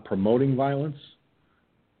 I'm not promoting violence.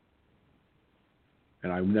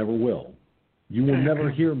 And I never will. You will never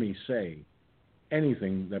hear me say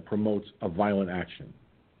anything that promotes a violent action.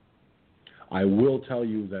 I will tell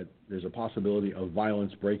you that there's a possibility of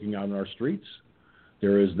violence breaking out in our streets.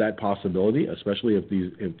 There is that possibility, especially if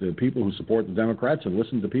the people who support the Democrats and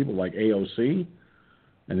listen to people like AOC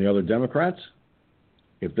and the other Democrats,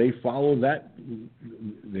 if they follow that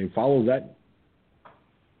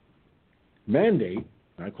mandate.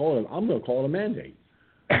 I'm going to call it a mandate.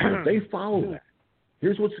 If they follow that,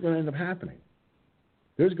 here's what's going to end up happening.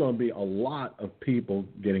 There's going to be a lot of people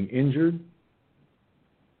getting injured.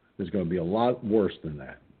 There's going to be a lot worse than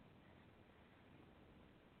that.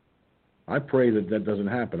 I pray that doesn't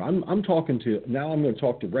happen. I'm going to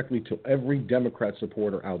talk directly to every Democrat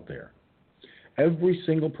supporter out there. Every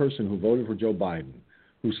single person who voted for Joe Biden,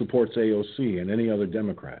 who supports AOC and any other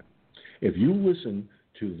Democrat. If you listen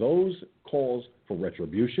to those calls for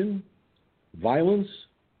retribution, violence,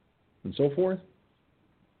 and so forth,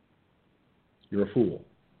 you're a fool.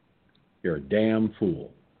 You're a damn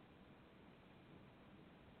fool.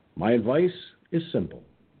 My advice is simple.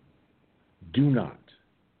 Do not,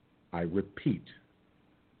 I repeat,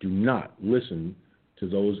 do not listen to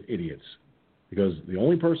those idiots, because the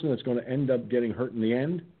only person that's going to end up getting hurt in the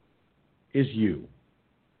end is you.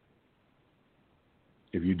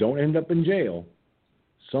 If you don't end up in jail,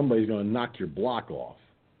 somebody's going to knock your block off.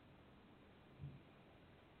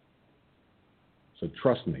 So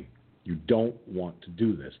trust me, you don't want to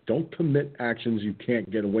do this. Don't commit actions you can't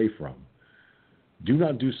get away from. Do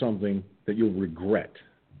not do something that you'll regret.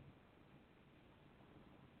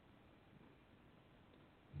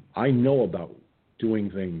 I know about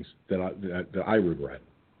doing things that I regret.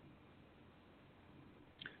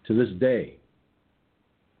 To this day,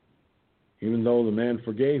 even though the man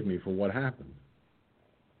forgave me for what happened,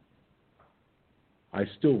 I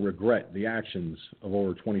still regret the actions of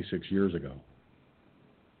over 26 years ago.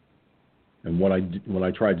 And what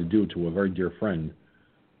I tried to do to a very dear friend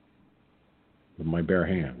with my bare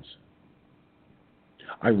hands.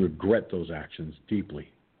 I regret those actions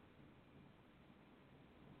deeply.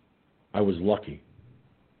 I was lucky.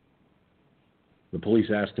 The police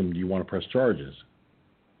asked him, do you want to press charges?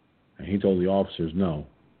 And he told the officers, no,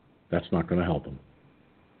 that's not going to help him.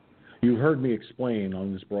 You've heard me explain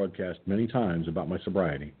on this broadcast many times about my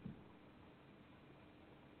sobriety.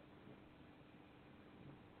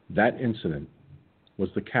 That incident was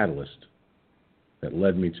the catalyst that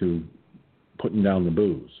led me to putting down the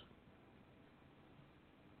booze.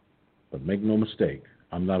 But make no mistake,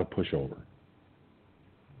 I'm not a pushover.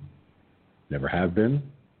 Never have been,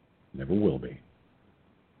 never will be.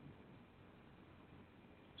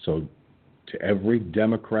 So to every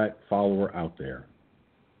Democrat follower out there,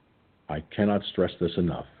 I cannot stress this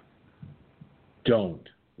enough. Don't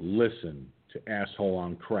listen to asshole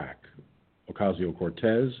on crack,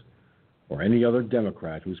 Ocasio-Cortez, or any other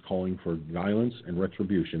Democrat who's calling for violence and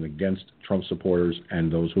retribution against Trump supporters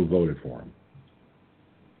and those who voted for him.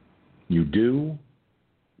 You do,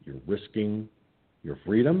 you're risking your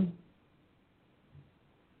freedom,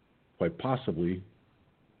 quite possibly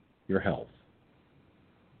your health.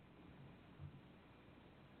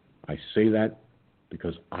 I say that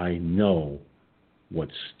because I know what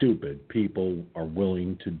stupid people are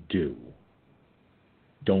willing to do.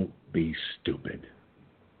 Don't be stupid.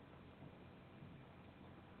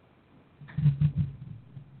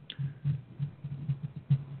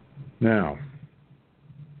 Now,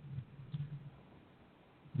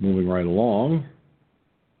 moving right along,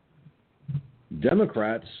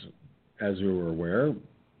 Democrats, as you are aware,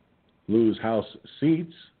 lose House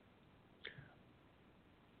seats,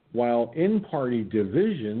 while in-party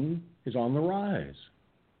division is on the rise.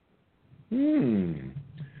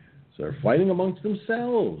 So they're fighting amongst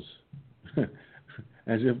themselves.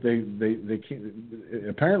 As if they can't,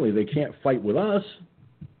 apparently they can't fight with us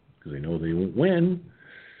because they know they won't win.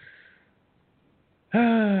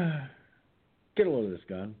 Get a load of this,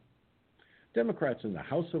 gun. Democrats in the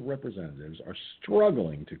House of Representatives are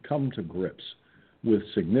struggling to come to grips with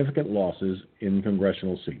significant losses in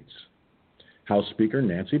congressional seats. House Speaker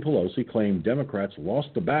Nancy Pelosi claimed Democrats lost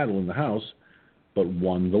the battle in the House but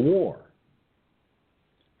won the war.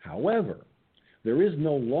 However, there is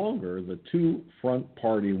no longer the two-front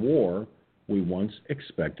party war we once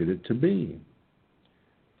expected it to be.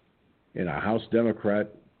 In a House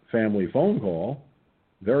Democrat family phone call,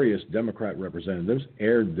 various Democrat representatives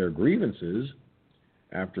aired their grievances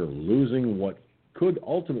after losing what could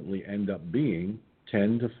ultimately end up being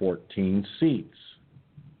 10 to 14 seats.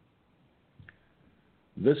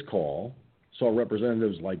 This call saw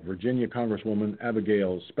representatives like Virginia Congresswoman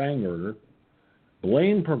Abigail Spanberger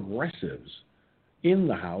blame progressives in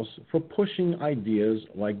the House for pushing ideas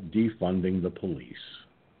like defunding the police.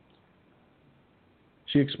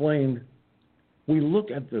 She explained, we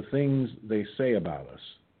look at the things they say about us,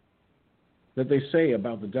 that they say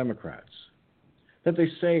about the Democrats, that they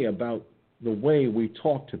say about the way we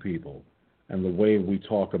talk to people and the way we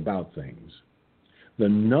talk about things. The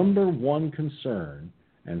number one concern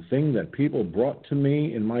and thing that people brought to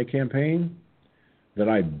me in my campaign that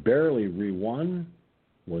I barely re-won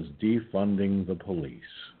was defunding the police.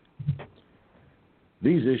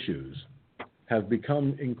 These issues have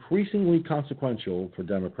become increasingly consequential for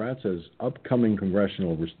Democrats as upcoming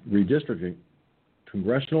congressional redistricting,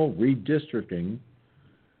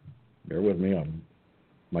 bear with me,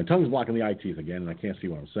 my tongue's blocking the eye teeth again and I can't see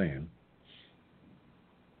what I'm saying.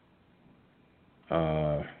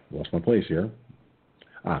 Lost my place here.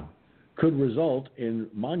 Could result in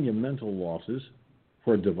monumental losses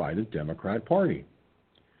for a divided Democrat Party.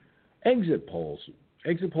 Exit poll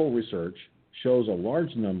research shows a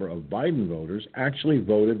large number of Biden voters actually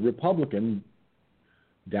voted Republican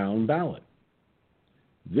down ballot.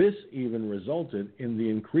 This even resulted in the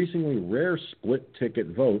increasingly rare split ticket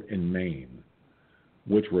vote in Maine,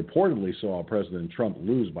 which reportedly saw President Trump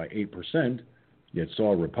lose by 8%, yet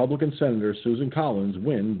saw Republican Senator Susan Collins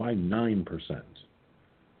win by 9%.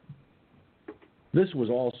 This was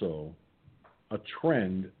also a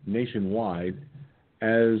trend nationwide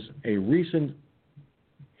as a recent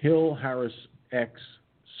Hill-Harris X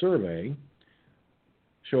survey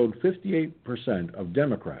showed 58% of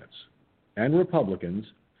Democrats and Republicans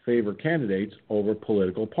favor candidates over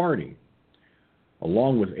political party,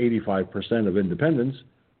 along with 85% of independents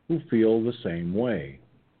who feel the same way.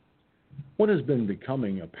 What has been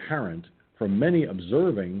becoming apparent from many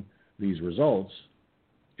observing these results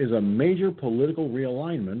is a major political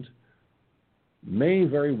realignment may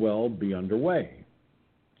very well be underway.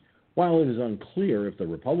 While it is unclear if the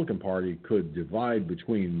Republican Party could divide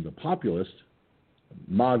between the populist,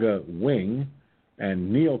 MAGA wing,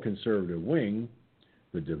 and neoconservative wing,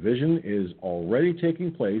 the division is already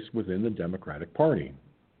taking place within the Democratic Party.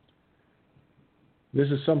 This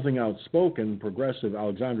is something outspoken progressive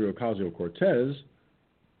Alexandria Ocasio-Cortez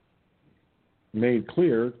made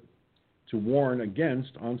clear to warn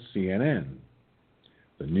against on CNN.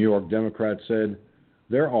 The New York Democrat said,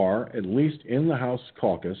 there are, at least in the House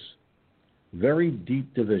caucus, very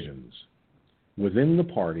deep divisions within the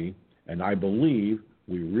party, and I believe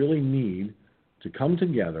we really need to come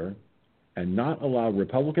together and not allow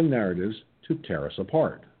Republican narratives to tear us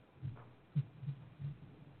apart.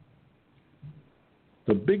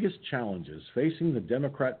 The biggest challenges facing the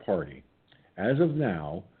Democrat Party as of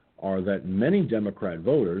now are that many Democrat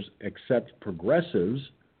voters accept progressives'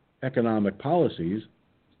 economic policies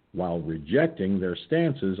while rejecting their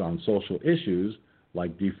stances on social issues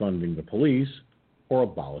like defunding the police or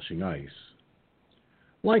abolishing ICE.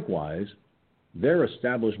 Likewise, their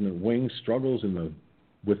establishment wing struggles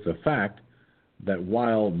with the fact that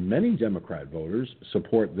while many Democrat voters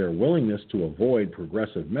support their willingness to avoid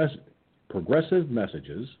progressive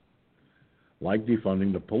messages like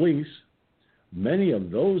defunding the police, many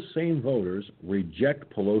of those same voters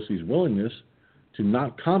reject Pelosi's willingness to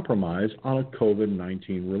not compromise on a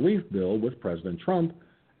COVID-19 relief bill with President Trump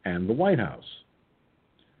and the White House.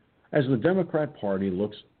 As the Democrat Party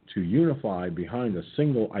looks to unify behind a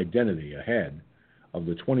single identity ahead of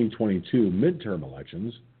the 2022 midterm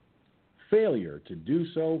elections, failure to do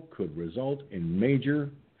so could result in major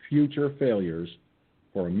future failures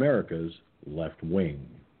for America's left wing.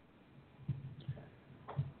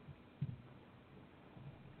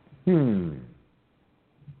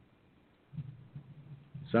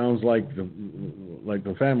 Sounds like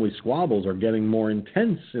the family squabbles are getting more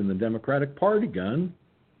intense in the Democratic Party, Gun.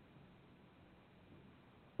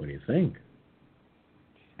 What do you think?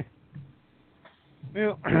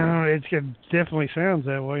 Well, it definitely sounds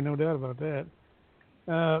that way, no doubt about that.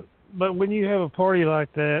 But when you have a party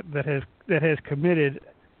like that has committed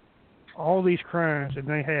all these crimes, and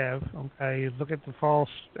they have, okay, look at the false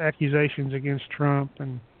accusations against Trump,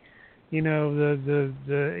 and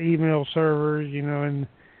the email servers,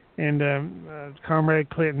 and Comrade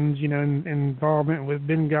Clinton's, involvement with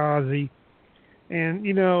Benghazi, and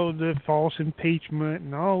the false impeachment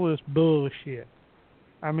and all this bullshit.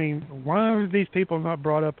 I mean, why are these people not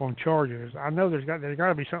brought up on charges? I know there's got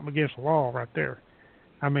to be something against the law right there.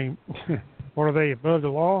 I mean, what, are they above the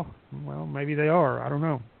law? Well, maybe they are. I don't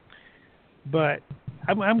know. But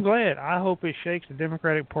I'm glad. I hope it shakes the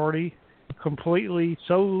Democratic Party completely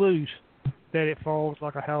so loose that it falls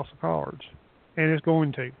like a house of cards. And it's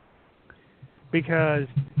going to. Because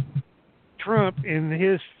Trump, in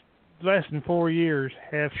his less than 4 years,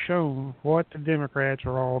 have shown what the Democrats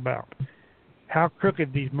are all about. How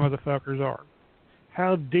crooked these motherfuckers are.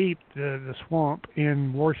 How deep the swamp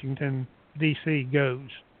in Washington, D.C. goes.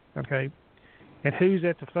 Okay? And who's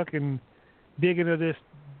at the fucking digging of this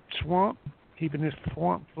swamp, keeping this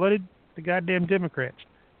swamp flooded? The goddamn Democrats.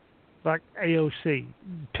 Like AOC,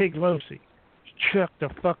 Piglosi, Chuck the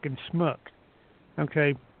fucking Smuck.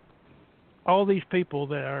 Okay? All these people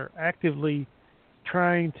that are actively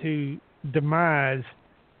trying to demise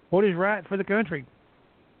what is right for the country.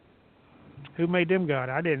 Who made them God?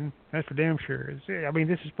 I didn't. That's for damn sure. I mean,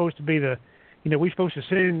 this is supposed to be we're supposed to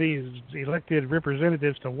send these elected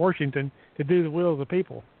representatives to Washington to do the will of the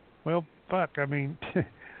people. Well, fuck. I mean,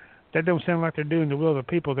 that don't sound like they're doing the will of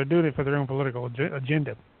the people. They're doing it for their own political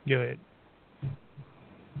agenda. Go ahead.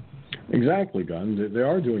 Exactly, Gun. They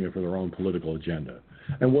are doing it for their own political agenda.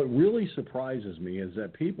 And what really surprises me is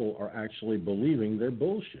that people are actually believing their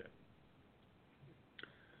bullshit.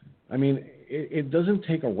 I mean, it doesn't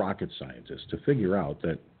take a rocket scientist to figure out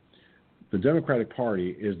that the Democratic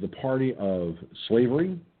Party is the party of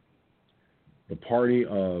slavery, the party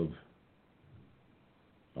of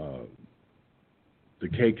the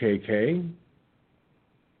KKK.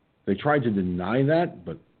 They tried to deny that,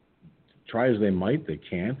 but try as they might, they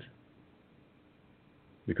can't.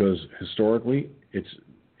 Because historically,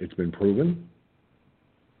 it's been proven.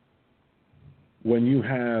 When you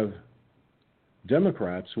have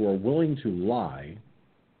Democrats who are willing to lie,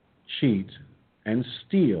 cheat, and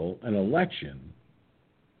steal an election,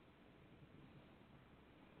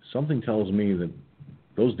 something tells me that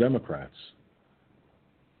those Democrats,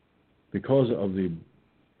 because of the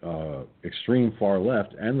extreme far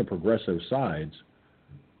left and the progressive sides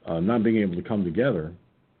not being able to come together,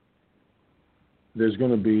 there's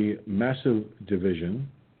going to be massive division.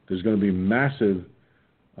 There's going to be massive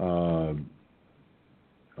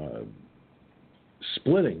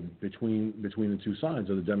splitting between the two sides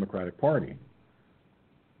of the Democratic Party.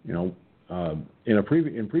 In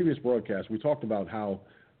previous broadcasts, we talked about how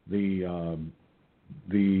the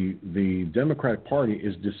Democratic Party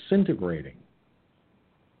is disintegrating.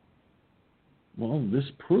 Well, this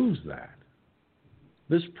proves that.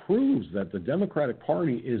 This proves that the Democratic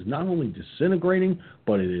Party is not only disintegrating,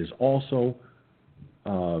 but it is also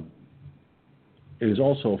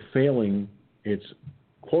failing its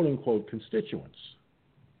quote-unquote constituents.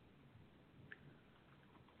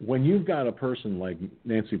 When you've got a person like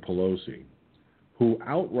Nancy Pelosi who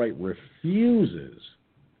outright refuses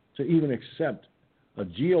to even accept a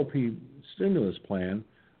GOP stimulus plan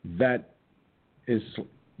that is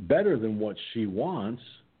better than what she wants,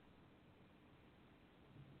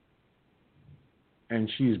 and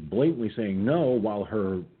she's blatantly saying no while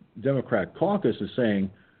her Democrat caucus is saying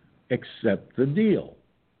accept the deal.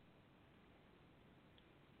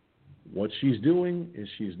 What she's doing is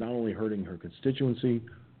she's not only hurting her constituency,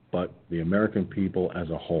 but the American people as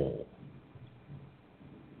a whole.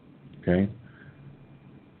 Okay?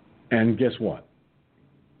 And guess what?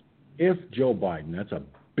 If Joe Biden, that's a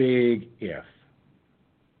big if,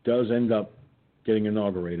 does end up getting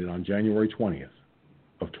inaugurated on January 20th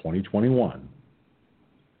of 2021,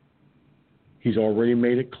 he's already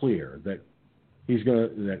made it clear that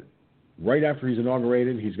that right after he's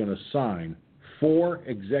inaugurated, he's going to sign 4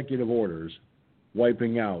 executive orders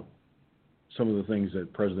wiping out some of the things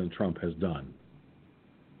that President Trump has done.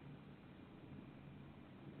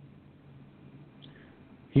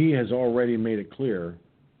 He has already made it clear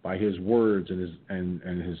by his words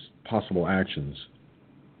and his possible actions,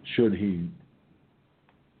 should he,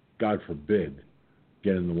 God forbid,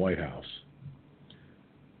 get in the White House,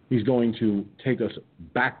 he's going to take us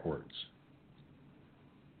backwards.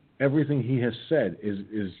 Everything he has said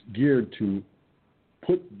is geared to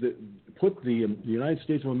put the United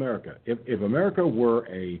States of America. If America were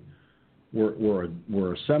a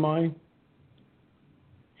semi,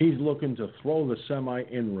 he's looking to throw the semi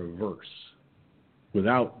in reverse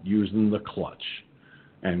without using the clutch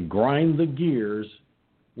and grind the gears,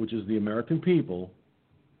 which is the American people,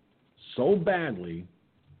 so badly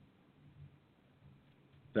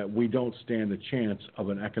that we don't stand a chance of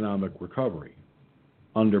an economic recovery.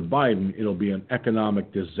 Under Biden, it'll be an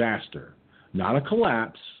economic disaster. Not a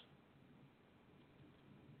collapse,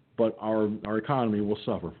 but our economy will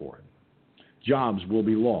suffer for it. Jobs will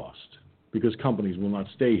be lost because companies will not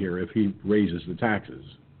stay here if he raises the taxes.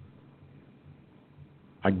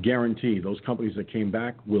 I guarantee those companies that came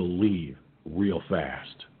back will leave real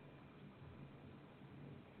fast.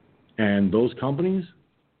 And those companies,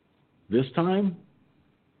 this time,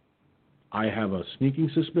 I have a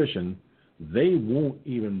sneaking suspicion they won't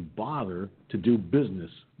even bother to do business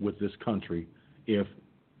with this country if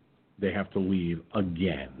they have to leave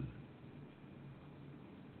again.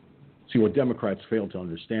 See, what Democrats fail to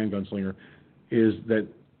understand, Gunslinger, is that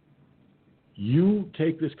you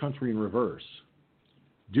take this country in reverse,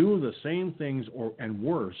 do the same things and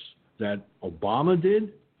worse that Obama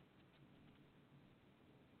did,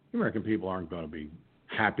 the American people aren't going to be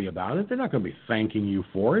happy about it. They're not going to be thanking you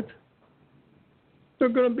for it. They're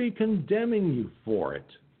going to be condemning you for it,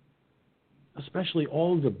 especially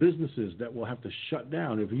all of the businesses that will have to shut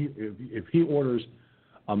down if he orders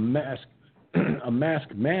a mask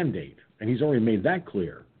mandate, and he's already made that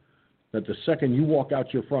clear, that the second you walk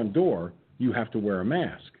out your front door, you have to wear a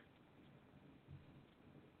mask.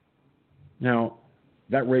 Now,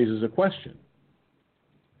 that raises a question.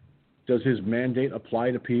 Does his mandate apply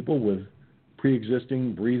to people with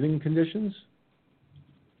pre-existing breathing conditions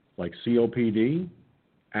like COPD,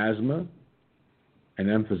 asthma, and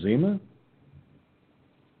emphysema?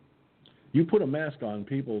 You put a mask on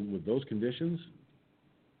people with those conditions,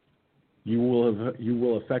 you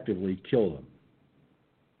will effectively kill them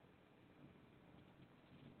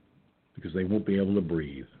because they won't be able to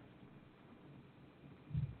breathe.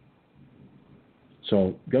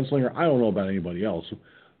 So, Gunslinger, I don't know about anybody else,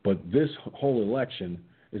 but this whole election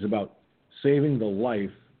is about saving the life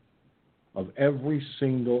of every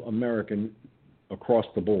single American across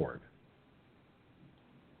the board,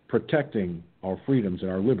 protecting our freedoms and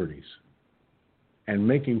our liberties, and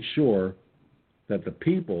making sure that the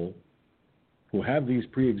people who have these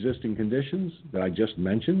pre-existing conditions that I just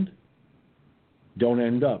mentioned don't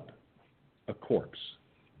end up a corpse.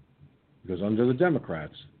 Because under the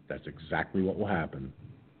Democrats, that's exactly what will happen.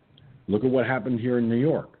 Look at what happened here in New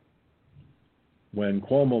York when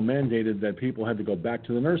Cuomo mandated that people had to go back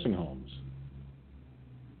to the nursing homes.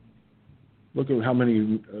 Look at how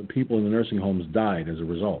many people in the nursing homes died as a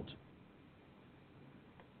result.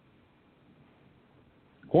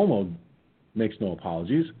 Cuomo makes no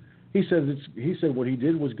apologies. He said what he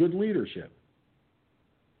did was good leadership.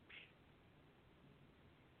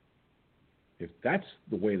 If that's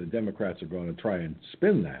the way the Democrats are going to try and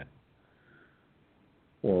spin that,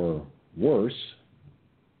 or worse,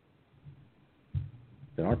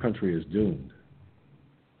 then our country is doomed.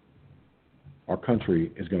 Our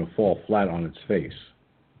country is going to fall flat on its face,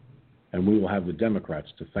 and we will have the Democrats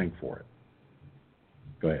to thank for it.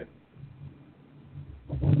 Go ahead.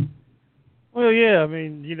 Well, yeah, I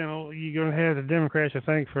mean, you're going to have the Democrats to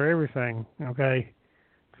thank for everything, okay,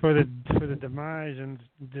 for the demise and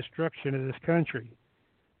destruction of this country.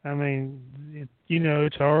 I mean,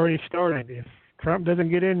 it's already started. If Trump doesn't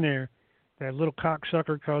get in there, that little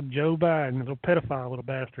cocksucker called Joe Biden, little pedophile little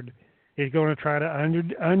bastard, is going to try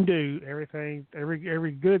to undo everything,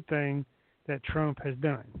 every good thing that Trump has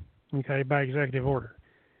done, okay, by executive order.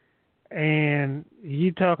 And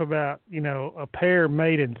you talk about, a pair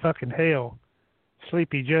made in fucking hell,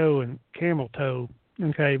 Sleepy Joe and Camel Toe,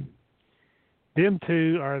 okay, them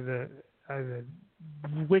two are the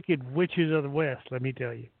wicked witches of the West, let me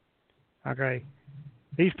tell you, okay.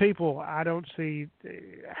 These people, I don't see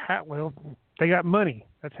how, they got money.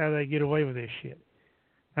 That's how they get away with this shit.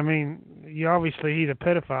 I mean, he's a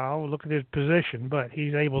pedophile. Look at his position, but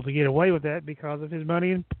he's able to get away with that because of his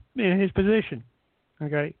money and his position.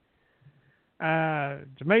 Okay,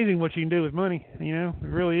 it's amazing what you can do with money. It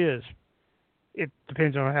really is. It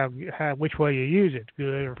depends on how which way you use it,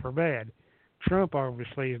 good or for bad. Trump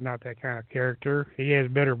obviously is not that kind of character. He has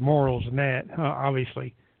better morals than that,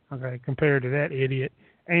 obviously. Okay, compared to that idiot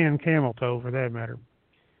and Camel Toe for that matter.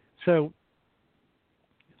 So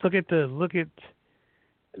look at the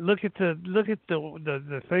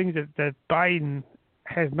things that Biden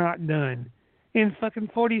has not done in fucking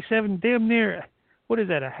 47, damn near, what is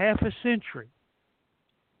that, a half a century?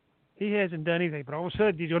 He hasn't done anything, but all of a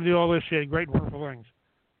sudden he's going to do all this shit, great wonderful things,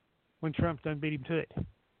 when Trump done beat him to it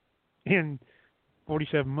in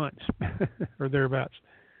 47 months or thereabouts.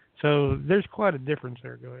 So there's quite a difference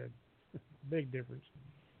there. Go ahead. Big difference.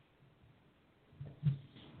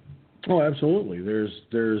 Oh, absolutely.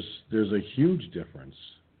 There's a huge difference.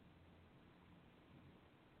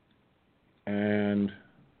 And,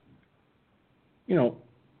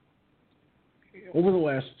 over the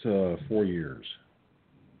last 4 years,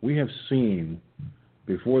 we have seen,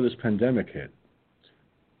 before this pandemic hit,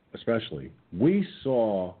 especially, we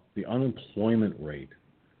saw the unemployment rate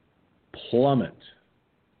plummet.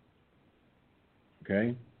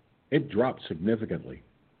 Okay? It dropped significantly.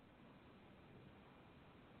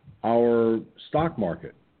 Our stock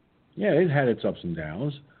market, it had its ups and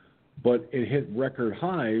downs, but it hit record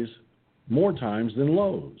highs more times than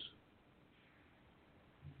lows,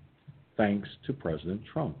 thanks to President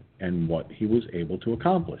Trump and what he was able to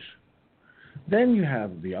accomplish. Then you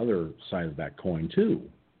have the other side of that coin, too.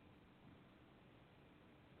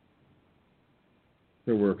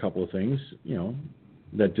 There were a couple of things,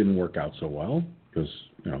 that didn't work out so well, because,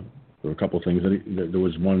 there were a couple of things there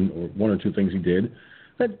was one or two things he did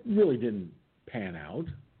that really didn't pan out.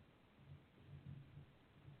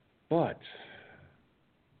 But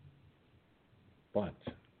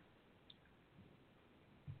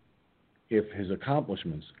if his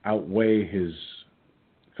accomplishments outweigh his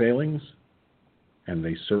failings, and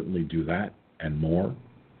they certainly do that and more,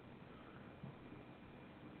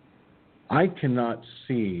 I cannot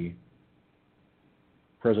see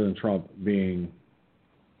President Trump being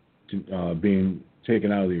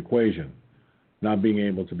taken out of the equation, not being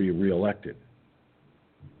able to be reelected.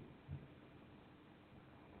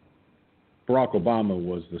 Barack Obama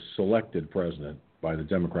was the selected president by the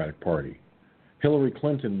Democratic Party. Hillary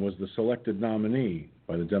Clinton was the selected nominee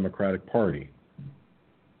by the Democratic Party.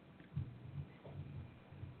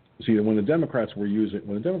 See, when the Democratic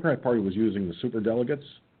Party was using the superdelegates,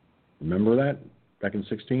 remember that back in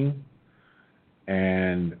 2016?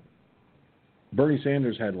 And Bernie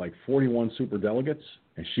Sanders had like 41 superdelegates,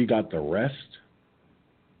 and she got the rest.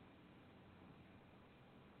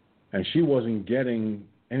 And she wasn't getting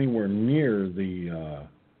anywhere near the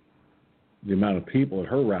amount of people at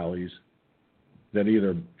her rallies that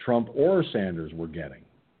either Trump or Sanders were getting.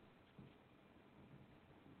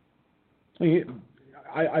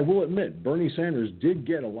 I will admit, Bernie Sanders did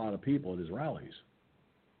get a lot of people at his rallies.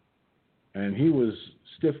 And he was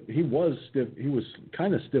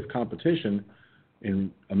kind of stiff competition in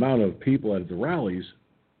amount of people at the rallies,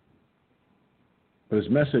 but his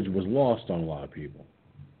message was lost on a lot of people.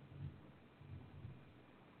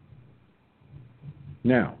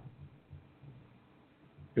 Now,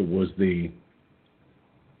 it was the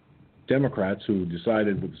Democrats who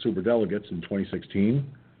decided with the superdelegates in 2016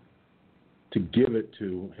 to give it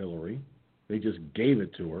to Hillary. They just gave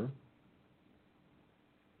it to her.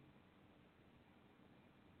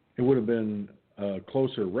 It would have been a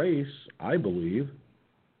closer race, I believe,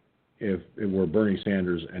 if it were Bernie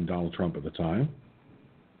Sanders and Donald Trump at the time.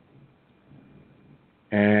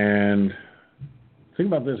 And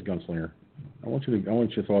Think about this, Gunslinger. I want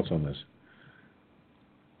your thoughts on this.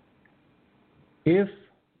 If,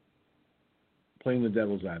 playing the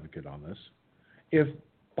devil's advocate on this, if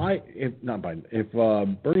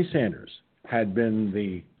Bernie Sanders had been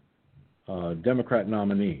the Democrat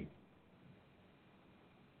nominee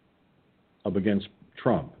up against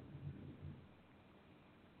Trump,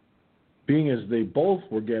 being as they both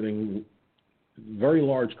were getting very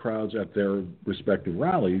large crowds at their respective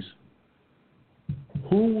rallies,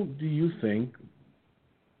 who do you think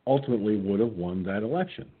ultimately would have won that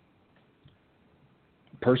election?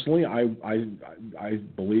 Personally, I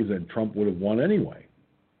believe that Trump would have won anyway.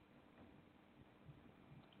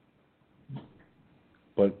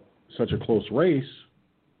 But such a close race,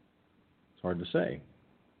 it's hard to say.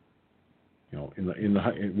 You know,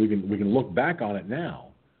 we can look back on it now,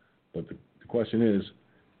 but the question is,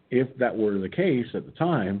 if that were the case at the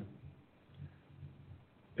time,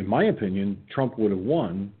 in my opinion, Trump would have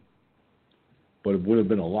won, but it would have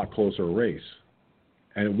been a lot closer race,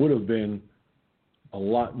 and it would have been a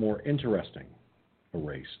lot more interesting a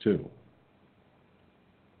race too,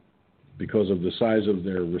 because of the size of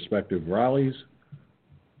their respective rallies,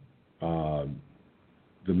 the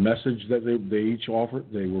message that they each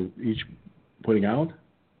offered, they were each putting out.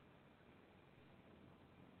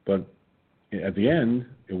 But at the end,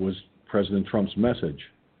 it was President Trump's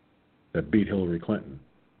message that beat Hillary Clinton.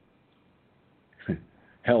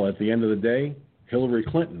 Hell, at the end of the day, Hillary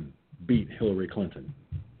Clinton beat Hillary Clinton.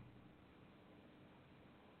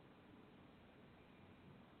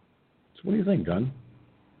 So what do you think, Gunn?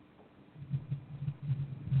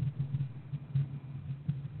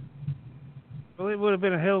 Well, it would have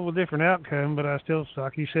been a hell of a different outcome, but I still,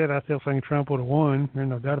 like you said, I still think Trump would have won. There's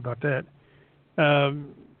no doubt about that.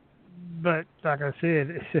 But like I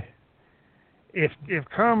said, if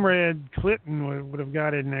Comrade Clinton would have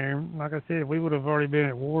got in there, like I said, we would have already been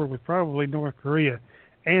at war with probably North Korea,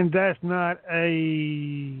 and that's not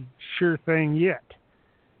a sure thing yet.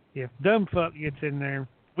 If dumb fuck gets in there,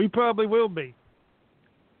 we probably will be.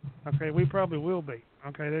 Okay, we probably will be.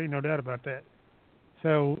 Okay, there ain't no doubt about that.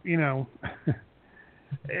 So, you know,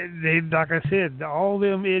 like I said, all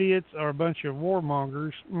them idiots are a bunch of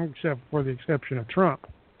warmongers, except for the exception of Trump.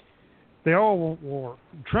 They all want war.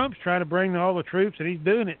 Trump's trying to bring all the troops, and he's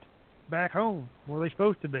doing it back home where they're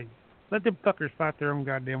supposed to be. Let them fuckers fight their own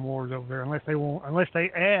goddamn wars over there, unless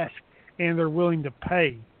they ask and they're willing to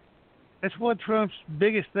pay. That's what Trump's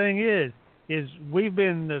biggest thing is we've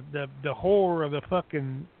been the whore of the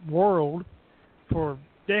fucking world for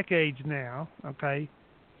decades now. Okay.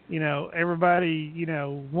 You know, everybody, you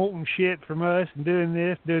know, wanting shit from us and doing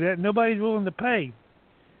this, doing that. Nobody's willing to pay.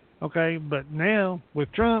 Okay, but now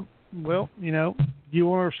with Trump, well, you know, you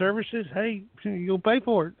want our services? Hey, you'll pay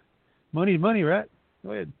for it. Money's money, right?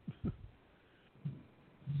 Go ahead.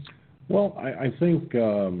 Well, I think,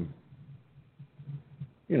 you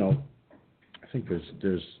know, I think there's.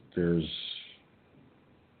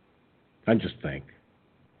 I just think.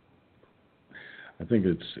 I think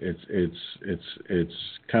it's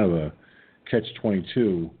kind of a catch-22,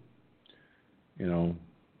 you know.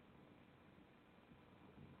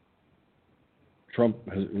 Trump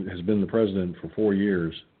has been the president for 4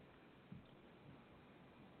 years,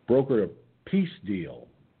 brokered a peace deal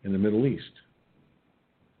in the Middle East.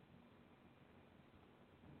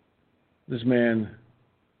 This man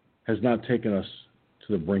has not taken us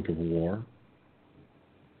to the brink of war.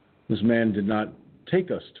 This man did not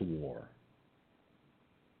take us to war.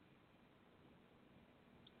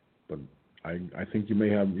 But I think you may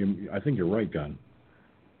have. I think you're right, Gunn.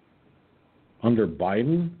 Under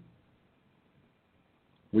Biden,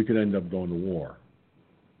 we could end up going to war.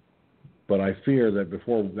 But I fear that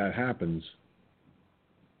before that happens,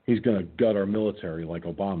 he's going to gut our military like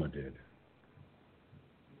Obama did.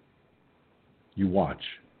 You watch.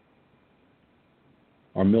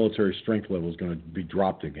 Our military strength level is going to be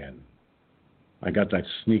dropped again. I got that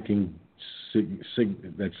sneaking,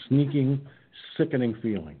 sickening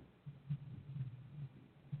feeling.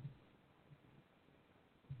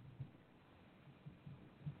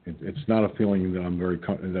 It's not a feeling that I'm very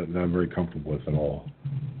comfortable with at all.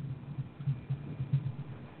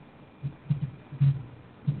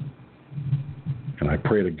 And I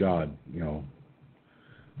pray to God,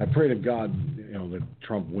 that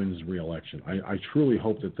Trump wins re-election. I truly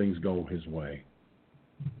hope that things go his way.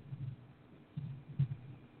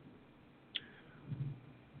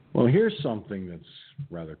 Well, here's something that's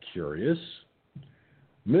rather curious.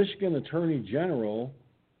 Michigan Attorney General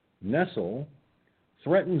Nessel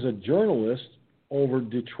threatens a journalist over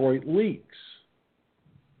Detroit leaks.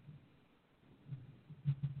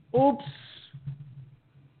 Oops.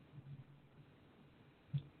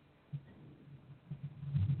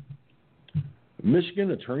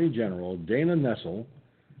 Michigan Attorney General Dana Nessel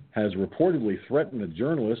has reportedly threatened a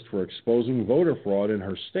journalist for exposing voter fraud in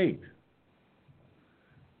her state.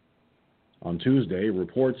 On Tuesday,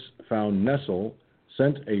 reports found Nessel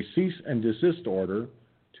sent a cease and desist order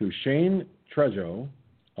to Shane Trejo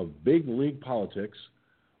of Big League Politics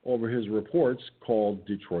over his reports called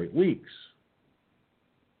Detroit Leaks.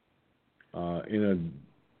 In a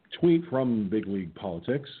tweet from Big League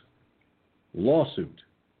Politics, lawsuit.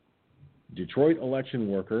 Detroit election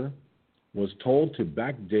worker was told to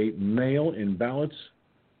backdate mail-in ballots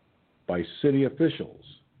by city officials.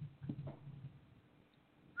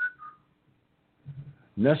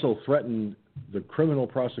 Nessel threatened the criminal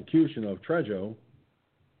prosecution of Trejo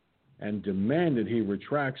and demanded he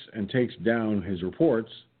retracts and takes down his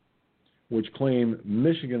reports, which claim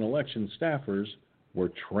Michigan election staffers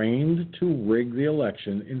were trained to rig the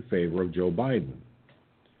election in favor of Joe Biden.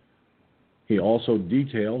 He also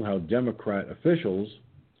detailed how Democrat officials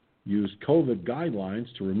used COVID guidelines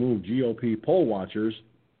to remove GOP poll watchers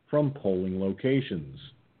from polling locations.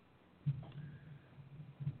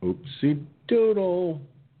 Oopsie doodle.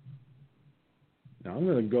 Now I'm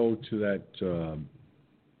going to go to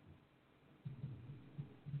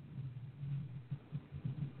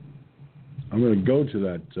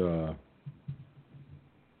that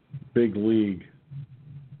Big League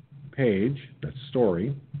page, that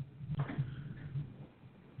story.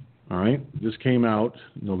 All right, this came out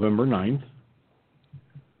November 9th,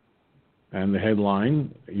 and the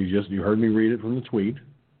headline, you heard me read it from the tweet.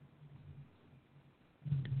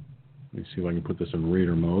 Let me see if I can put this in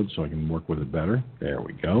reader mode so I can work with it better. There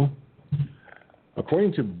we go.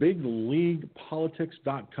 According to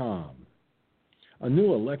BigLeaguePolitics.com, a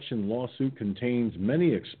new election lawsuit contains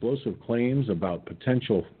many explosive claims about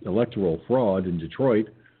potential electoral fraud in Detroit,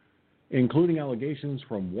 including allegations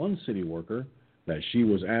from one city worker that she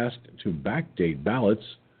was asked to backdate ballots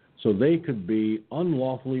so they could be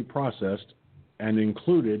unlawfully processed and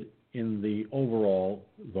included in the overall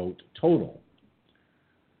vote total.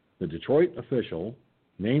 The Detroit official,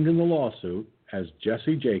 named in the lawsuit as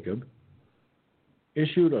Jesse Jacob,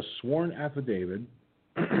 issued a sworn affidavit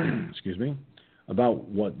about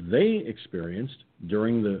what they experienced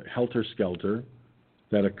during the helter-skelter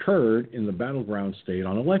that occurred in the battleground state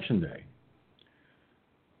on Election Day.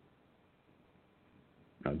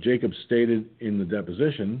 Now, Jacob stated in the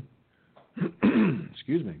deposition,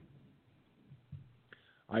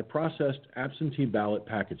 I processed absentee ballot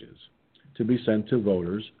packages to be sent to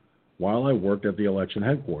voters while I worked at the election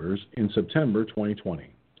headquarters in September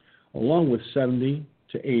 2020, along with 70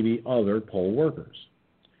 to 80 other poll workers.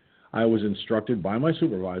 I was instructed by my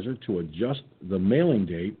supervisor to adjust the mailing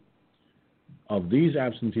date of these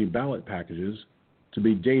absentee ballot packages to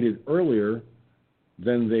be dated earlier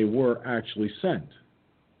than they were actually sent.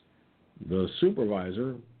 The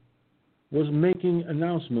supervisor was making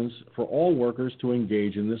announcements for all workers to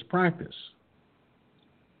engage in this practice.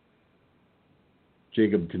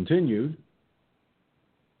 Jacob continued,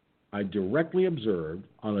 I directly observed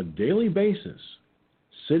on a daily basis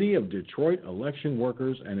City of Detroit election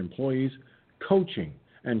workers and employees coaching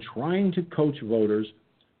and trying to coach voters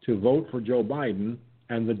to vote for Joe Biden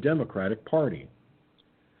and the Democratic Party.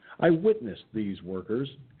 I witnessed these workers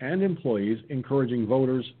and employees encouraging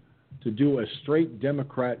voters to do a straight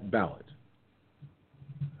Democrat ballot.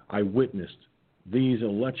 I witnessed these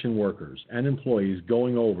election workers and employees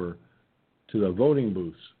going over to the voting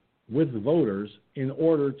booths with voters in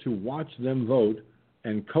order to watch them vote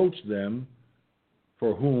and coach them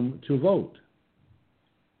for whom to vote.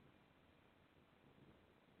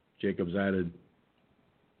 Jacobs added,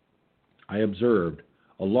 I observed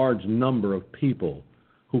a large number of people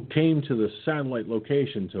who came to the satellite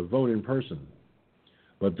location to vote in person,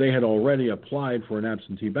 but they had already applied for an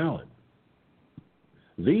absentee ballot.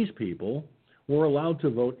 These people were allowed to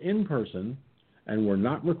vote in person and were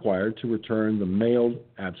not required to return the mailed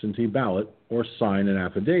absentee ballot or sign an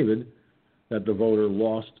affidavit that the voter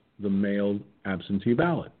lost the mailed absentee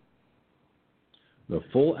ballot. The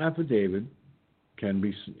full affidavit can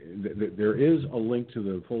be, there is a link to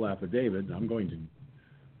the full affidavit. I'm going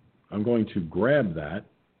to grab that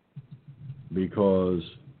because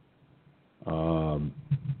I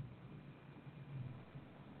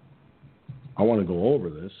want to go over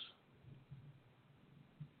this.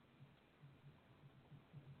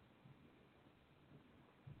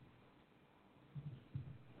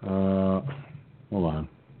 Hold on.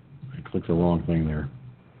 I clicked the wrong thing there.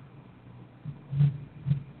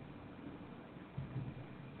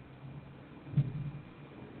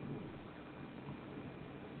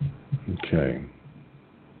 Okay.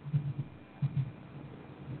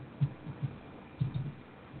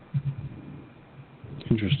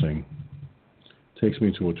 interesting. Takes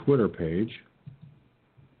me to a Twitter page.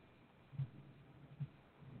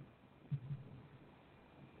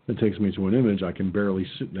 It takes me to an image I can barely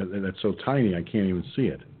see. That's so tiny I can't even see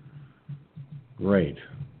it. Great.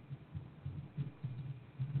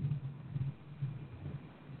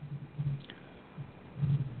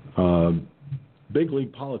 Big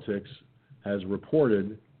League Politics has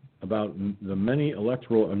reported about the many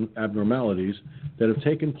electoral abnormalities that have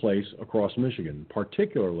taken place across Michigan,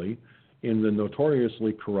 particularly in the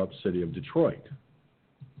notoriously corrupt city of Detroit.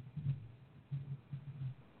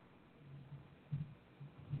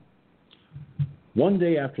 One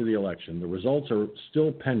day after the election, the results are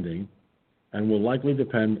still pending and will likely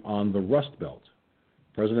depend on the Rust Belt.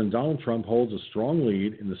 President Donald Trump holds a strong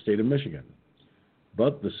lead in the state of Michigan,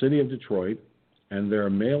 but the city of Detroit and their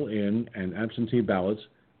mail-in and absentee ballots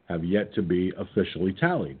have yet to be officially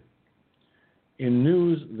tallied. In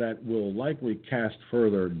news that will likely cast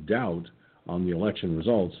further doubt on the election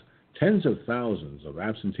results, tens of thousands of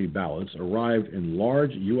absentee ballots arrived in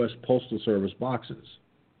large U.S. Postal Service boxes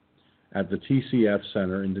at the TCF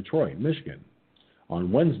Center in Detroit, Michigan,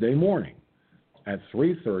 on Wednesday morning at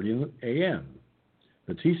 3:30 a.m.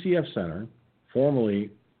 The TCF Center, formerly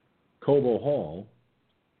Cobo Hall,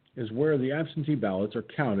 is where the absentee ballots are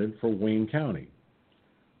counted for Wayne County,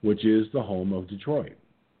 which is the home of Detroit.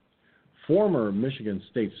 Former Michigan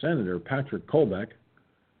State Senator Patrick Colbeck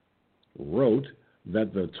wrote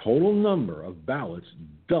that the total number of ballots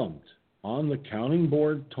dumped on the counting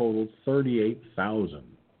board totaled 38,000.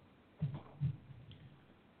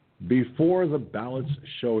 Before the ballots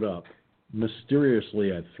showed up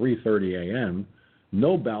mysteriously at 3:30 a.m.,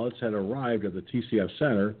 no ballots had arrived at the TCF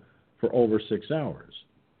Center for over 6 hours,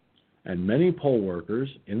 and many poll workers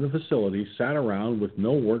in the facility sat around with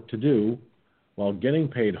no work to do while getting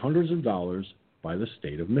paid hundreds of dollars by the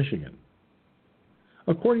state of Michigan.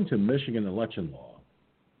 According to Michigan election law,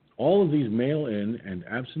 all of these mail-in and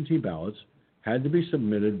absentee ballots had to be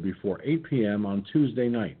submitted before 8 p.m. on Tuesday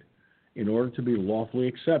night in order to be lawfully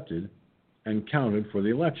accepted and counted for the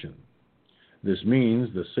election. This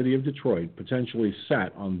means the city of Detroit potentially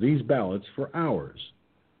sat on these ballots for hours.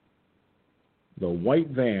 The white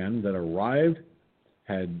van that arrived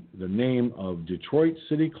had the name of Detroit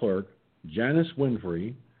City Clerk Janice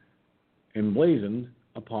Winfrey emblazoned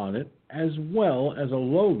upon it, as well as a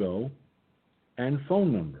logo and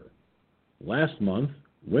phone number. Last month,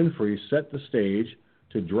 Winfrey set the stage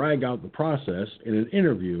to drag out the process in an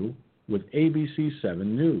interview with ABC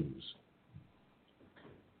 7 News.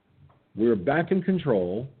 We're back in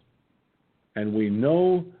control, and we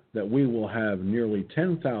know that we will have nearly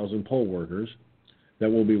 10,000 poll workers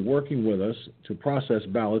that will be working with us to process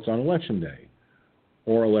ballots on Election Day,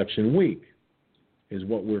 or Election Week, is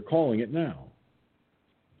what we're calling it now.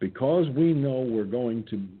 Because we know we're going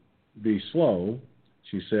to be slow,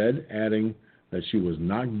 she said, adding that she was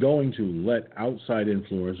not going to let outside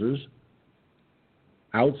influencers,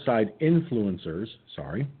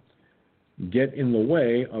 get in the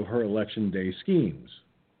way of her Election Day schemes.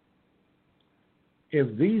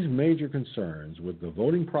 If these major concerns with the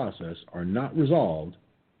voting process are not resolved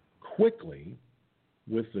quickly,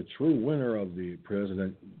 with the true winner of the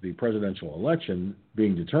presidential election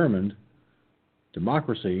being determined,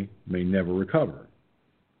 democracy may never recover.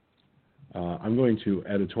 I'm going to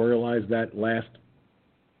editorialize that last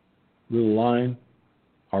little line.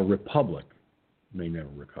 Our republic may never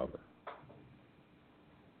recover.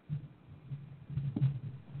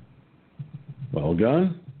 Well,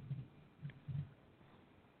 Gun?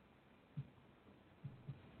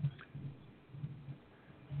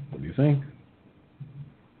 What do you think?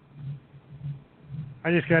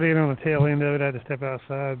 I just got in on the tail end of it. I had to step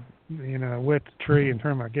outside, wet the tree and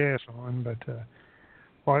turn my gas on. But,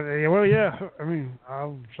 yeah, I mean,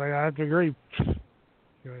 I'll say I have to agree. Go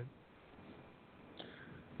ahead.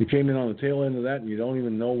 You came in on the tail end of that, and you don't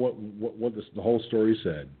even know what the whole story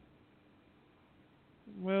said.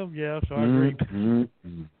 Well, yeah, so I agree.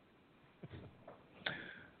 Mm-hmm.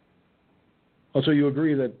 Also, you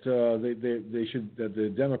agree that that the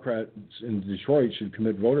Democrats in Detroit should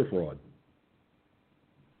commit voter fraud.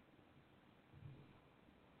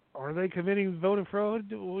 Are they committing voter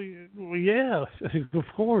fraud? Well, yeah, of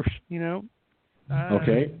course.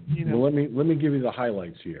 Okay. Well, let me give you the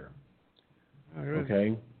highlights here.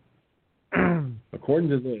 Okay. According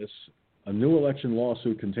to this, a new election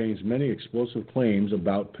lawsuit contains many explosive claims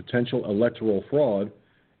about potential electoral fraud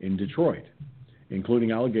in Detroit,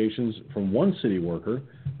 including allegations from one city worker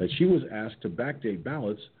that she was asked to backdate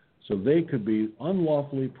ballots so they could be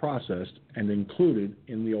unlawfully processed and included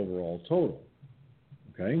in the overall total.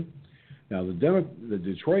 Okay? Now, the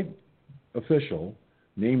Detroit official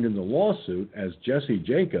named in the lawsuit as Jesse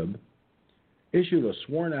Jacob, issued a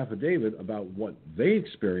sworn affidavit about what they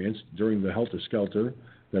experienced during the helter-skelter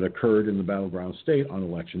that occurred in the battleground state on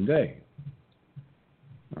Election Day.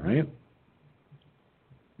 All right?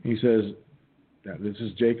 He says, this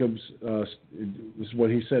is Jacobs, this is what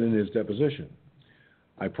he said in his deposition.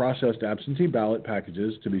 I processed absentee ballot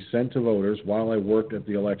packages to be sent to voters while I worked at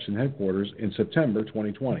the election headquarters in September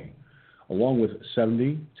 2020, along with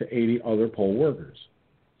 70 to 80 other poll workers.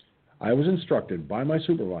 I was instructed by my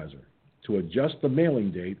supervisor to adjust the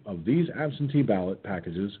mailing date of these absentee ballot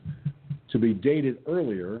packages to be dated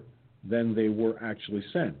earlier than they were actually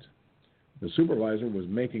sent. The supervisor was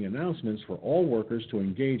making announcements for all workers to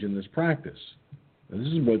engage in this practice. And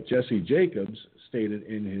this is what Jesse Jacobs stated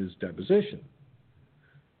in his deposition.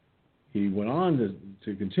 He went on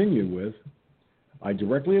to continue with, I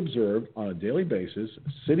directly observed on a daily basis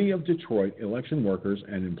City of Detroit election workers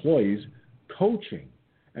and employees coaching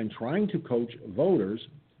and trying to coach voters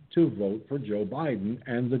to vote for Joe Biden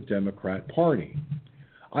and the Democrat Party.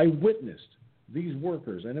 I witnessed these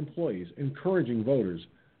workers and employees encouraging voters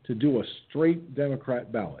to do a straight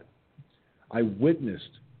Democrat ballot. I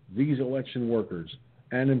witnessed these election workers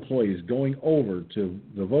and employees going over to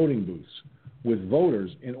the voting booths with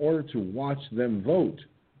voters in order to watch them vote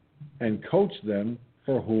and coach them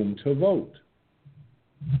for whom to vote.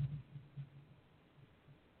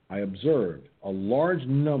 I observed a large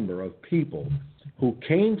number of people who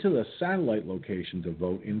came to the satellite location to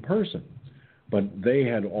vote in person, but they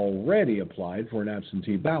had already applied for an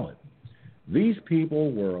absentee ballot. These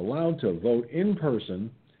people were allowed to vote in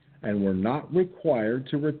person and were not required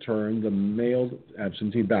to return the mailed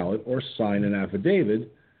absentee ballot or sign an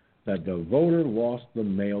affidavit that the voter lost the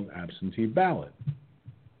mailed absentee ballot.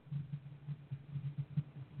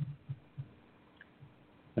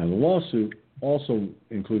 Now, the lawsuit also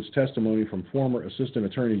includes testimony from former Assistant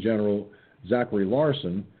Attorney General Zachary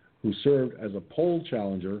Larson, who served as a poll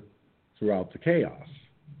challenger throughout the chaos.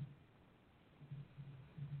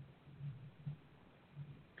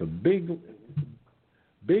 The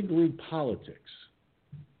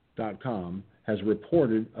BigLeaguePolitics.com has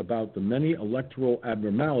reported about the many electoral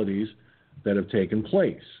abnormalities that have taken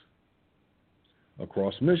place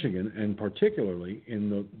across Michigan, and particularly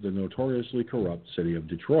in the notoriously corrupt city of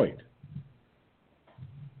Detroit.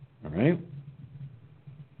 All right?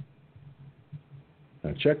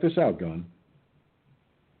 Now check this out, Gunn.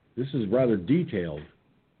 This is rather detailed.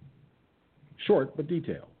 Short, but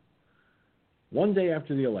detailed. One day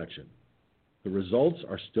after the election, the results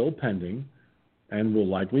are still pending and will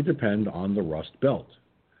likely depend on the Rust Belt.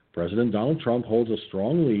 President Donald Trump holds a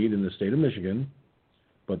strong lead in the state of Michigan,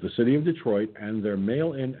 but the city of Detroit and their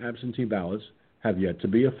mail-in absentee ballots have yet to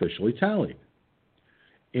be officially tallied.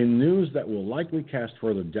 In news that will likely cast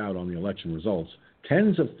further doubt on the election results,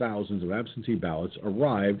 tens of thousands of absentee ballots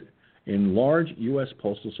arrived in large U.S.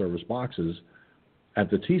 Postal Service boxes at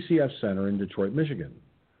the TCF Center in Detroit, Michigan,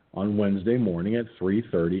 on Wednesday morning at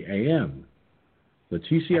 3:30 a.m. The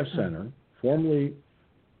TCF Center, formerly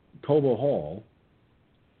Cobo Hall,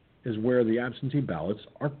 is where the absentee ballots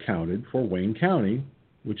are counted for Wayne County,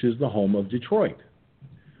 which is the home of Detroit.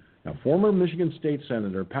 Now, former Michigan State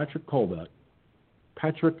Senator Patrick Colbeck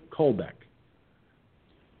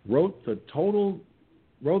wrote that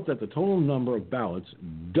the total number of ballots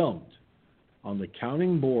dumped on the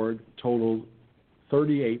counting board totaled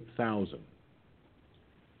 38,000.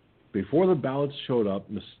 Before the ballots showed up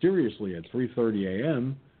mysteriously at 3:30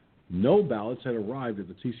 a.m., no ballots had arrived at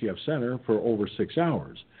the TCF Center for over 6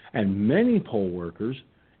 hours, and many poll workers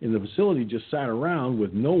in the facility just sat around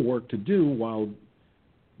with no work to do while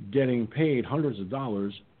getting paid hundreds of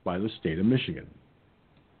dollars by the state of Michigan.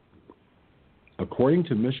 According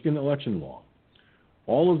to Michigan election law,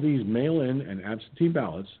 all of these mail-in and absentee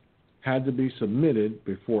ballots had to be submitted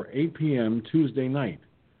before 8 p.m. Tuesday night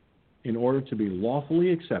in order to be lawfully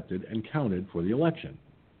accepted and counted for the election.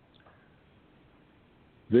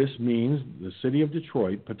 This means the city of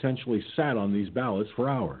Detroit potentially sat on these ballots for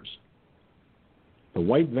hours. The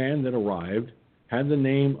white van that arrived had the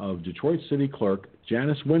name of Detroit City Clerk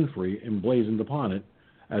Janice Winfrey emblazoned upon it,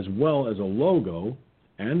 as well as a logo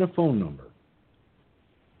and a phone number.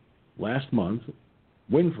 Last month,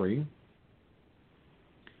 Winfrey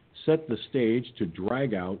set the stage to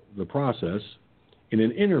drag out the process in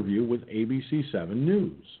an interview with ABC7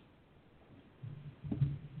 News.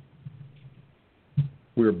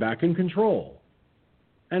 We're back in control,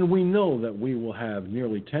 and we know that we will have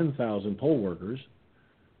nearly 10,000 poll workers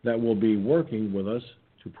that will be working with us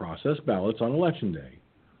to process ballots on Election Day,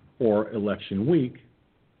 or Election Week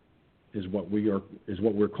is what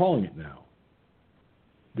we're calling it now.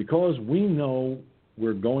 Because we know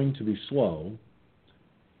we're going to be slow,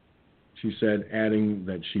 she said, adding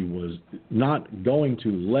that she was not going to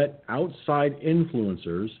let outside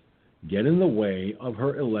influencers get in the way of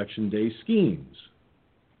her Election Day schemes.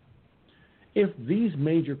 If these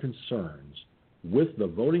major concerns with the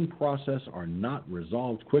voting process are not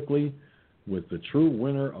resolved quickly, with the true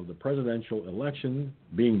winner of the presidential election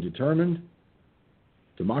being determined,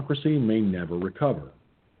 democracy may never recover.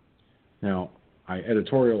 Now, I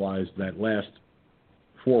editorialized that last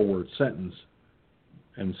four-word sentence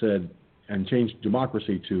and changed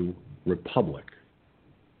democracy to republic.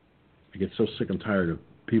 I get so sick and tired of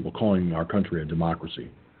people calling our country a democracy.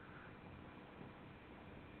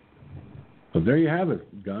 But there you have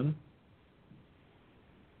it, Gunn.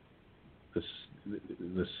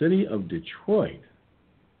 The city of Detroit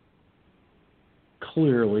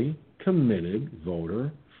clearly committed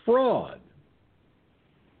voter fraud.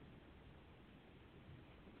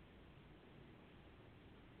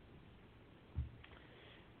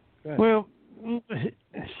 Well,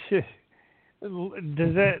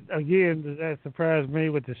 does that surprise me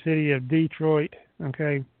with the city of Detroit?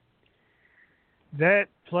 Okay, that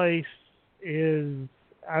place is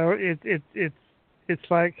it's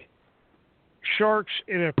like sharks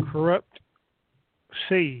in a corrupt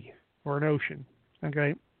sea or an ocean.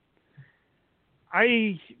 Okay,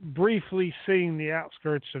 I briefly seen the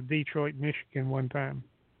outskirts of Detroit, Michigan one time.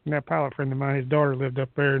 And that pilot friend of mine, his daughter lived up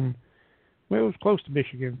there, and well, it was close to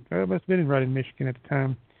Michigan. I must have been right in Michigan at the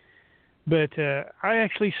time. But I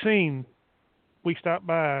actually seen, we stopped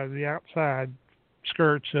by the outside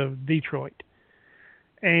skirts of Detroit.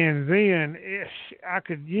 And then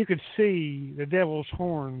you could see the devil's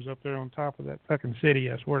horns up there on top of that fucking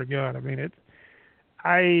city, I swear to God. I mean,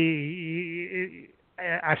 I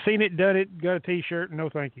seen it, done it, got a T-shirt, and no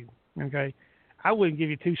thank you. Okay? I wouldn't give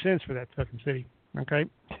you 2 cents for that fucking city. Okay?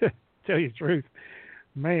 Tell you the truth.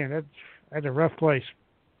 Man, that's a rough place.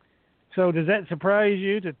 So does that surprise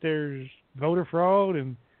you that there's voter fraud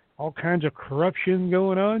and all kinds of corruption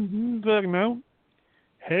going on? Fuck no.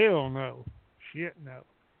 Hell no. Shit no.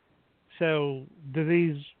 So do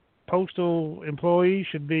these postal employees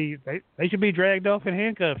should be dragged off in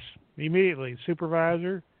handcuffs immediately?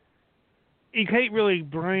 Supervisor. You can't really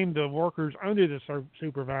blame the workers under the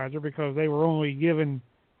supervisor because they were only doing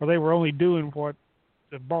what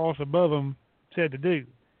the boss above them said to do.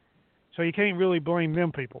 So you can't really blame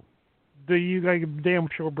them people. You damn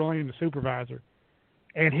sure blame the supervisor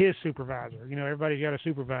and his supervisor. You know, everybody's got a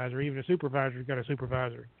supervisor. Even a supervisor's got a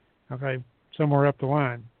supervisor. Okay, somewhere up the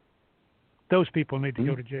line. Those people need to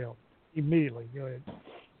go to jail immediately. Go ahead.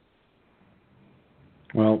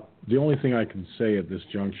 Well, the only thing I can say at this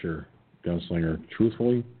juncture, Gunslinger,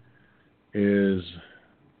 truthfully, is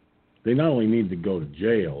they not only need to go to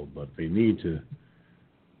jail, but they need to,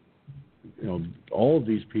 all of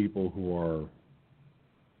these people who are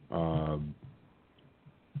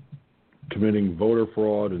committing voter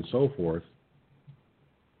fraud and so forth,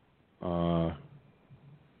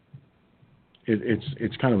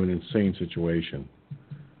 it's kind of an insane situation.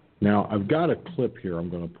 Now, I've got a clip here I'm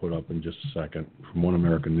going to put up in just a second from One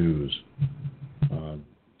American News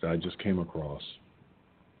that I just came across.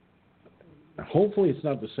 Hopefully it's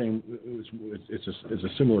not the same. It's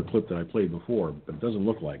a similar clip that I played before, but it doesn't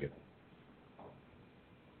look like it.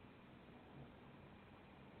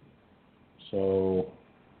 So,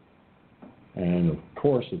 and of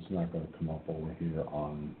course it's not going to come up over here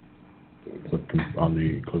on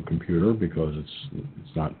the clip computer because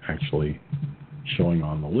it's not actually showing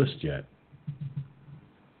on the list yet.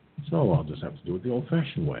 So I'll just have to do it the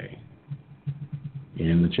old-fashioned way.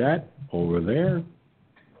 In the chat, over there,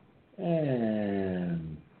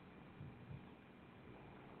 and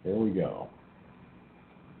there we go.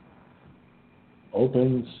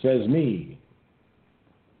 Open says me.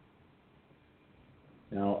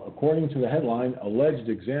 Now, according to the headline, alleged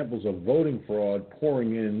examples of voting fraud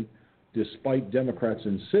pouring in despite Democrats'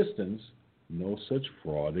 insistence, no such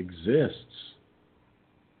fraud exists.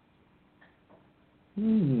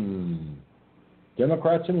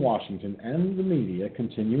 Democrats in Washington and the media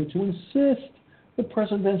continue to insist the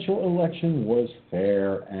presidential election was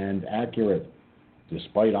fair and accurate,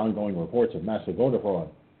 despite ongoing reports of massive voter fraud.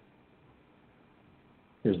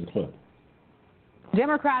 Here's the clip.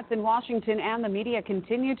 Democrats in Washington and the media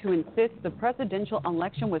continue to insist the presidential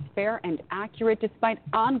election was fair and accurate despite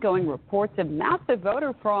ongoing reports of massive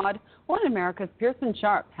voter fraud. One America's Pearson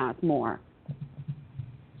Sharp has more.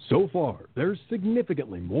 So far, there's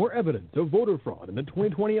significantly more evidence of voter fraud in the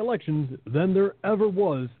 2020 elections than there ever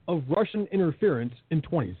was of Russian interference in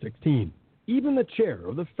 2016. Even the chair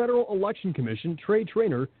of the Federal Election Commission, Trey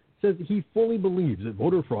Traynor, says he fully believes that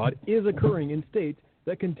voter fraud is occurring in states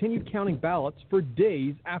that continued counting ballots for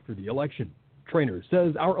days after the election. Traynor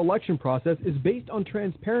says our election process is based on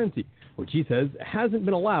transparency, which he says hasn't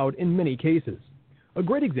been allowed in many cases. A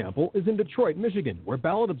great example is in Detroit, Michigan, where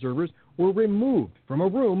ballot observers were removed from a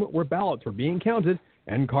room where ballots were being counted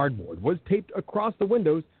and cardboard was taped across the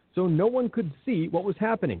windows so no one could see what was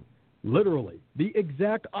happening. Literally, the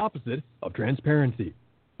exact opposite of transparency.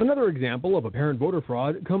 Another example of apparent voter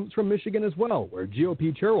fraud comes from Michigan as well, where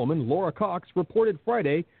GOP chairwoman Laura Cox reported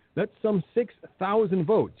Friday that some 6,000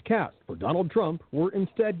 votes cast for Donald Trump were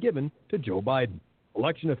instead given to Joe Biden.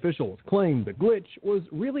 Election officials claim the glitch was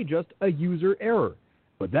really just a user error,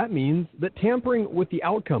 but that means that tampering with the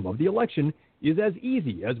outcome of the election is as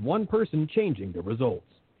easy as one person changing the results.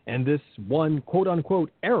 And this one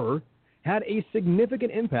quote-unquote error had a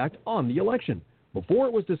significant impact on the election. Before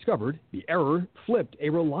it was discovered, the error flipped a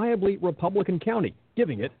reliably Republican county,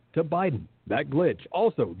 giving it to Biden. That glitch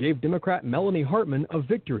also gave Democrat Melanie Hartman a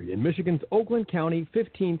victory in Michigan's Oakland County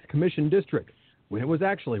 15th Commission District, when it was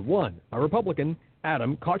actually won by Republican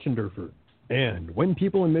Adam Kochenderfer. And when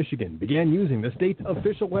people in Michigan began using the state's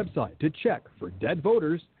official website to check for dead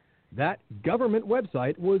voters, that government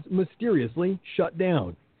website was mysteriously shut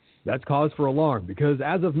down. That's cause for alarm because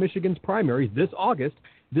as of Michigan's primaries this August,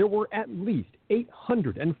 there were at least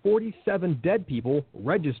 847 dead people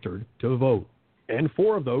registered to vote. And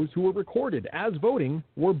 4 of those who were recorded as voting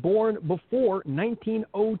were born before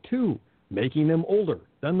 1902, making them older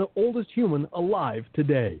than the oldest human alive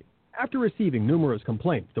today. After receiving numerous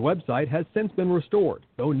complaints, the website has since been restored,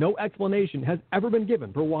 though no explanation has ever been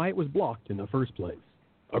given for why it was blocked in the first place.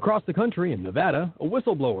 Across the country in Nevada, a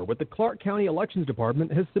whistleblower with the Clark County Elections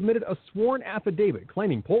Department has submitted a sworn affidavit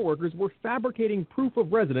claiming poll workers were fabricating proof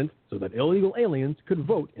of residence so that illegal aliens could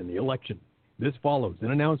vote in the election. This follows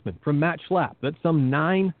an announcement from Matt Schlapp that some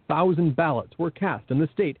 9,000 ballots were cast in the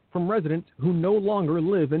state from residents who no longer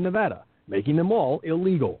live in Nevada, making them all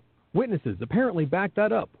illegal. Witnesses apparently backed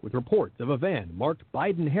that up with reports of a van marked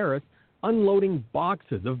Biden-Harris unloading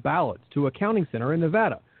boxes of ballots to a counting center in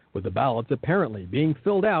Nevada, with the ballots apparently being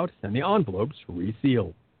filled out and the envelopes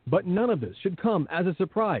resealed. But none of this should come as a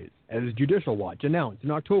surprise, as Judicial Watch announced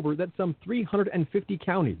in October that some 350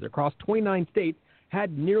 counties across 29 states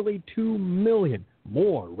had nearly 2 million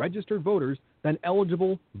more registered voters than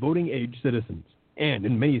eligible voting-age citizens. And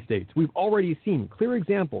in many states, we've already seen clear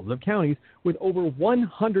examples of counties with over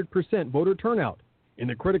 100% voter turnout. In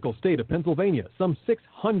the critical state of Pennsylvania, some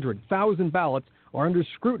 600,000 ballots are under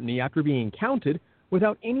scrutiny after being counted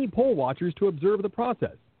without any poll watchers to observe the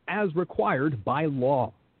process, as required by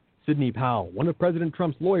law. Sidney Powell, one of President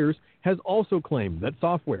Trump's lawyers, has also claimed that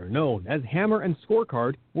software known as Hammer and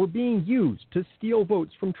Scorecard were being used to steal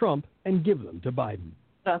votes from Trump and give them to Biden.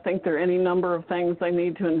 I think there are any number of things they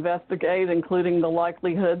need to investigate, including the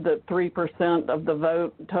likelihood that 3% of the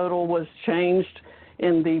vote total was changed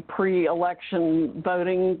in the pre-election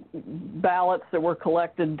voting ballots that were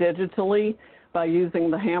collected digitally by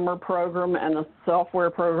using the Hammer program and a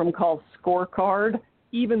software program called Scorecard.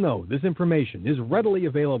 Even though this information is readily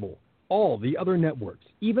available, all the other networks,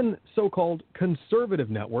 even so-called conservative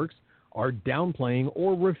networks, are downplaying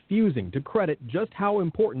or refusing to credit just how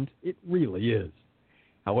important it really is.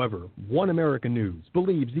 However, One America News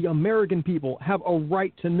believes the American people have a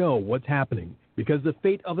right to know what's happening because the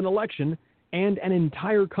fate of an election and an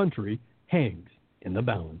entire country hangs in the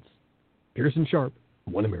balance. Pearson Sharp,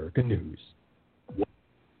 One America News.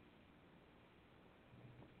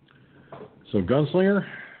 So, Gunslinger,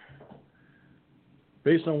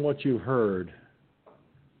 based on what you've heard,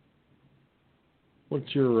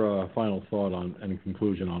 what's your final thought on and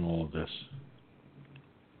conclusion on all of this?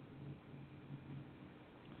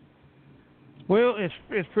 Well,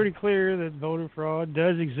 it's pretty clear that voter fraud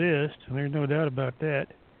does exist, and there's no doubt about that.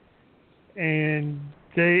 And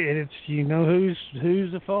it's you know whose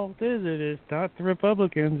the fault is it? It's not the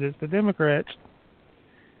Republicans, it's the Democrats.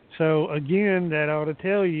 So again, that ought to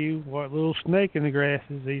tell you what little snake in the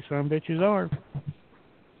grasses these sumbitches are.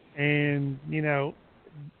 And you know,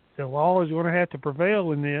 the law is going to have to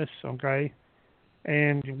prevail in this, okay?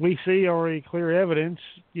 And we see already clear evidence,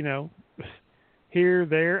 you know, here,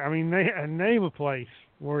 there. I mean, name a place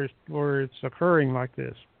where it's occurring like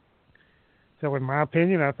this. So in my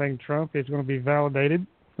opinion, I think Trump is going to be validated,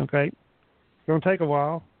 okay? It's going to take a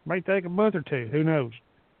while. It may take a month or two. Who knows?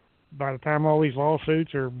 By the time all these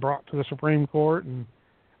lawsuits are brought to the Supreme Court, and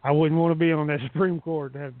I wouldn't want to be on that Supreme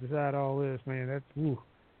Court to have to decide all this, man.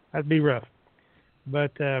 That'd be rough.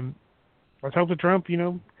 But let's hope that Trump, you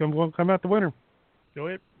know, come out the winner. Go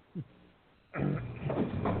ahead.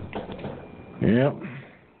 Yeah,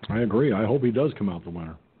 I agree. I hope he does come out the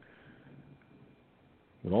winner.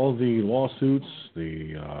 with all the lawsuits,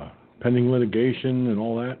 the pending litigation and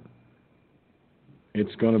all that,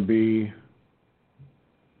 it's going to be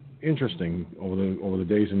interesting over the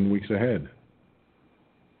days and weeks ahead.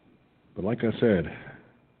 But like I said,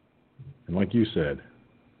 and like you said,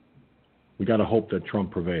 we got to hope that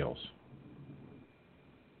Trump prevails.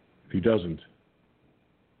 If he doesn't,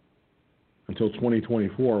 until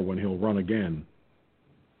 2024, when he'll run again,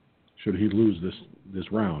 should he lose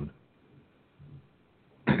this round,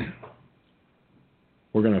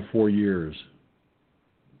 we're going to have 4 years,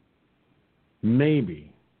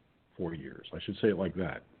 maybe 4 years, I should say it like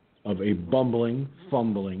that, of a bumbling,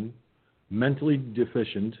 fumbling, mentally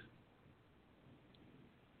deficient,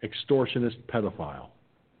 extortionist pedophile.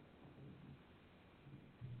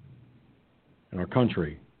 And our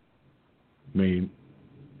country may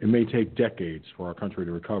take decades for our country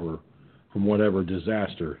to recover from whatever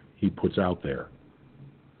disaster he puts out there.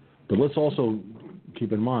 But let's also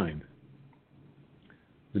keep in mind,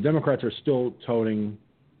 the Democrats are still toting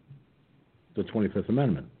the 25th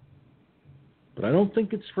Amendment. But I don't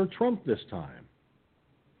think it's for Trump this time.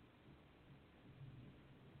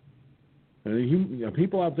 And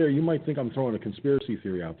people out there, you might think I'm throwing a conspiracy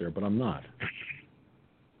theory out there, but I'm not.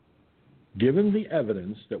 Given the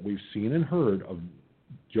evidence that we've seen and heard of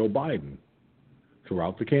Joe Biden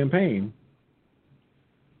throughout the campaign,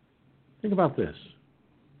 think about this.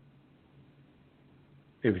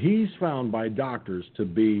 If he's found by doctors to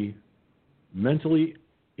be mentally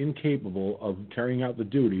incapable of carrying out the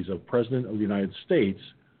duties of President of the United States,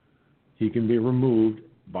 he can be removed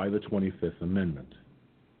by the 25th Amendment.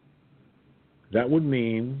 That would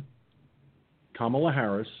mean Kamala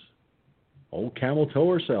Harris, old camel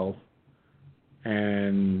toe herself,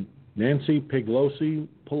 and Nancy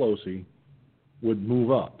Pelosi would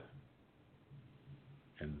move up.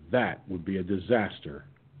 And that would be a disaster,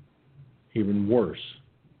 even worse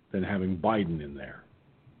than having Biden in there.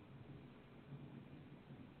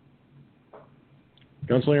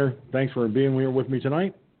 Gunslinger, thanks for being here with me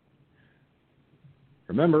tonight.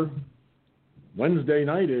 Remember, Wednesday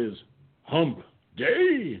night is Hump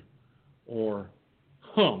Day or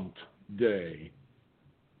Humped Day.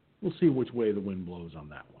 We'll see which way the wind blows on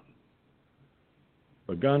that one.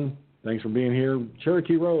 But Gun, thanks for being here.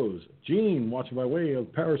 Cherokee Rose, Gene, watching by way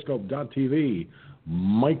of Periscope.tv,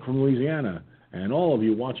 Mike from Louisiana, and all of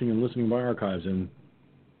you watching and listening by archives. And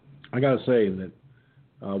I got to say that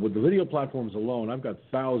with the video platforms alone, I've got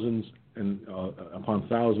thousands and upon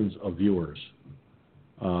thousands of viewers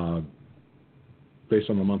based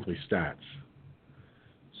on the monthly stats.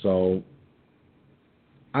 So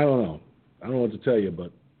I don't know. I don't know what to tell you,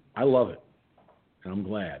 but I love it, and I'm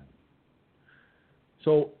glad.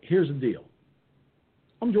 So here's the deal.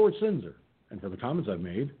 I'm George Sinzer, and for the comments I've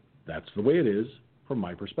made, that's the way it is from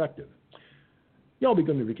my perspective. Y'all be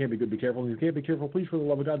good, and if you can't be good, be careful. And if you can't be careful, please, for the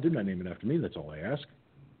love of God, do not name it after me. That's all I ask.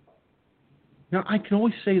 Now, I can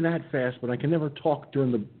always say that fast, but I can never talk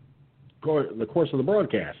during the course of the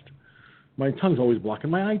broadcast. My tongue's always blocking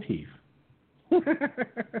my eye teeth.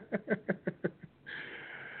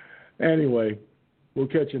 Anyway, we'll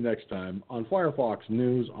catch you next time on Firefox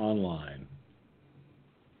News Online.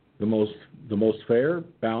 The most fair,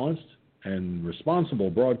 balanced, and responsible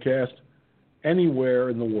broadcast anywhere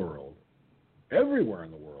in the world. Everywhere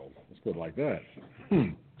in the world. Let's put it like that.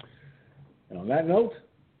 And on that note,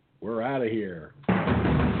 we're out of here.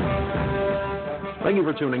 Thank you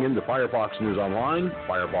for tuning in to Firefox News Online.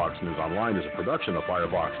 Firefox News Online is a production of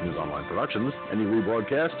Firefox News Online Productions. Any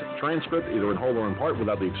rebroadcast, transcript, either in whole or in part,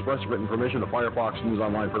 without the express written permission of Firefox News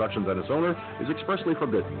Online Productions and its owner, is expressly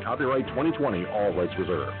forbidden. Copyright 2020, all rights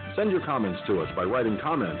reserved. Send your comments to us by writing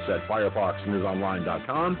comments at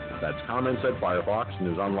firefoxnewsonline.com. That's comments at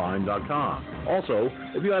firefoxnewsonline.com. Also,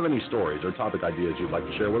 if you have any stories or topic ideas you'd like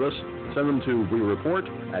to share with us, send them to WeReport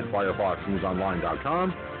at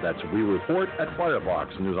firefoxnewsonline.com. That's WeReport at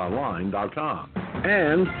firefoxnewsonline.com.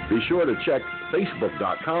 And be sure to check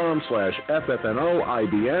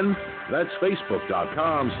facebook.com/FFNOIBN. That's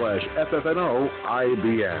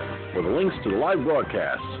facebook.com/FFNOIBN for the links to the live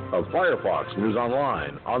broadcasts of Firefox News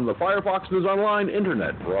Online on the Firefox News Online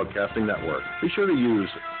Internet Broadcasting Network. Be sure to use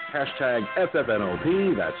hashtag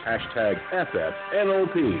FFNOP, that's hashtag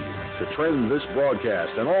FFNOP, to trend this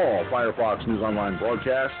broadcast and all Firefox News Online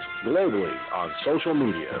broadcasts globally on social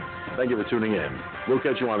media. Thank you for tuning in. We'll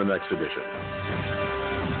catch you on the next edition.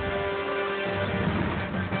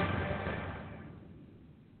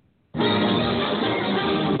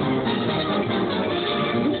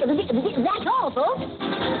 That's all, folks.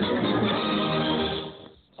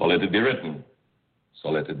 So let it be written. So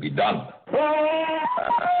let it be done.